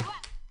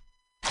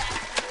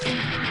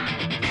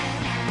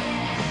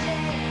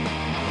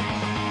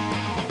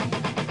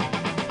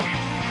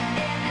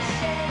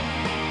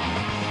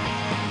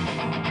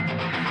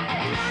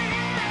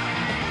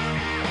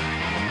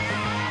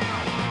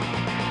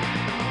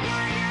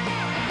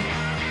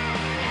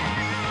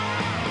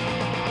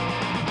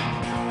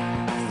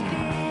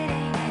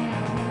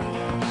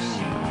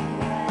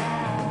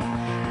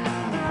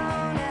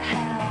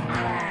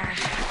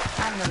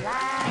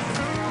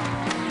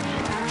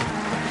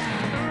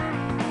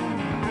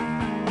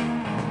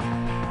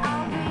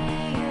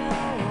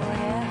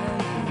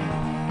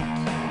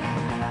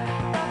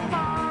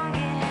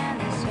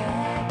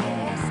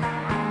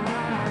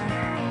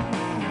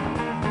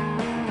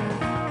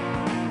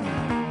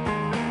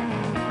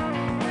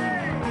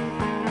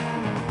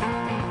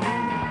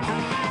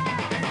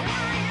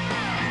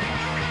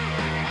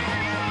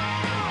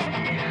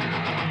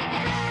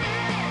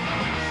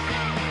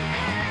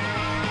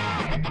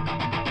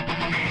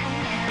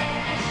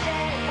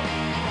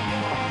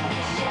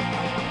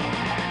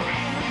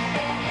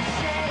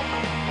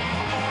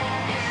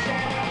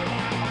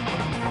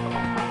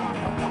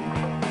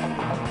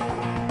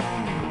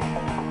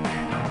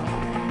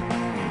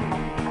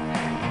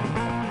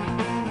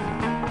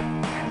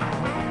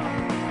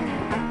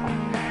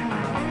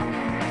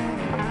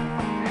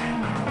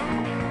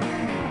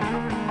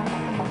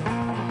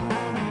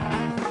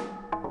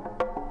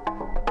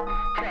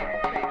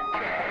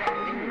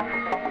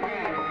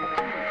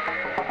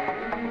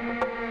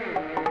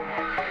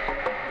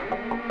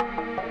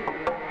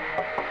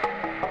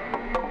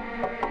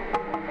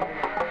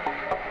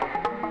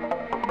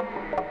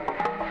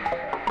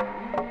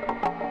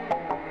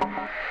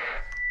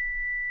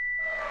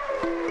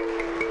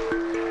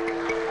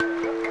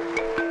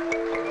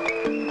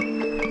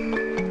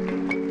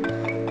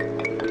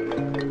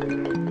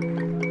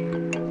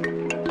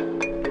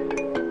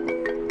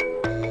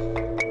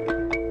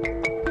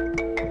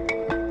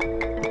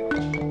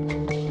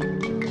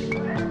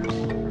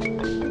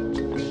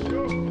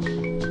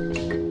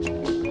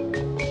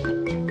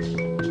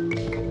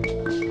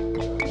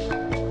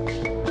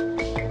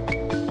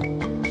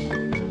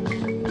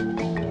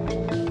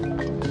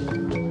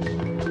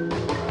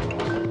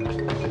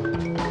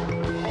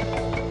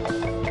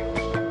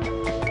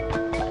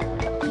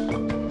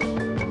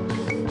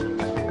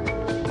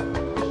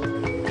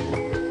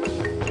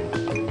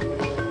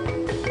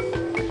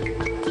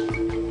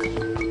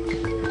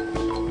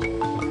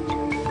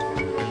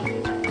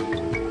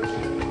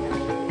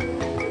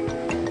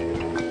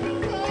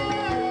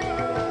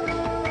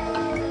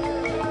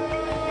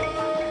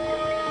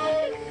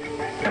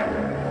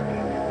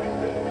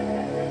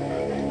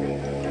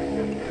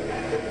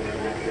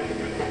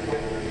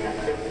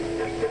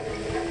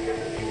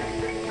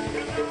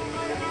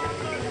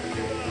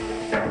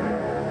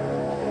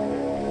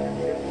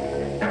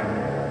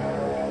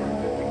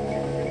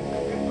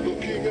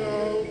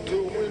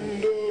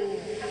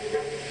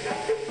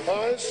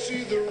 I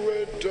see the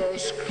red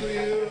dust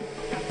clear.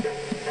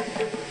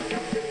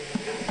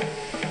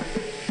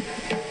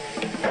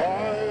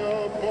 High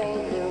up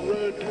on the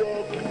red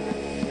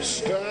rock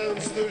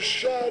stands the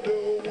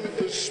shadow with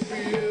the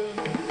spear.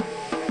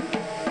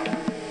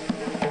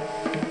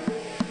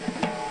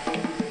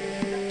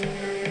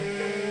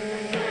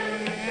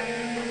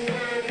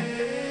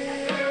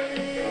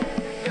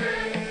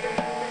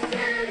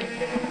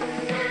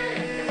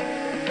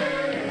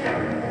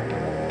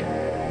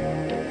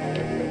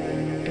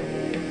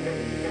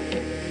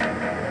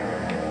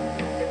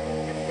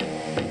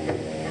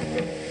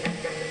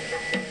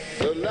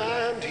 The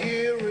land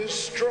here is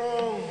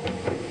strong,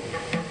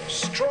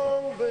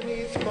 strong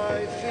beneath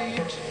my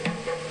feet.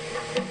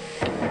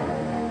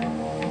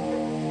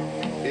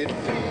 It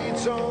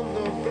feeds on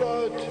the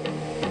blood,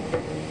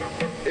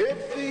 it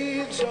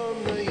feeds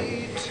on the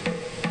heat.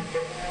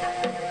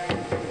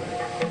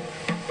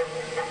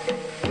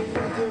 The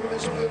rhythm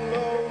is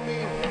below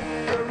me,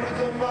 the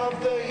rhythm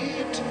of the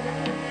heat.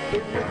 The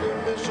rhythm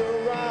is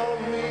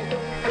around me,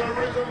 the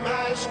rhythm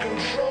has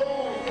control.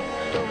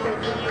 The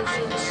rhythm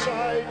is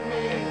inside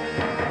me.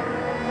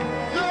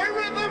 The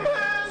rhythm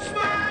has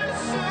my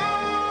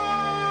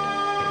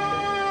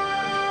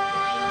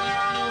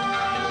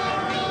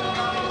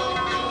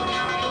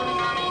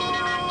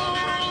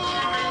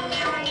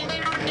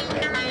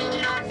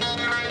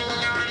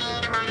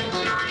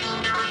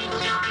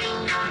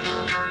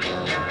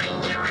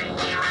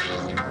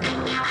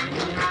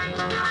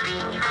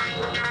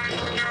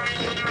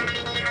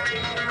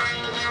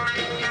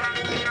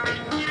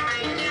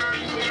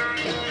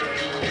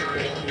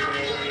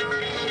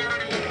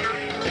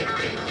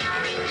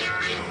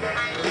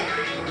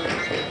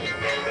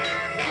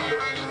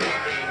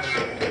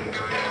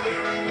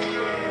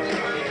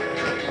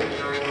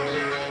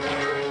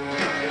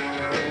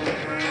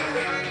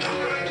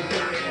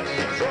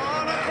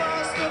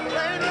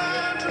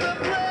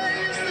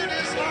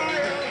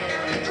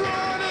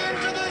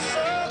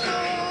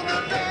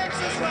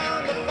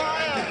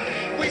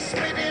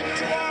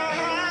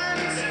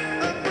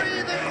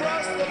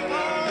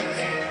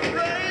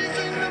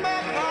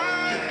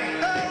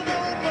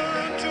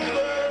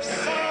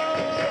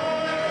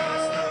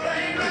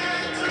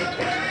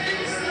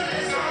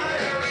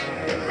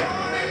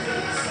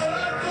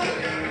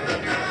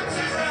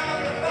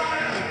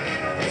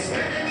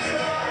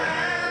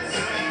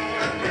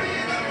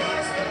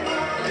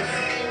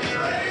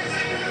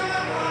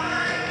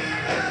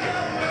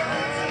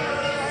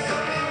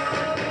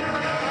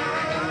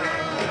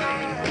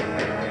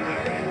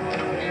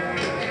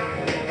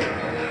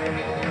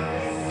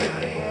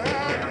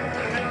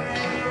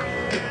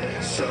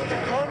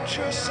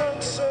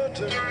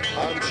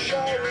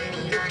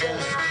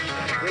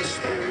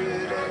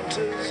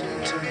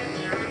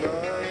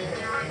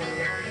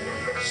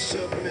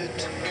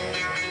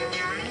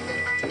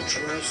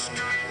first.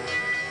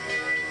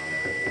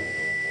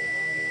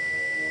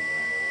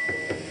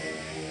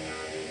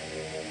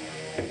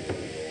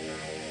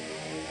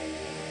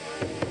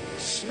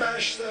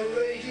 Smash the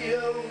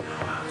radio.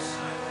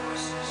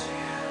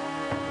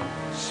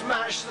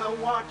 Smash the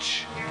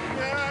watch.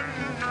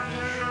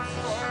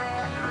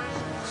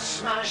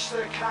 Smash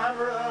the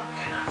camera.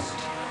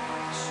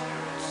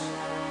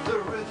 The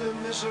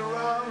rhythm is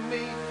around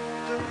me.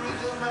 The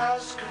rhythm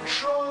has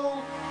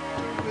control.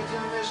 The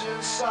rhythm is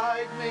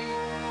inside me.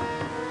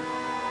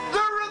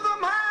 The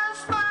rhythm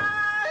has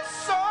my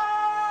soul.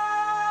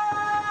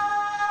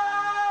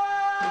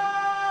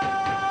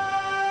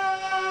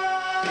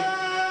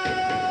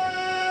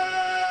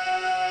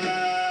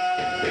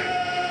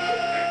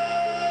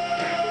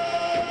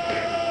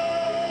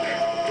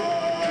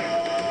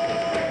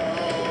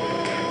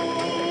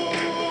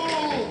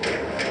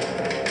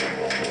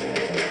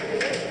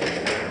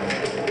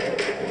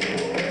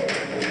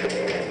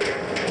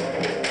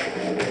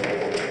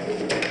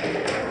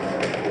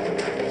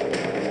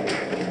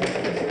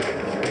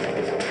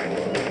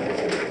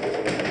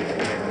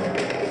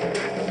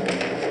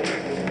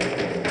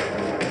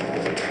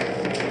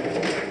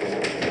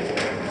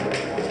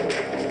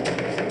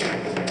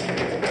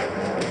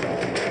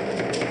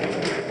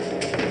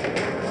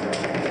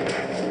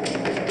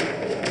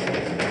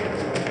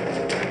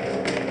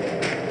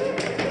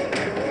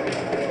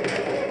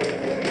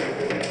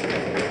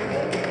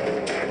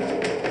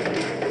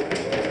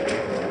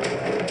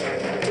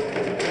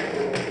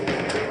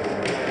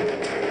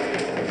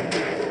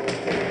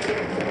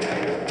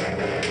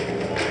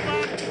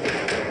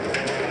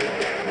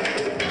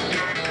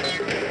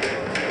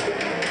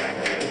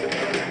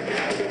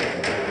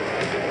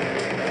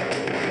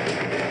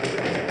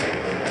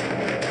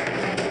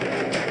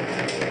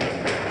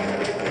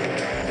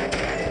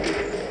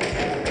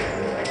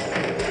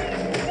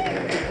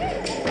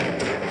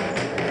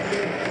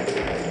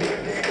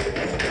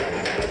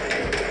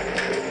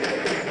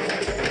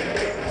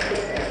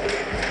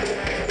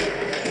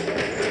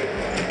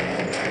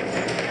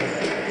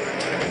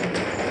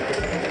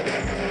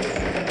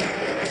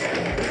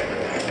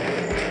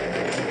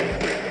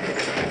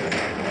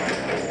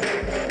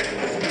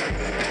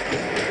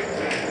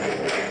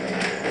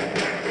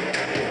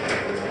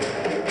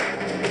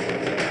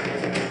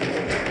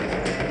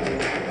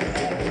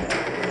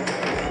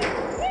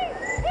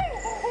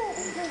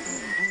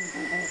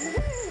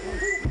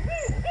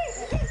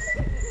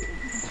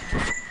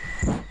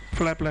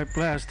 Flap like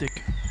plastic.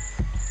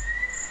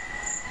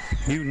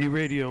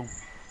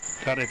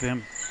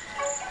 MutinyRadio.fm.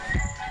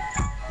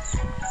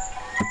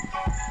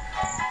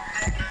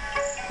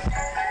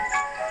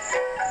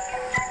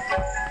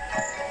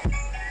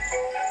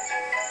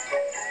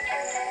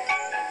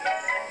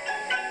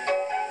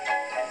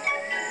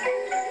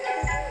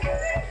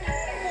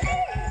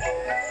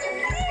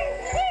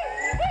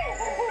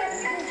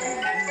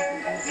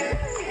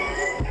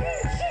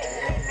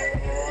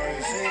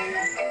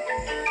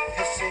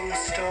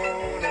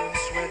 Stone and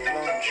sweat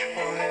launch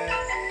fire.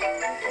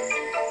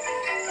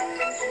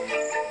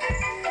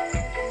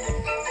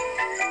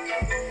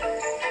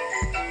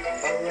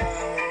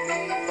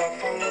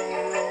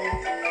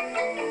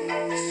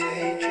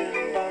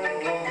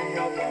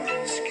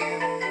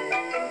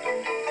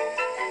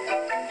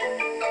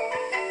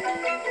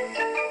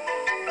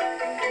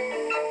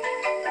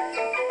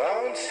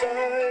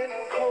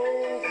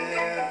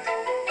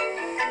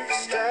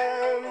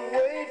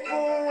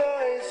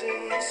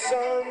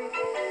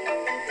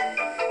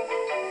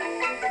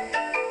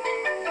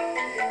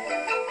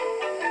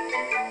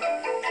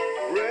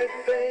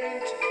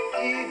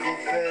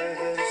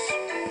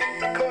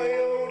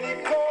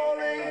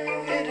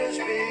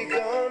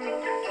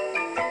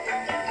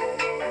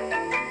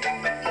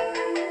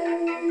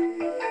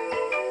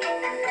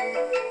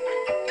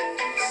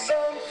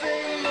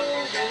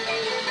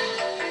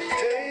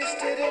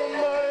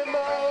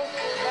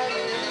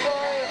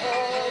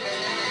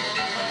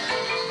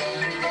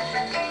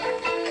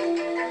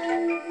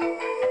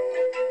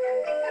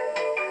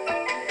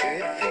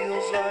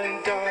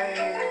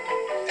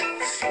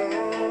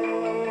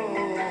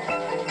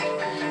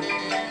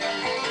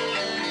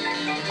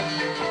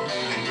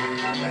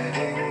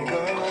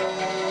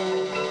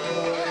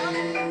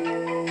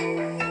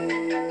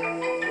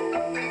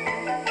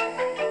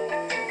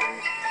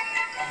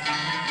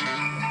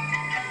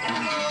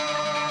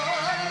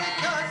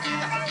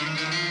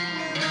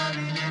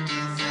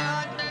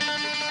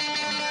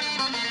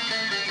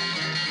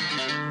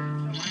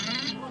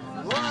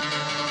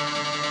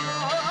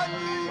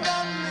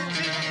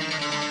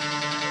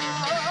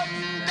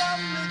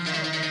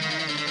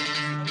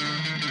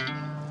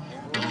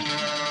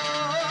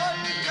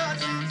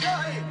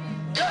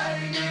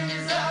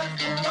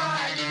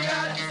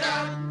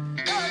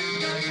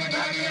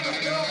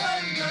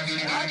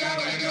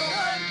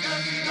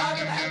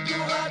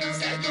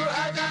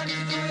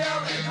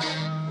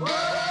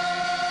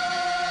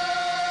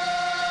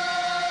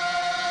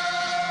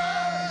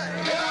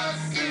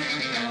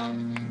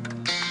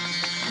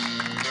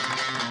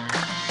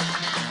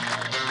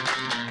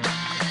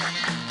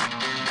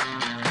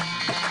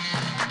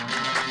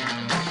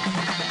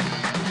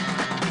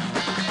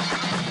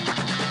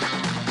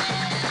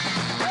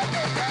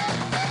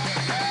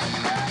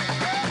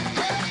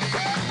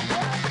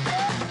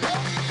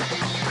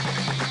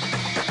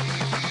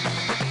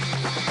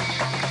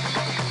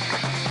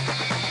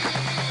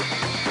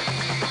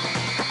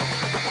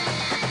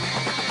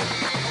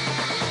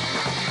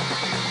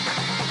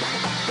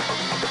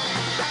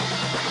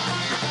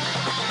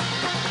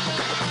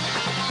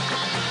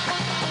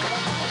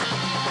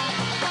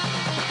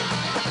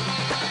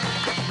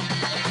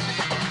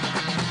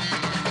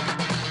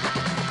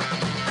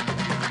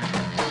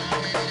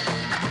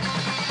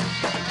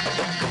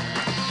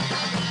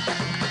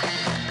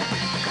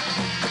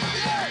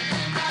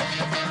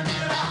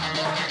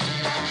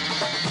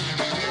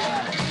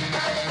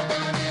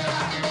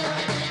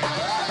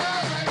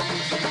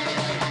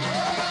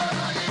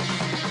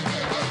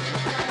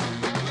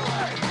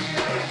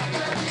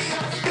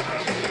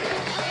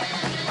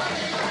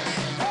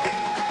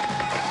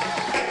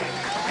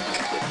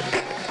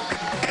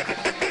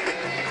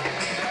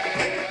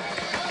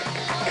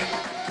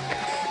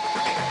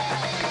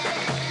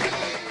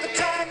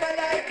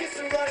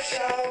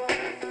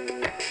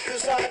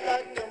 'Cause I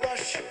like the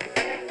rush,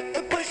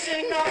 the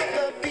pushing of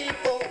the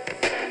people.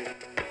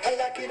 I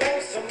like it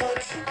all so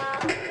much.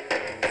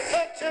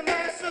 Such a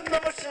massive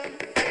motion.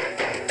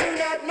 Do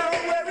not know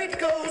where it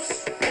goes.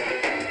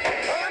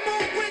 I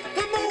move with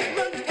the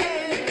movement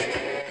and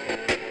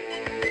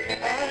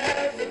I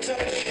have the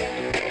touch.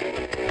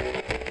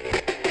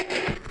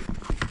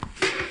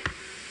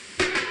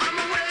 I'm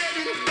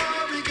waiting for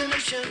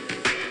ignition.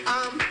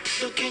 I'm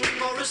looking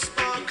for a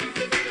spark.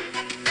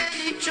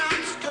 Any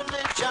chance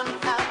collision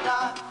and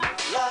I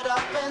light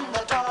up in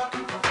the dark.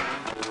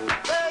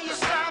 There you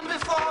stand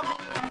before me,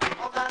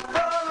 all that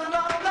fur and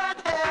all that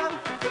hair.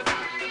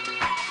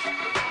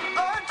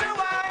 Or do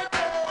I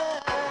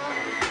dare?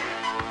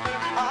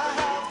 I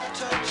have the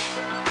touch.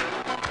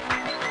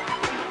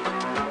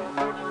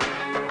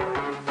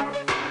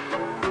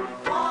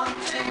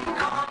 Wanting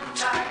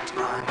contact.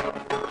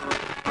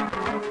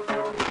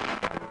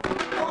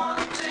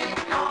 Wanting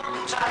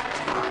contact.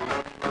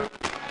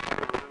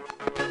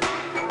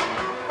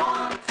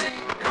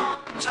 Wanting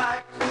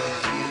contact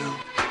with you.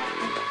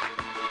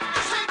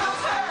 Shake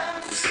those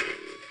hands.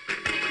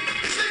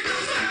 Shake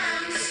those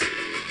hands.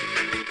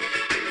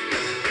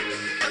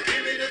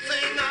 Give me the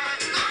thing I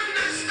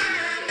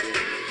understand.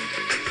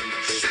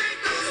 Shake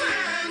those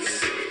hands.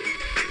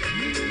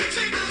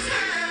 Shake those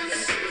hands.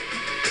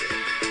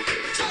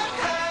 Shake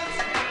hands.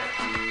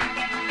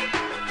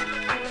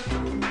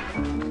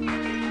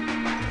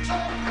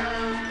 Shake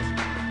hands.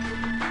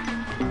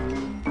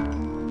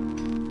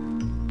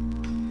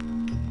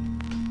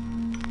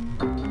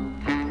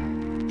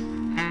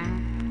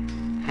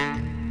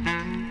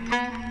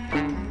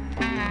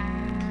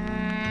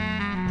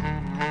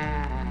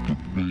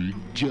 The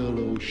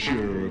Jello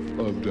Sheriff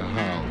of the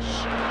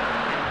house.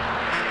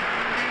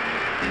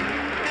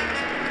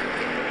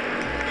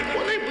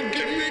 Well, they were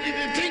getting ready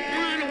to take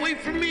mine away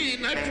from me,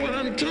 and that's what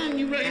I'm telling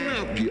you right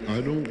now. Yeah,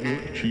 I don't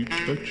want you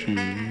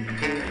touching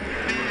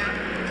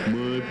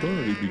my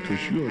body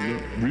because you're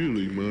not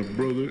really my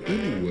brother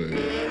anyway.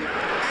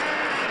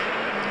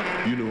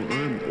 You know,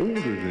 I'm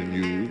older than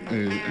you,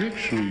 and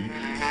actually,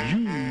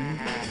 you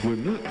were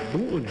not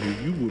born here.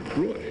 You were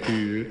brought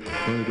here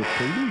by the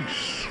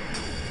police.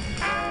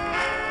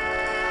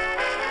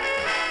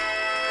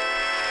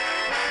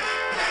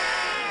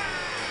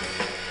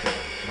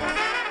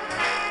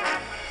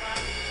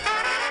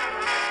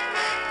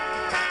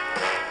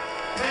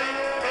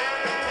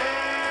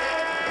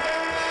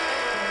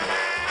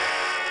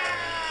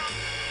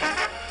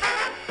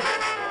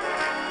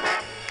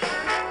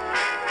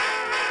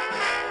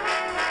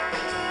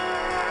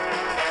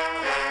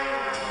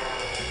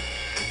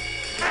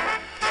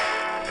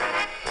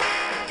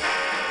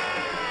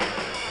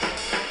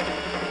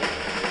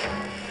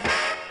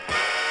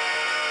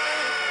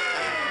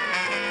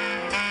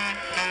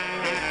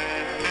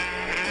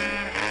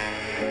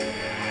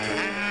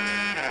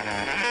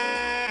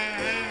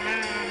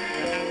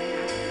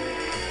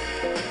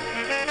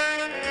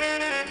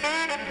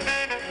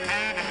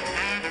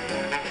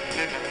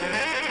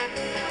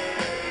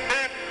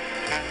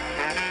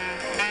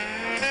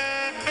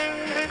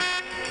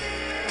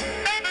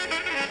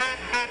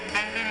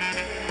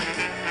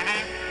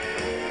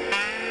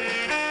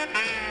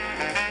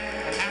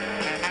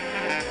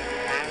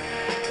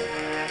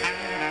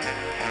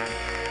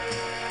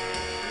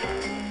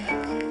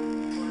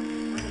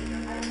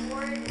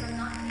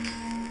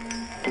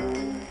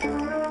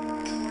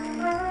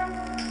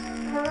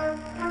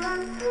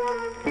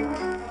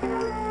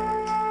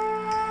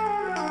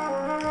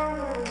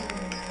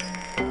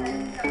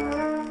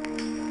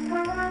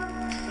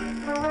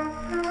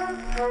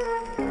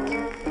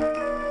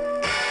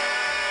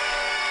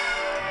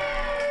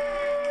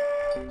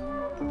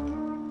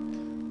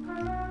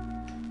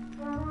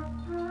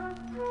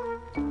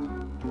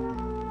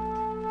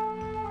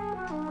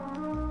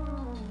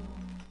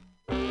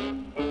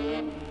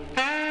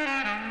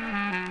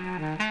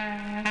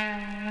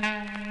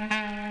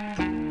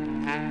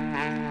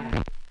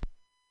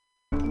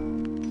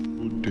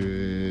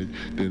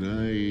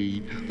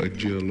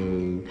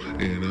 Jello,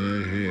 and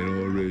I had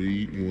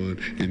already eaten one,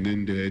 and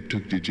then Dad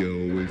took the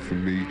Jello away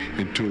from me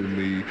and told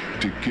me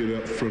to get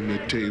up from the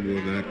table,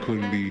 and I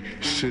couldn't be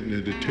sitting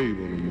at the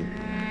table no more.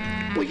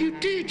 Well, you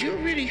did. You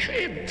already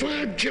had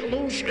 5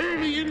 Jellos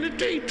early in the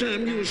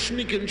daytime. You were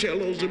sneaking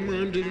Jellos, and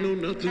Mom didn't know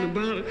nothing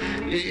about it,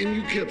 and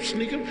you kept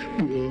sneaking.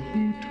 Well,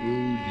 who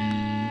told you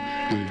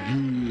that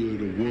you are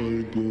the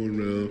one going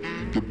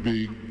around the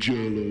big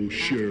Jello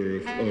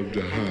sheriff of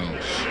the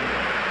house?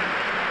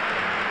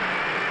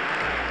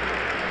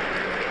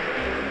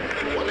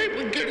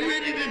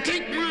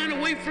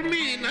 For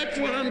me, and that's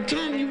what I'm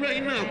telling you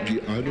right now.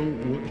 Yeah, I don't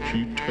want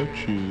you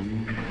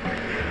touching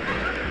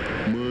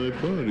my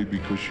body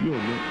because you're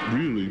not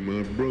really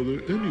my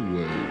brother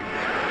anyway.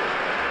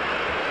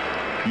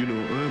 You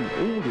know, I'm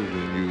older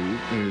than you,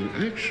 and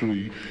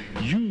actually,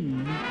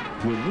 you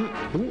were not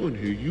born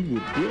here. You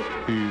were brought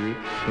here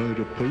by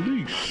the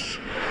police.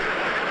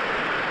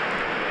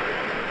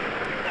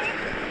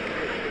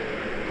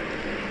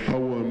 I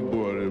wasn't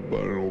brought here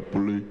by no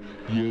police.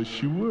 Yes,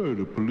 Yes, you were.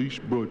 The police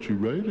brought you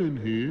right in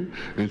here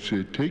and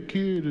said, take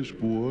care of this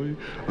boy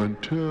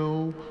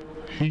until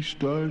he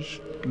starts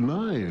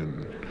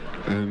lying.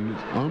 And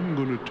I'm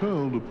going to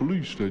tell the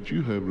police that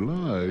you have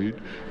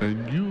lied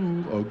and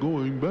you are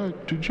going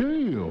back to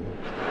jail.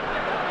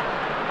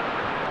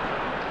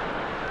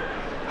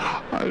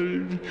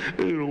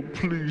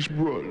 Police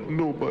brought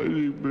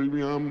nobody,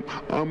 baby.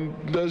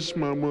 That's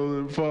my mother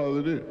and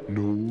father there.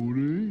 No,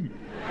 they ain't.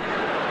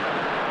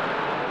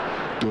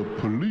 The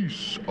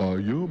police are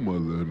your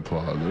mother and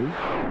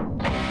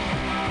father.